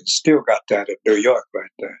Italians still got that in New York, right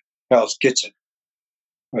there, Hell's Kitchen,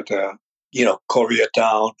 but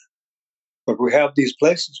Koreatown. But we have these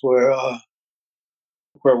places where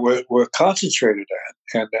we're concentrated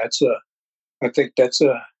at, and I think that's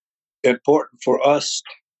important for us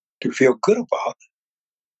to feel good about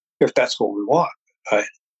if that's what we want, right?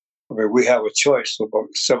 I mean, we have a choice about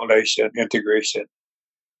assimilation, integration,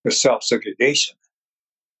 or self-segregation,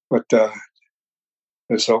 but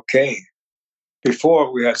it's okay.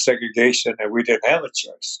 Before we had segregation and we didn't have a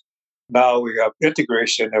choice. Now we have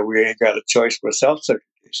integration and we ain't got a choice for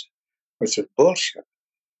self-segregation, which is bullshit.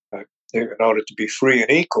 Right? In order to be free and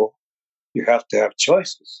equal, you have to have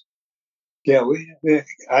choices. Yeah,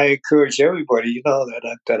 I encourage everybody,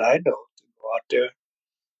 that I know, to go out there,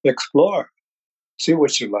 explore, see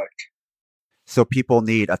what you like. So people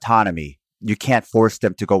need autonomy. You can't force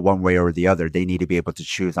them to go one way or the other. They need to be able to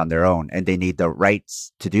choose on their own, and they need the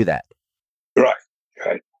rights to do that.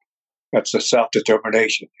 Right. That's a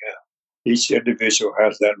self-determination, yeah. Each individual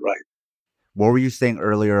has that right. What were you saying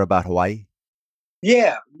earlier about Hawaii?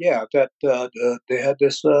 Yeah, that they had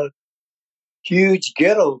this huge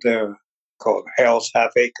ghetto there called Hell's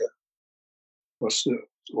Half Acre. Was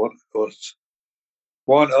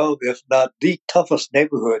one of, if not the toughest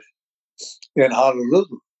neighborhood in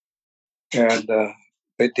Honolulu, and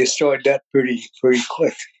they destroyed that pretty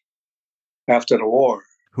quick after the war.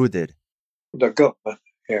 Who did? The government,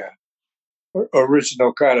 yeah.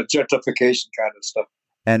 Original kind of gentrification kind of stuff.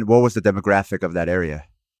 And what was the demographic of that area?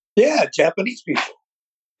 Yeah, Japanese people.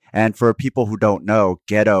 And for people who don't know,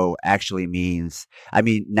 ghetto actually means,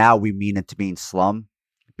 now we mean it to mean slum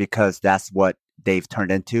because that's what they've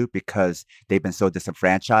turned into because they've been so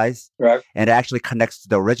disenfranchised. Right. And it actually connects to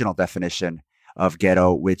the original definition of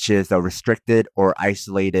ghetto, which is a restricted or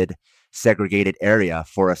isolated, segregated area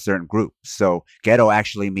for a certain group. So ghetto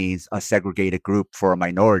actually means a segregated group for a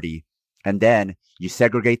minority. And then you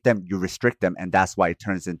segregate them, you restrict them, and that's why it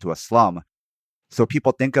turns into a slum. So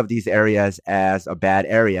people think of these areas as a bad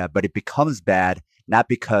area, but it becomes bad not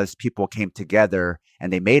because people came together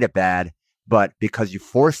and they made it bad, but because you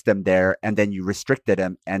forced them there and then you restricted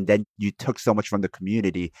them and then you took so much from the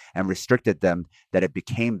community and restricted them that it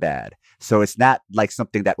became bad. So it's not like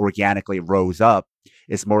something that organically rose up.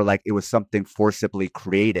 It's more like it was something forcibly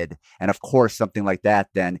created. And of course, something like that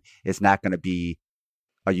then is not going to be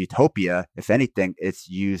a utopia. If anything, it's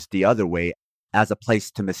used the other way as a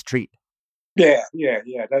place to mistreat. Yeah.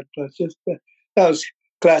 That's just that was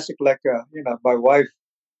classic. Like my wife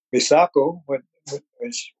Misako,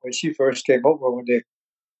 when she first came over, when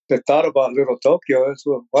they thought about Little Tokyo, it's,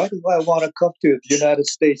 well, why do I want to come to the United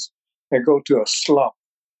States and go to a slum,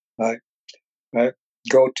 right?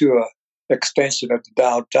 Go to a extension of the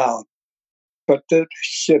downtown, but it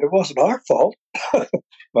wasn't our fault,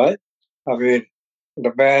 right? I mean,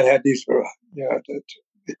 the man had these,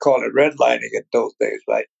 they call it redlining in those days,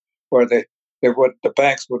 right? Where the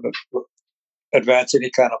banks wouldn't advance any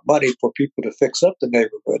kind of money for people to fix up the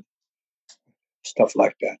neighborhood, stuff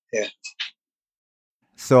like that. Yeah.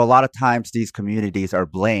 So a lot of times these communities are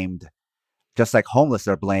blamed, just like homeless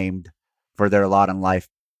are blamed for their lot in life,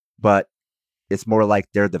 but it's more like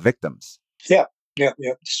they're the victims. Yeah.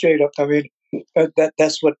 Straight up. I mean,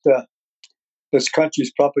 that's what this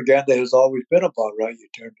country's propaganda has always been about, right? You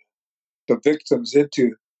turn the victims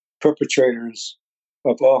into perpetrators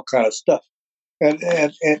of all kind of stuff, and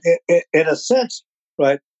in a sense,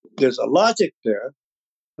 right? There's a logic there,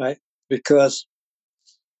 right? Because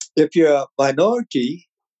if you're a minority,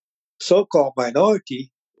 so-called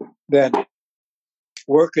minority, then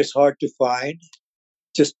work is hard to find.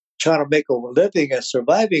 Just trying to make a living and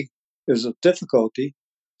surviving is a difficulty.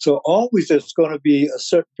 So always there's going to be a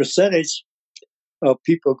certain percentage of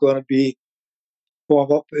people going to be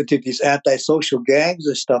form up into these antisocial gangs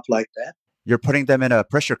and stuff like that. You're putting them in a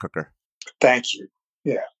pressure cooker. Thank you.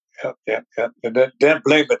 Yeah. And then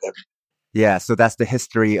blaming them. Yeah, so that's the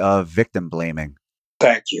history of victim blaming.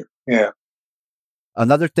 Thank you. Yeah.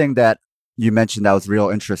 Another thing that you mentioned that was real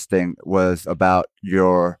interesting was about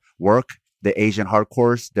your work, the Asian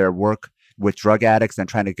hardcores, their work with drug addicts and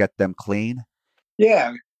trying to get them clean.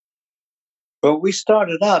 Yeah. When we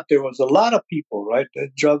started out, there was a lot of people, right? The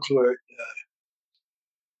drugs were,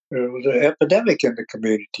 there was an epidemic in the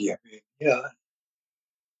community. I mean, yeah.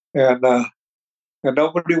 And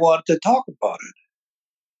nobody wanted to talk about it.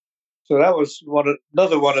 So that was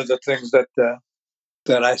another one of the things that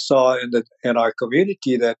I saw in our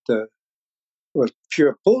community that was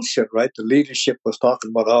pure bullshit, right? The leadership was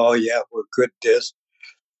talking about, oh yeah, we're good at this,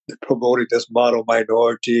 they're promoting this model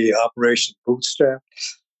minority, Operation Bootstrap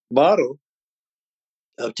model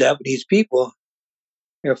of Japanese people.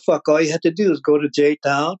 Fuck, all you had to do is go to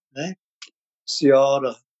J-Town, right? See all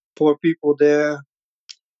the poor people there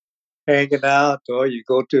hanging out, or you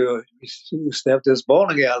go to, you used to have this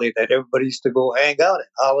bowling alley that everybody used to go hang out at,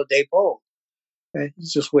 Holiday Bowl. And you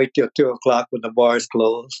just wait till 2 o'clock when the bars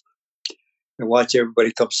close and watch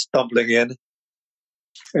everybody come stumbling in.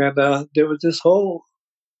 And there was this whole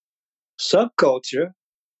subculture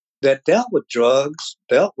that dealt with drugs,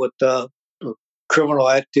 dealt with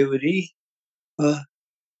criminal activity, uh,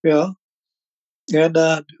 you know, and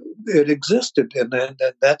it existed. And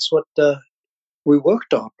that's what we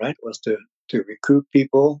worked on, right, was to recruit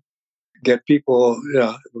people, get people,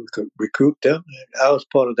 we could recruit them. I was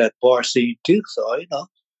part of that bar scene too, so,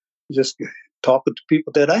 just talking to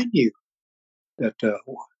people that I knew that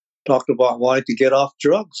talked about wanting to get off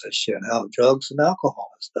drugs and shit, drugs and alcohol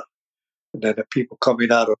and stuff. And then the people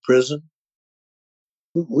coming out of prison.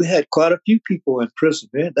 We had quite a few people in prison,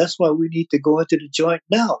 man. That's why we need to go into the joint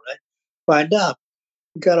now, right? Find out.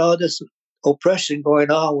 We got all this oppression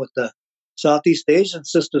going on with the Southeast Asian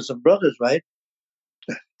sisters and brothers, right?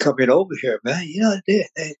 Coming over here, man.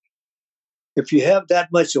 If you have that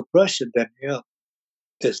much oppression, then,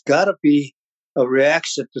 there's got to be a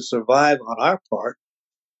reaction to survive on our part,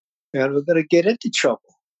 and we're going to get into trouble.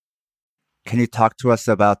 Can you talk to us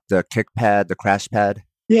about the kick pad, the crash pad?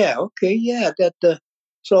 Yeah, okay, yeah.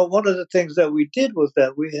 So one of the things that we did was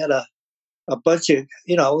that we had a bunch of,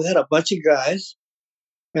 we had a bunch of guys,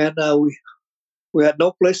 and we had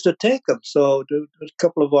no place to take them. So a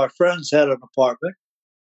couple of our friends had an apartment.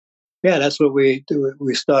 Yeah, that's what we do.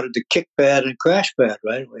 We started the kick pad and crash pad,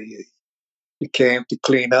 right? Where you came to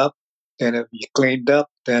clean up, and if you cleaned up,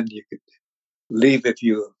 then you could leave if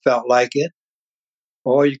you felt like it,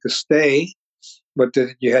 or you could stay, but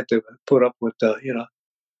then you had to put up with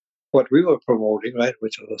what we were promoting, right,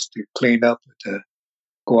 which was to clean up, to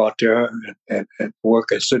go out there and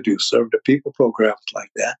work as serve the people programs like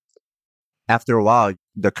that. After a while,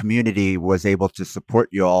 the community was able to support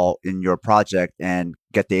you all in your project and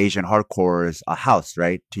get the Asian hardcores a house,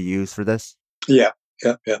 right, to use for this? Yeah.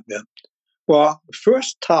 Well, the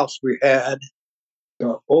first house we had,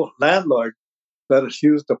 the old landlord let us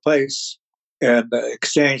use the place in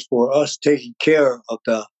exchange for us taking care of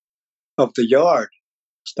the yard,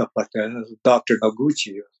 stuff like that. It was Dr.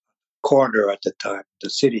 Noguchi, coroner at the time, the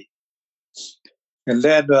city. And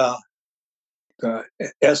then the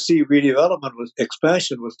SC redevelopment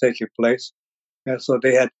expansion was taking place, and so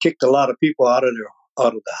they had kicked a lot of people out of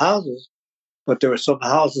the houses, but there were some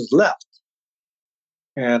houses left,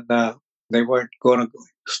 and they weren't going to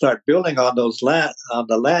start building on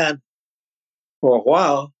the land for a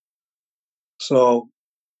while. So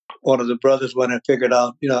one of the brothers went and figured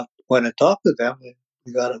out, went and talked to them, and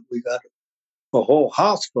we got a whole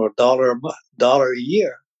house for $1 a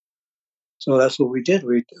year. So that's what we did.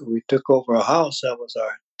 We took over a house that was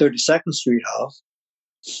our 32nd Street house,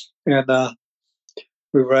 and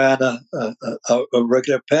we ran a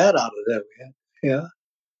regular pad out of there.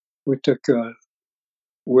 We took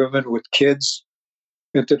women with kids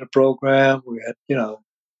into the program. We had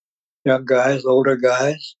young guys, older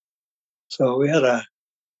guys. So we had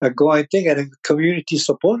a going thing, and the community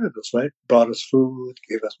supported us. Right, brought us food,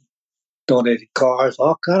 gave us donated cars,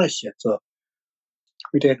 all kind of shit. So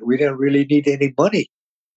we didn't really need any money.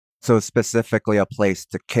 So specifically a place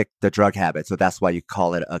to kick the drug habit. So that's why you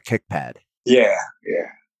call it a kick pad. Yeah.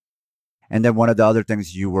 And then one of the other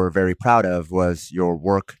things you were very proud of was your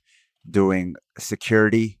work doing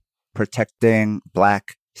security, protecting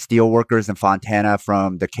Black steel workers in Fontana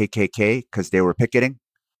from the KKK because they were picketing.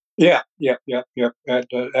 Yeah. At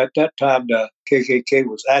that time, the KKK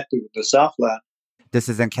was active in the Southland. This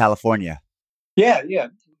is in California. Yeah.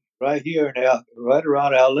 Right here right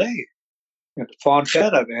around LA. In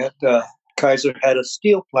Fontana, man, Kaiser had a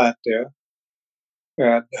steel plant there,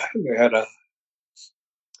 and they had a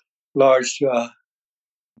large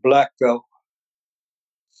Black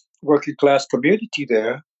working class community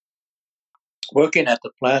there. working at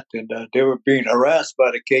the plant, and they were being harassed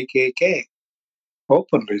by the KKK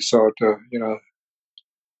openly. So, the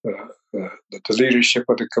leadership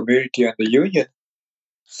of the community and the union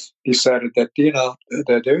decided that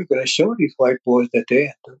that they were going to show these white boys that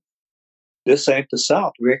this ain't the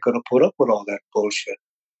South. We ain't going to put up with all that bullshit.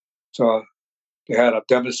 So they had a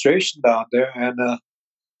demonstration down there and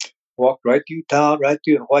walked right through town, right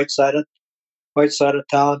through the white side of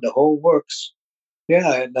town, the whole works.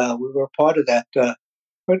 Yeah, and we were part of that.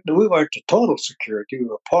 But we weren't the total security. We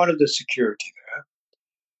were part of the security there.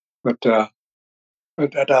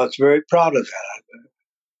 But I was very proud of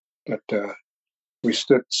that. We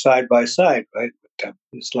stood side by side, right, with them.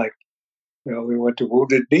 It's like, we went to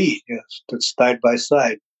Wounded Knee, stood side by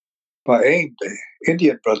side. By AIM, the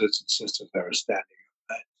Indian brothers and sisters that were standing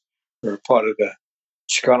up. Right? We were part of the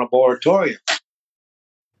Chicano moratorium.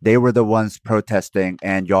 They were the ones protesting,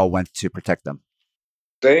 and y'all went to protect them.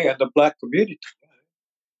 They and the black community.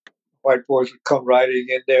 White boys would come riding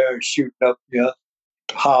in there and shooting up,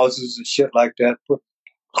 houses and shit like that, put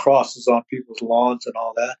crosses on people's lawns and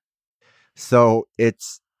all that. So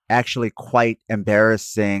it's actually quite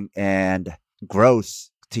embarrassing and gross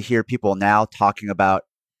to hear people now talking about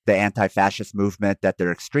the anti-fascist movement, that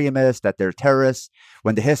they're extremists, that they're terrorists,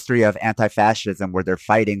 when the history of anti-fascism, where they're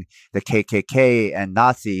fighting the KKK and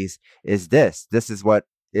Nazis, is this. This is what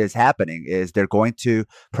is happening, is they're going to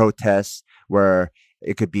protests where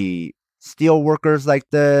it could be steel workers like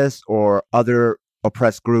this or other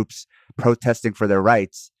oppressed groups protesting for their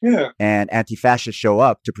rights. Yeah. And anti-fascists show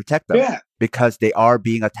up to protect them because they are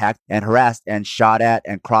being attacked and harassed and shot at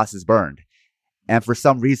and crosses burned. And for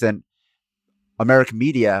some reason, American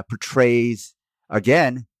media portrays,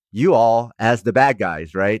 again, you all as the bad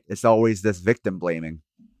guys, right? It's always this victim blaming.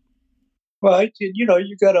 Well,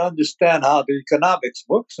 you got to understand how the economics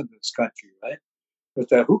works in this country, right?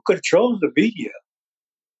 But who controls the media?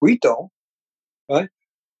 We don't, right?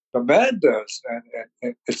 The man does,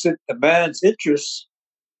 and it's in the man's interest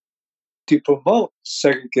to promote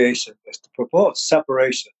segregation, is to promote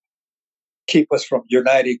separation, keep us from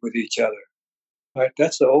uniting with each other. Right,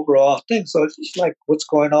 that's the overall thing. So it's just like what's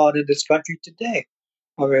going on in this country today.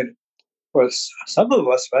 I mean, for some of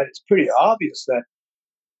us, right, it's pretty obvious that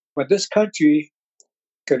when this country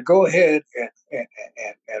can go ahead and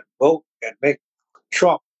vote and make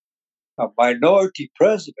Trump a minority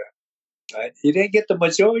president, right? He didn't get the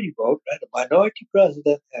majority vote, right? A minority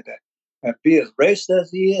president, and be as racist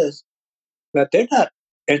as he is, that they're not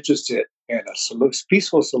interested in a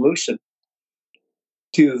peaceful solution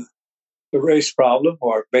to the race problem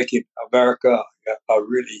or making America a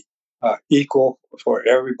really equal for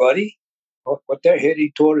everybody. What they're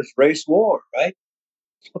heading toward is race war, right?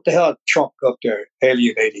 What the hell, Trump up there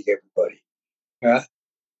alienating everybody? Yeah.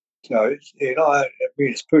 So I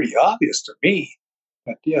mean, it's pretty obvious to me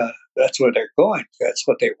that that's where they're going. That's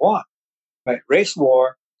what they want, right? Race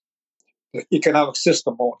war. The economic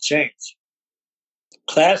system won't change.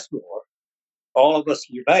 Class war. All of us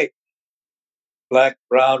unite. Black,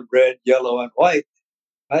 brown, red, yellow, and white,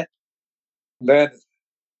 right? Then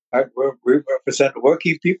we represent the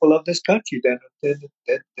working people of this country. Then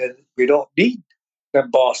we don't need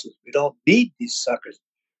them bosses. We don't need these suckers,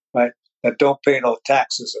 right? That don't pay no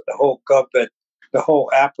taxes, and the whole government, the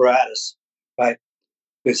whole apparatus, right,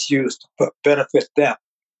 is used to benefit them.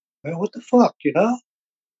 Man, what the fuck,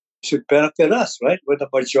 should benefit us, right? We're the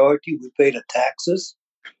majority. We pay the taxes.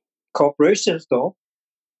 Corporations don't.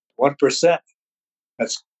 1%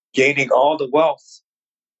 that's gaining all the wealth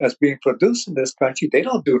that's being produced in this country. They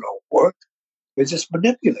don't do no work. They just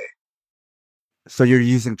manipulate. So you're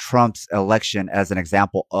using Trump's election as an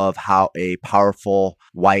example of how a powerful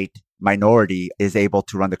white minority is able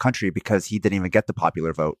to run the country because he didn't even get the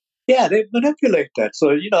popular vote. Yeah, they manipulate that. So,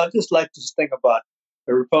 I just like this thing about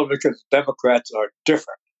the Republicans, Democrats are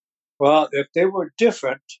different. Well, if they were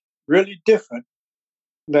different, really different,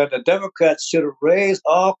 then the Democrats should have raised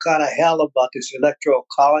all kind of hell about this electoral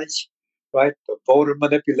college, right? The voter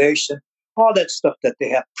manipulation, all that stuff that they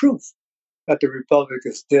have proof that the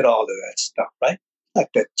Republicans did all of that stuff, right? Like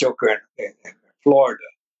that joker in Florida,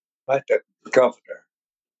 right? That governor.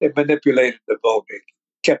 They manipulated the voting,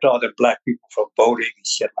 kept all the black people from voting and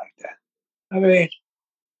shit like that. I mean,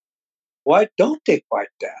 why don't they fight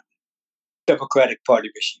that Democratic Party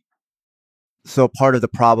machine? So part of the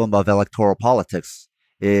problem of electoral politics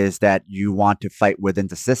is that you want to fight within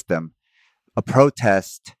the system. A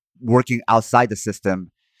protest working outside the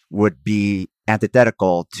system would be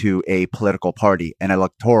antithetical to a political party, an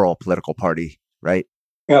electoral political party, right?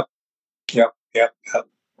 Yep.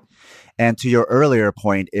 And to your earlier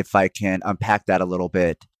point, if I can unpack that a little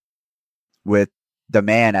bit, with the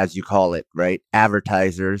man, as you call it, right?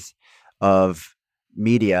 Advertisers of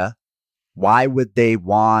media, why would they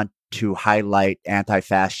want to highlight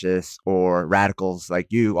anti-fascists or radicals like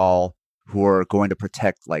you all who are going to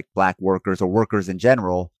protect like black workers or workers in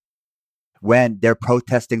general when they're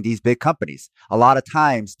protesting these big companies? A lot of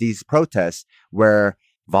times these protests where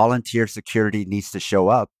volunteer security needs to show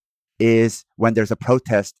up is when there's a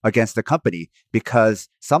protest against the company, because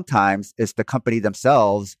sometimes it's the company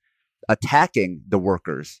themselves attacking the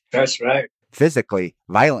workers. That's right. Physically,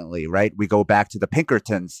 violently, right? We go back to the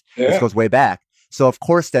Pinkertons. Yeah. This goes way back. So of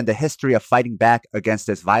course, then the history of fighting back against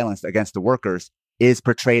this violence against the workers is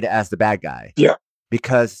portrayed as the bad guy. Yeah.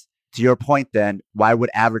 Because to your point, then, why would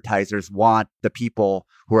advertisers want the people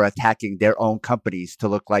who are attacking their own companies to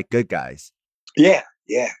look like good guys? Yeah.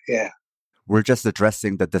 We're just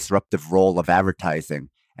addressing the disruptive role of advertising,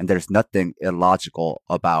 and there's nothing illogical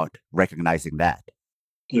about recognizing that.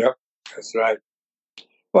 Yep. That's right.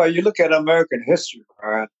 Well, you look at American history,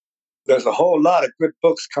 man, there's a whole lot of good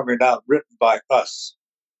books coming out written by us,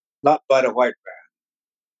 not by the white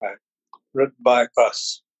man, right? Written by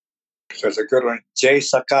us. There's a good one, Jay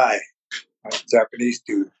Sakai, a Japanese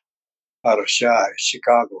dude out of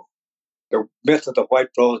Chicago. The Myth of the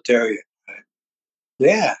White Proletariat. Right?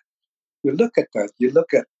 Yeah, you look at that. You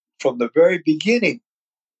look at from the very beginning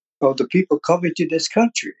of the people coming to this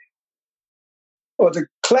country. Well, the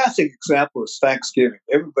classic example is Thanksgiving.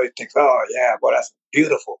 Everybody thinks, oh, yeah, well, that's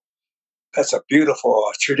beautiful. That's a beautiful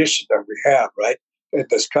tradition that we have, right, in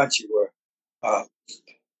this country where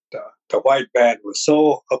the white man was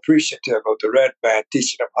so appreciative of the red man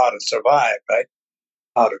teaching them how to survive, right,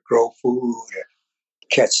 how to grow food and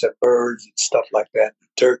catch some birds and stuff like that,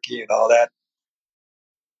 turkey and all that.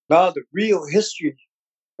 Now the real history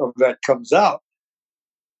of that comes out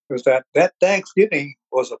is that Thanksgiving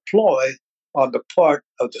was a ploy on the part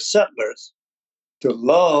of the settlers to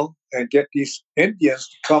lull and get these Indians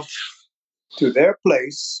to come to their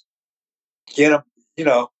place, get them,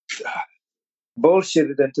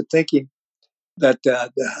 bullshitted into thinking that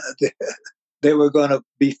they were going to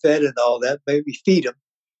be fed and all that, maybe feed them,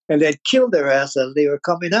 and then kill their ass as they were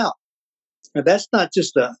coming out. And that's not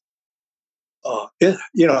just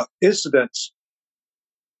incidents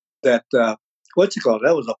that, that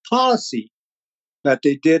was a policy that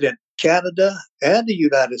they did in Canada and the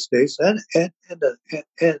United States and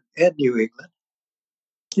New England.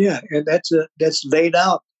 Yeah, and that's laid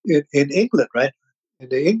out in England, right? In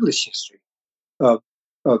the English history of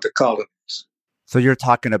the colonies. So you're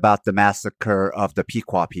talking about the massacre of the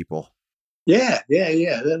Pequot people. Yeah.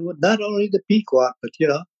 Not only the Pequot, but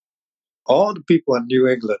all the people in New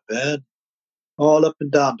England, man, all up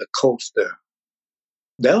and down the coast there.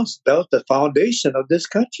 That was the foundation of this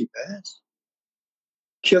country, man.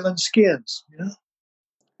 Killing skins,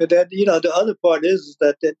 And then, the other part is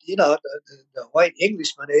that the white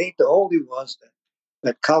Englishmen ain't the only ones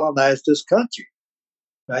that colonized this country,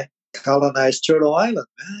 right? Colonized Turtle Island,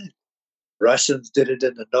 man. Russians did it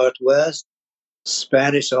in the Northwest,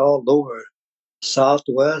 Spanish all over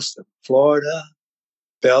Southwest and Florida,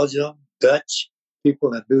 Belgium, Dutch,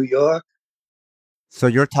 people in New York. So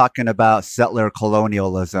you're talking about settler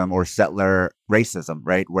colonialism or settler racism,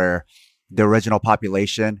 right? Where the original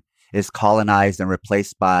population is colonized and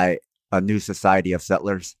replaced by a new society of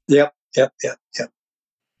settlers. Yep.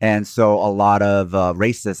 And so a lot of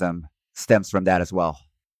racism stems from that as well.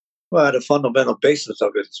 Well, the fundamental basis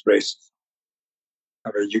of it is racism.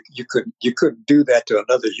 I mean, you couldn't do that to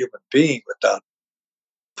another human being without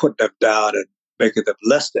putting them down and making them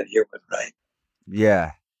less than human, right?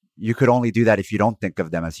 Yeah. You could only do that if you don't think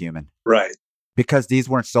of them as human. Right. Because these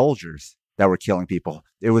weren't soldiers that were killing people.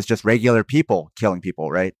 It was just regular people killing people,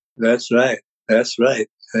 right? That's right.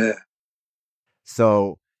 Yeah.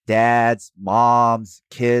 So dads, moms,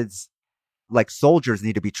 kids, like soldiers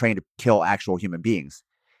need to be trained to kill actual human beings.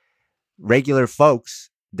 Regular folks,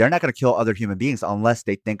 they're not going to kill other human beings unless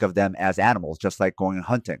they think of them as animals, just like going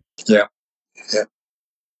hunting. Yeah.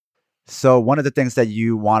 So one of the things that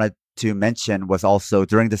you wanted to mention was also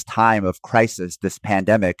during this time of crisis, this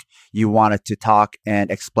pandemic, you wanted to talk and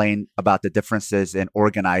explain about the differences in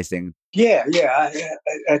organizing. Yeah.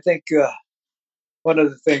 I think one of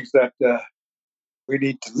the things that we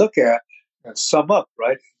need to look at and sum up,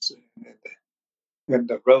 right, in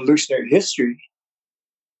the revolutionary history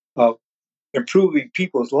of improving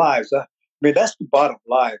people's lives. I mean, that's the bottom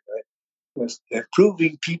line, right? It's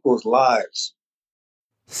improving people's lives.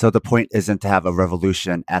 So the point isn't to have a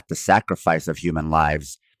revolution at the sacrifice of human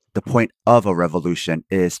lives. The point of a revolution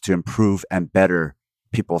is to improve and better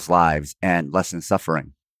people's lives and lessen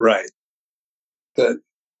suffering. Right. The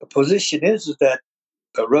position is that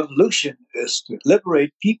the revolution is to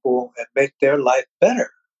liberate people and make their life better.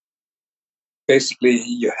 Basically,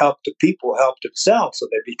 you help the people help themselves so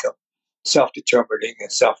they become self-determining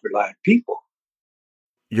and self-reliant people.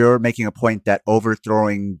 You're making a point that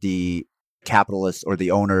overthrowing the capitalists or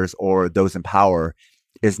the owners or those in power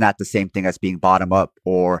is not the same thing as being bottom up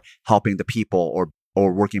or helping the people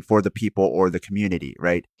or working for the people or the community,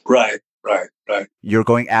 right? Right. You're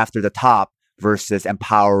going after the top versus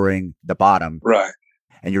empowering the bottom. Right.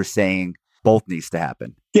 And you're saying both needs to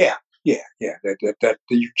happen. Yeah. That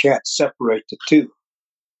you can't separate the two.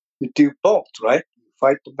 You do both, right? You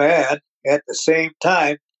fight the man at the same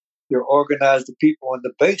time. You organize the people in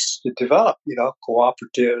the base to develop,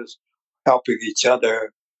 cooperatives, helping each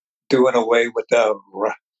other, doing away with the,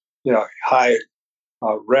 high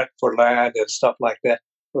rent for land and stuff like that.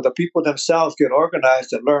 So the people themselves get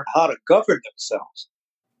organized and learn how to govern themselves.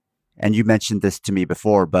 And you mentioned this to me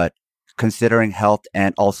before, but considering health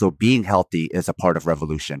and also being healthy is a part of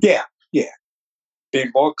revolution. Yeah.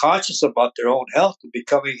 Being more conscious about their own health and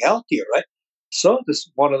becoming healthier, right? So this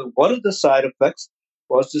one of the side effects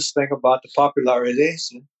was this thing about the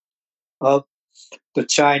popularization of the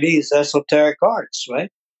Chinese esoteric arts, right?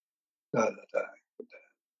 The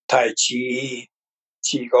Tai Chi,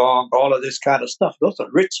 Qigong, all of this kind of stuff. Those are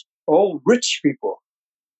rich people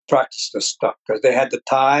practice this stuff because they had the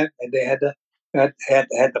time and they had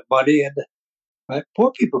the money and right?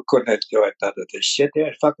 Poor people couldn't enjoy none of this shit.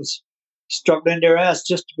 They're fucking struggling their ass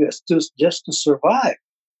just to survive.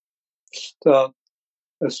 So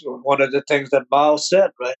that's one of the things that Mao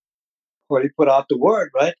said, right? When he put out the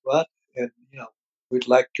word, right? Well, and we'd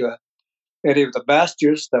like any of the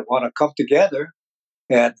masters that want to come together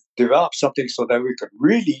and develop something so that we could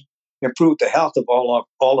really improve the health of all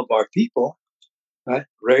of our people, right?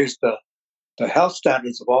 Raise the health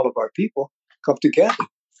standards of all of our people. Come together.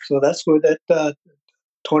 So that's where that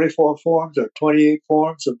 24 forms or 28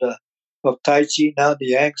 forms of Tai Chi, now the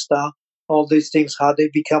Yang style, all these things, how they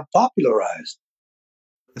become popularized.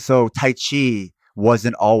 So Tai Chi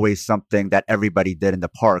wasn't always something that everybody did in the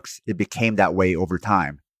parks. It became that way over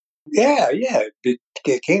time. Yeah. It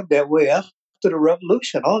came that way after the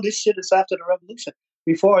revolution. All this shit is after the revolution.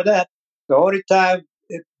 Before that, the only time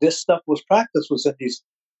this stuff was practiced was in these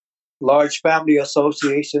large family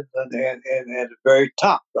associations and the very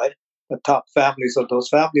top, right? The top families of those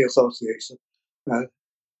family associations.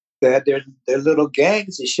 They had their little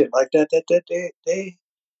gangs and shit like that. They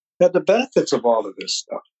had the benefits of all of this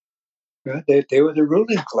stuff. Yeah, they were the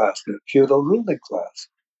ruling class, the feudal ruling class.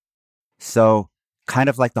 So kind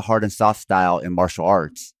of like the hard and soft style in martial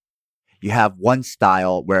arts. You have one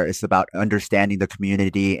style where it's about understanding the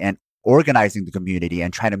community and organizing the community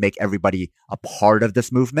and trying to make everybody a part of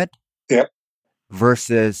this movement. Yep.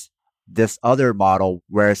 Versus this other model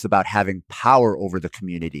where it's about having power over the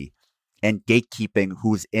community and gatekeeping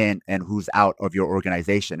who's in and who's out of your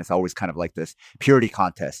organization. It's always kind of like this purity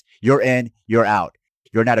contest. You're in, you're out.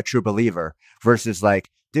 You're not a true believer versus like,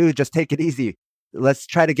 dude, just take it easy. Let's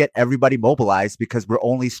try to get everybody mobilized because we're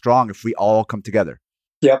only strong if we all come together.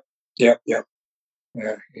 Yep. Yeah.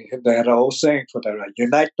 They had a whole saying for that, right?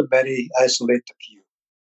 Unite the many, isolate the few.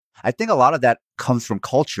 I think a lot of that comes from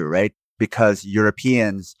culture, right? Because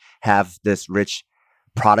Europeans have this rich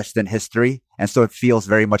Protestant history. And so it feels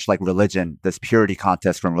very much like religion, this purity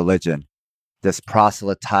contest from religion, this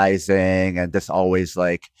proselytizing and this always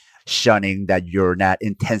like shunning that you're not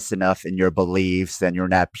intense enough in your beliefs and you're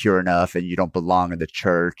not pure enough and you don't belong in the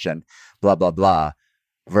church and blah, blah, blah,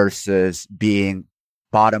 versus being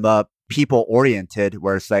bottom up, people oriented,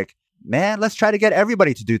 where it's like, man, let's try to get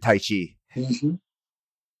everybody to do Tai Chi. Mm-hmm.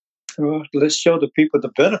 Well, let's show the people the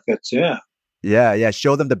benefits. Yeah. Yeah.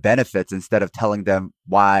 Show them the benefits instead of telling them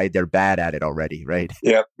why they're bad at it already, right?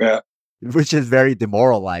 Yeah. Which is very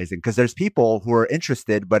demoralizing because there's people who are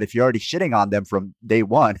interested, but if you're already shitting on them from day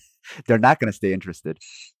one, they're not going to stay interested.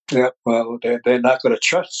 Yeah. Well, they're not going to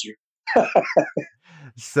trust you.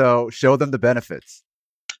 So show them the benefits.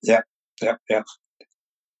 Yeah.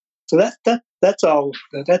 So that's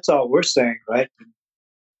all we're saying, right?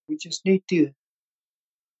 We just need to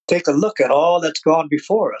take a look at all that's gone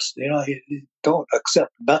before us. You don't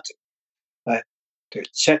accept nothing, right? To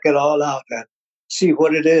check it all out and see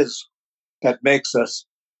what it is that makes us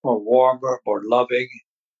more warmer, more loving,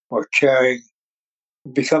 more caring,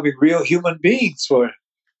 becoming real human beings for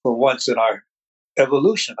once in our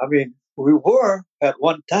evolution. I mean, we were at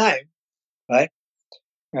one time, right?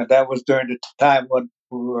 And that was during the time when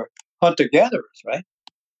we were hunter-gatherers, right?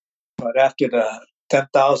 But after the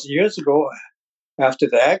 10,000 years ago, after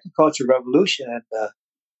the agricultural revolution and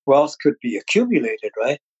wealth could be accumulated,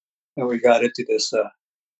 right? And we got into this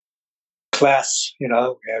class, we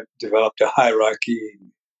have developed a hierarchy,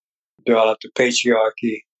 developed a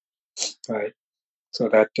patriarchy, right? So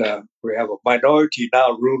that we have a minority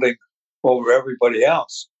now ruling over everybody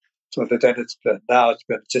else. So that then now it's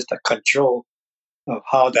been just a control of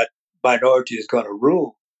how that minority is going to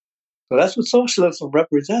rule. So that's what socialism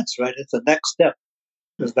represents, right? It's the next step.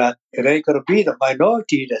 Is that it ain't going to be the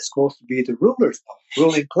minority that's supposed to be the rulers, the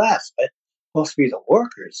ruling class, right? It's supposed to be the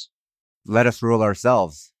workers. Let us rule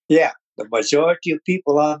ourselves. Yeah, the majority of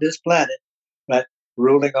people on this planet, right,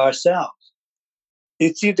 ruling ourselves.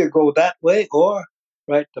 It's either go that way or,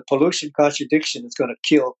 right, the pollution contradiction is going to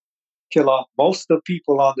kill off most of the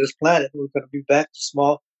people on this planet. We're going to be back to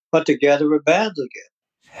small hunter-gatherer bands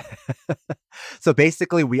again. So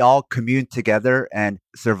basically, we all commune together and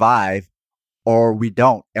survive, or we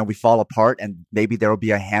don't, and we fall apart, and maybe there will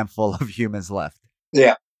be a handful of humans left.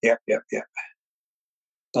 Yeah.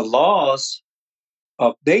 The laws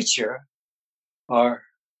of nature are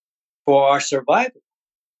for our survival.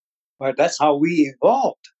 Right? That's how we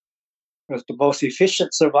evolved. Because the most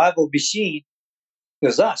efficient survival machine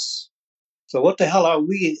is us. So what the hell are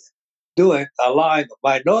we doing, allowing a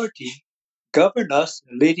minority govern us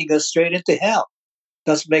and leading us straight into hell?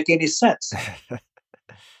 Doesn't make any sense.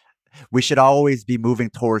 We should always be moving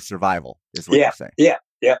towards survival, is what you're saying. Yeah.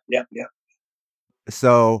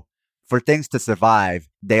 So for things to survive,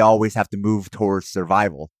 they always have to move towards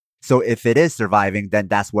survival. So if it is surviving, then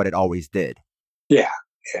that's what it always did. Yeah.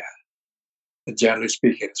 And generally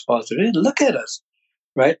speaking, it's positive. And look at us,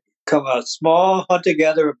 right? Come out small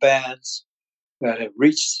hunter-gatherer bands that have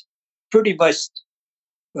reached pretty much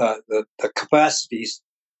the capacities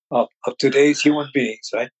of today's human beings,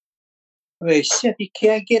 right? I mean, shit, you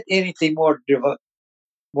can't get anything more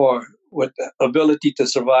with the ability to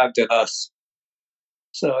survive than us.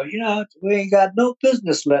 So, we ain't got no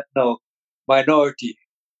business letting no minority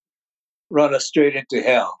run us straight into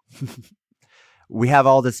hell. We have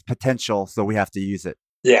all this potential, so we have to use it.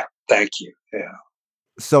 Yeah, thank you. Yeah.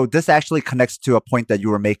 So this actually connects to a point that you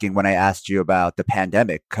were making when I asked you about the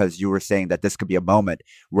pandemic, because you were saying that this could be a moment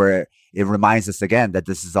where it reminds us again that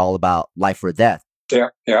this is all about life or death. Yeah.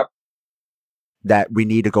 That we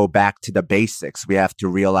need to go back to the basics. We have to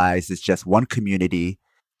realize it's just one community,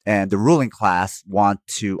 and the ruling class want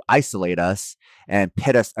to isolate us and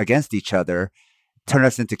pit us against each other, turn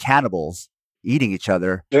us into cannibals, eating each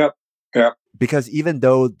other. Yep. Because even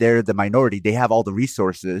though they're the minority, they have all the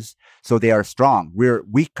resources, so they are strong. We're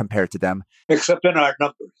weak compared to them. Except in our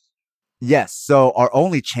numbers. Yes. So our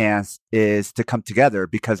only chance is to come together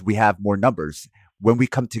because we have more numbers. When we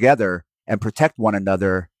come together and protect one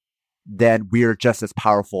another, then we're just as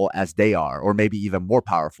powerful as they are, or maybe even more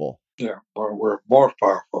powerful. Yeah, we're more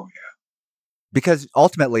powerful, yeah. Because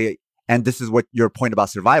ultimately, and this is what your point about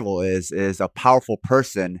survival is a powerful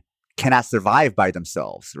person cannot survive by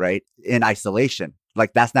themselves, right? In isolation.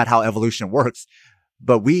 Like, that's not how evolution works.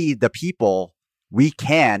 But we, the people, we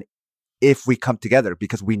can if we come together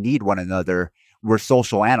because we need one another. We're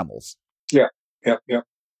social animals. Yeah.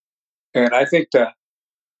 And I think that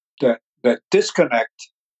disconnect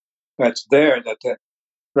that's there, that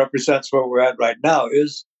represents where we're at right now,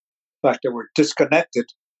 is the fact that we're disconnected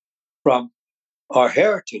from our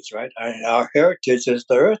heritage, right? Our heritage is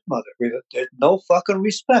the Earth Mother. There's no fucking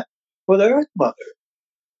respect for the Earth Mother.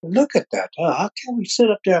 Look at that. How can we sit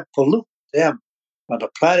up there and pollute them on the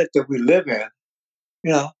planet that we live in,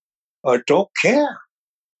 or don't care?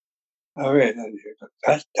 I mean,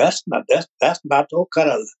 that's not no kind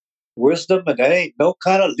of wisdom, and that ain't no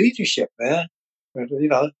kind of leadership, man.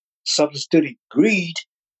 Substituting greed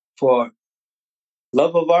for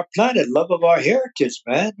love of our planet, love of our heritage,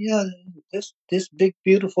 man. This big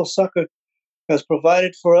beautiful sucker has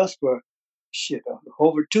provided for us for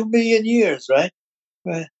over 2 million years, right?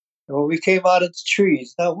 When we came out of the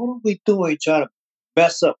trees. Now, what are we doing trying to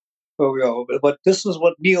mess up where we are? But this is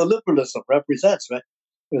what neoliberalism represents, right?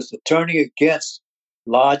 It's the turning against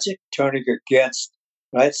logic, turning against,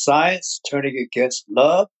 right, science, turning against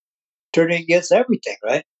love, turning against everything,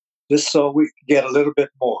 right? Just so we get a little bit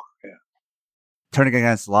more. Yeah. Turning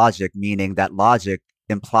against logic, meaning that logic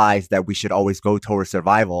implies that we should always go towards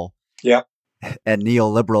survival. Yep. And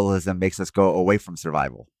neoliberalism makes us go away from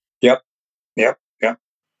survival. Yep.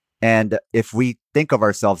 And if we think of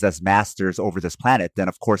ourselves as masters over this planet, then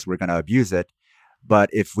of course we're going to abuse it.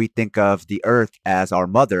 But if we think of the earth as our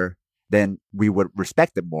mother, then we would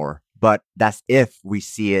respect it more. But that's if we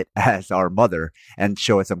see it as our mother and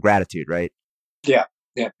show it some gratitude, right? Yeah.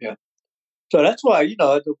 So that's why,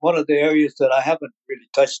 one of the areas that I haven't really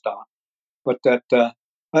touched on, but that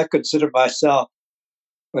I consider myself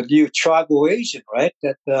a new tribal Asian, right?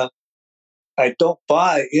 That I don't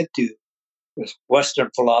buy into this Western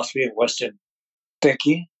philosophy and Western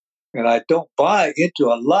thinking. And I don't buy into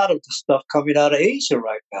a lot of the stuff coming out of Asia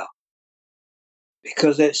right now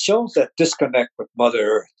because it shows that disconnect with Mother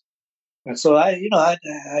Earth. And so I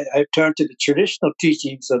turn to the traditional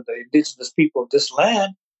teachings of the indigenous people of this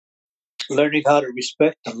land, learning how to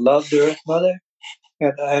respect and love the Earth Mother,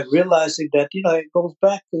 and I'm realizing that it goes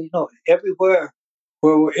back to everywhere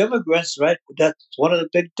where we're immigrants, right? That's one of the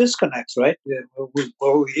big disconnects, right?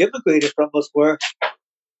 Where we immigrated from was where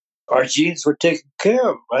our genes were taken care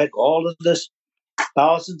of, right? All of this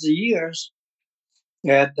thousands of years,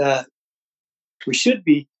 and we should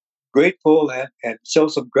be grateful and show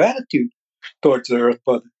some gratitude towards the Earth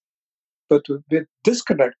Mother. But we've been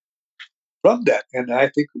disconnected from that, and I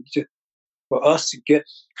think for us to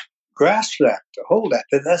grasp that, to hold that,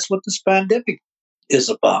 and that's what this pandemic is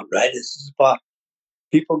about, right? It's about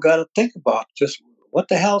people got to think about just what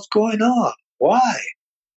the hell's going on, why.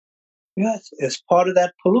 Yeah, it's part of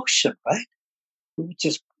that pollution, right? We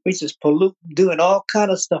just pollute, doing all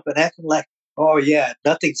kind of stuff and acting like, oh yeah,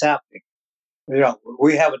 nothing's happening.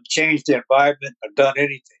 We haven't changed the environment or done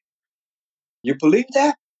anything. You believe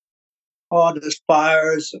that? All this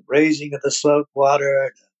fires and raising of the salt water,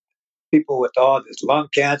 and people with all this lung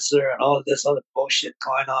cancer and all of this other bullshit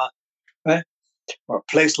going on, right? Or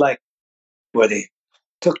a place like where they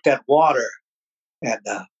took that water and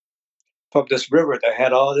from this river that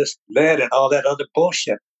had all this lead and all that other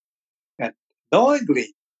bullshit, and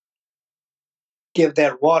knowingly give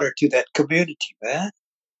that water to that community, man.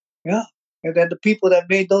 Yeah. And then the people that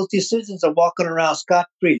made those decisions are walking around scot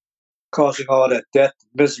free, causing all that death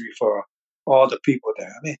and misery for all the people there.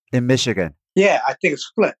 I mean, In Michigan. yeah, I think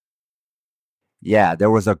it's Flint. Yeah, there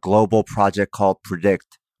was a global project called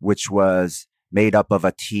Predict, which was made up of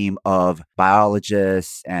a team of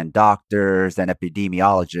biologists and doctors and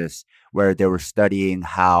epidemiologists, where they were studying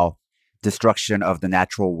how destruction of the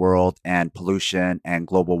natural world and pollution and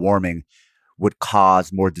global warming would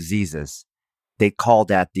cause more diseases. They call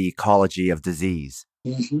that the ecology of disease.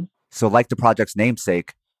 Mm-hmm. So like the project's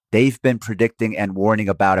namesake, they've been predicting and warning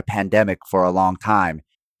about a pandemic for a long time.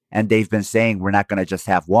 And they've been saying we're not going to just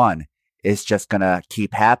have one. It's just going to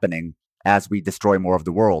keep happening as we destroy more of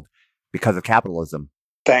the world because of capitalism.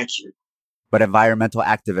 Thank you. But environmental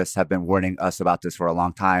activists have been warning us about this for a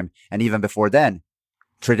long time. And even before then,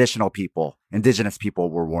 traditional people, indigenous people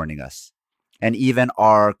were warning us. And even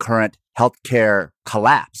our current healthcare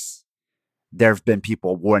collapse, there have been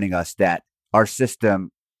people warning us that our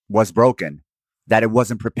system was broken, that it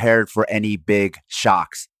wasn't prepared for any big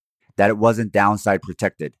shocks, that it wasn't downside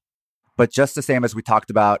protected. But just the same as we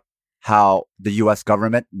talked about how the US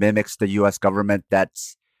government mimics the US government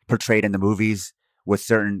that's portrayed in the movies with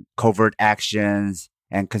certain covert actions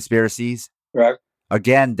and conspiracies. Right.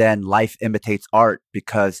 Again, then life imitates art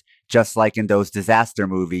because just like in those disaster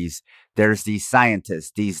movies, there's these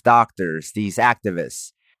scientists, these doctors, these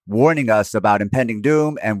activists warning us about impending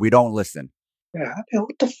doom, and we don't listen. Yeah, I mean,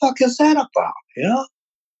 what the fuck is that about,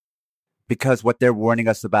 Because what they're warning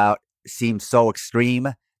us about seems so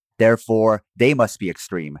extreme, therefore they must be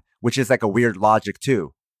extreme, which is like a weird logic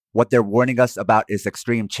too. What they're warning us about is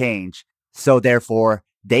extreme change, so therefore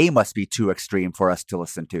they must be too extreme for us to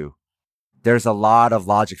listen to. There's a lot of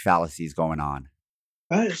logic fallacies going on.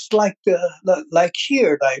 It's like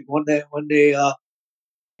here, like when they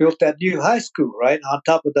built that new high school, right, on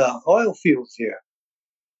top of the oil fields here.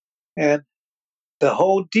 And the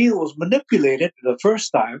whole deal was manipulated the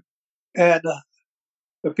first time. And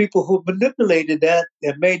the people who manipulated that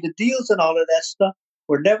and made the deals and all of that stuff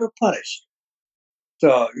were never punished.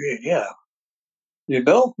 So, yeah, you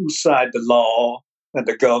know whose side the law and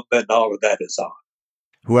the government and all of that is on.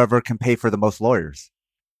 Whoever can pay for the most lawyers.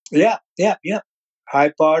 Yeah.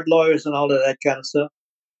 High-powered lawyers and all of that kind of stuff.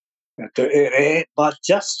 It ain't about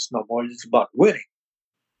justice no more. It's about winning.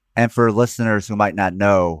 And for listeners who might not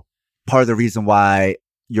know, part of the reason why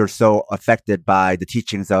you're so affected by the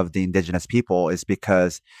teachings of the indigenous people is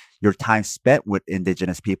because your time spent with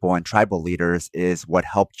indigenous people and tribal leaders is what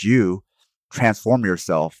helped you transform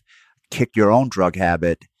yourself, kick your own drug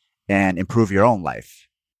habit, and improve your own life.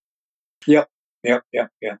 Yep.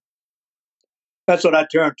 That's what I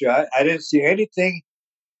turned to. I didn't see anything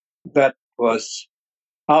that was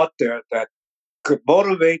out there that could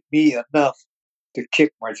motivate me enough to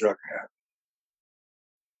kick my drug habit.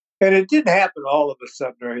 And it didn't happen all of a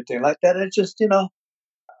sudden or anything like that. It just,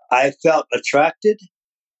 I felt attracted.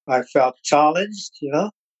 I felt challenged,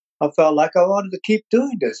 I felt like I wanted to keep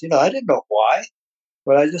doing this. I didn't know why,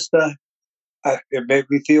 but I just, it made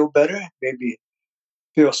me feel better. It made me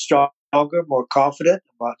feel stronger, more confident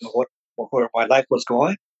about where my life was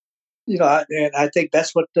going. And I think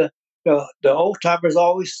that's what the old timers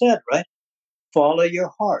always said, right? Follow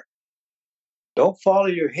your heart. Don't follow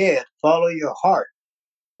your head, follow your heart.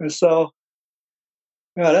 And so,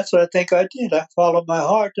 yeah, that's what I think I did. I followed my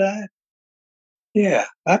heart.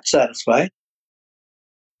 I'm satisfied.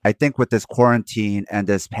 I think with this quarantine and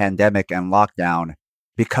this pandemic and lockdown,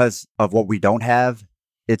 because of what we don't have,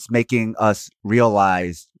 it's making us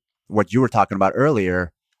realize what you were talking about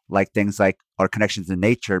earlier, like things like our connections to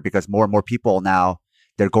nature, because more and more people now,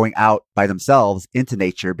 they're going out by themselves into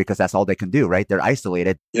nature because that's all they can do, right? They're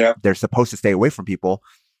isolated. Yeah. They're supposed to stay away from people.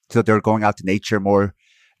 So they're going out to nature more.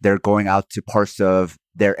 They're going out to parts of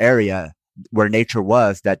their area where nature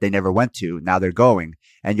was that they never went to. Now they're going.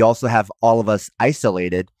 And you also have all of us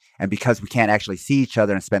isolated. And because we can't actually see each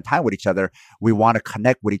other and spend time with each other, we want to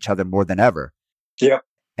connect with each other more than ever. Yep.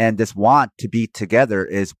 And this want to be together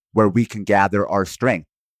is where we can gather our strength.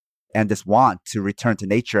 And this want to return to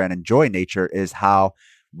nature and enjoy nature is how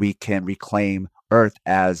we can reclaim Earth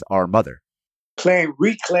as our mother.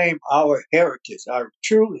 Reclaim our heritage, our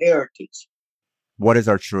true heritage. What is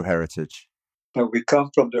our true heritage? That we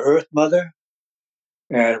come from the Earth Mother,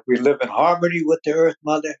 and if we live in harmony with the Earth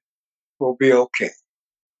Mother, we'll be okay.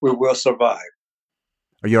 We will survive.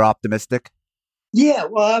 Are you optimistic? Yeah,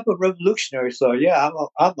 well, I'm a revolutionary, so yeah,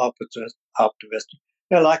 I'm optimistic.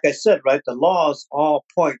 And like I said, right, the laws all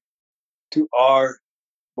point to our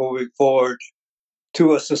moving forward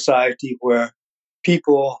to a society where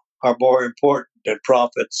people are more important than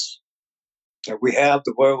profits. And we have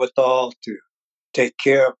the wherewithal to take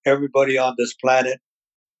care of everybody on this planet.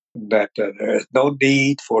 That there is no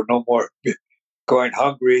need for no more going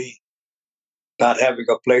hungry, not having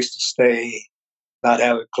a place to stay, not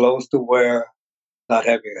having clothes to wear, not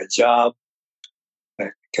having a job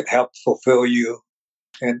that can help fulfill you,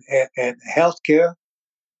 and health care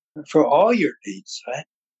for all your needs, right?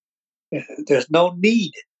 There's no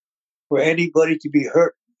need for anybody to be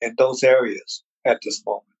hurt in those areas at this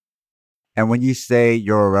moment. And when you say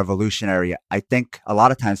you're a revolutionary, I think a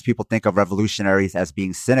lot of times people think of revolutionaries as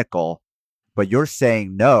being cynical, but you're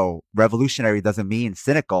saying no, revolutionary doesn't mean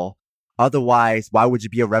cynical. Otherwise, why would you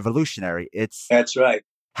be a revolutionary? That's right.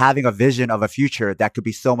 Having a vision of a future that could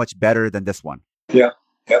be so much better than this one. Yeah,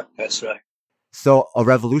 that's right. So a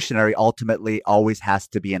revolutionary ultimately always has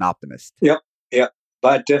to be an optimist. Yep,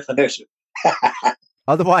 by definition.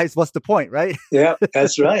 Otherwise, what's the point, right? Yeah,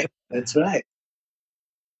 that's right. That's right.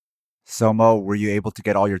 So, Mo, were you able to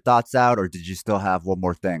get all your thoughts out, or did you still have one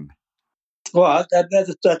more thing? Well,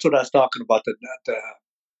 that's what I was talking about,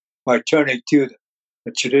 my turning to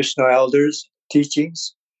the traditional elders'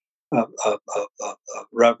 teachings of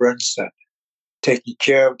reverence and taking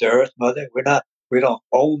care of the Earth Mother. We don't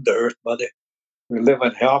own the Earth Mother. We live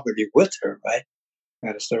in harmony with her, right?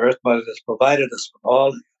 And it's the Earth Mother that's provided us with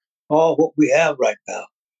all what we have right now.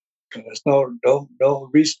 And there's no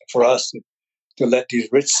reason for us to let these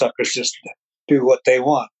rich suckers just do what they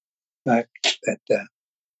want. Right?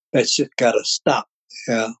 That shit got to stop.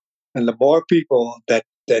 Yeah. And the more people that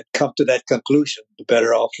come to that conclusion, the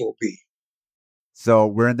better off we'll be. So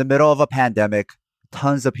we're in the middle of a pandemic.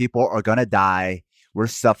 Tons of people are going to die. We're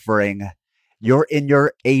suffering. You're in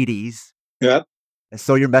your 80s. Yep. And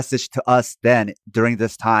so your message to us then during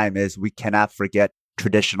this time is we cannot forget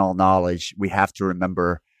traditional knowledge. We have to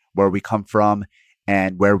remember where we come from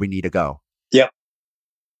and where we need to go.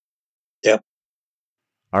 Yep.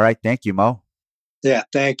 All right. Thank you, Mo. Yeah.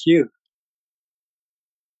 Thank you.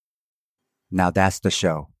 Now that's the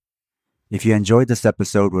show. If you enjoyed this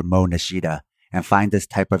episode with Mo Nishida and find this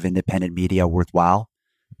type of independent media worthwhile,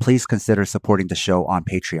 please consider supporting the show on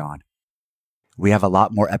Patreon. We have a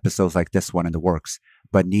lot more episodes like this one in the works,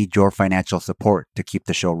 but need your financial support to keep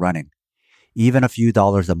the show running. Even a few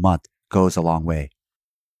dollars a month goes a long way.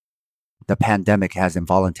 The pandemic has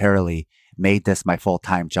involuntarily made this my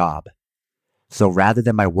full-time job. So rather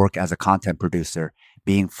than my work as a content producer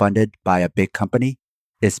being funded by a big company,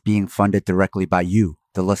 it's being funded directly by you,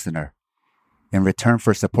 the listener. In return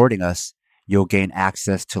for supporting us, you'll gain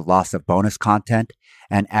access to lots of bonus content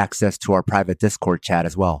and access to our private Discord chat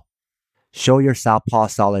as well. Show your Southpaw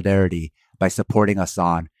solidarity by supporting us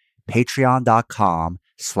on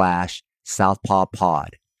patreon.com/southpawpod.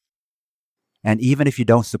 And even if you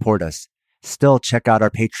don't support us, still check out our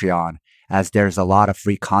Patreon, as there's a lot of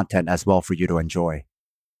free content as well for you to enjoy.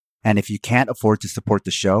 And if you can't afford to support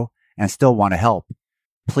the show and still want to help,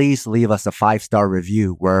 please leave us a 5-star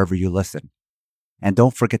review wherever you listen. And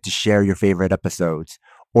don't forget to share your favorite episodes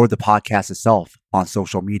or the podcast itself on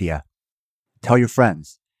social media. Tell your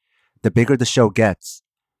friends. The bigger the show gets,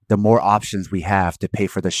 the more options we have to pay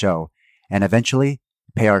for the show and eventually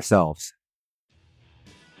pay ourselves.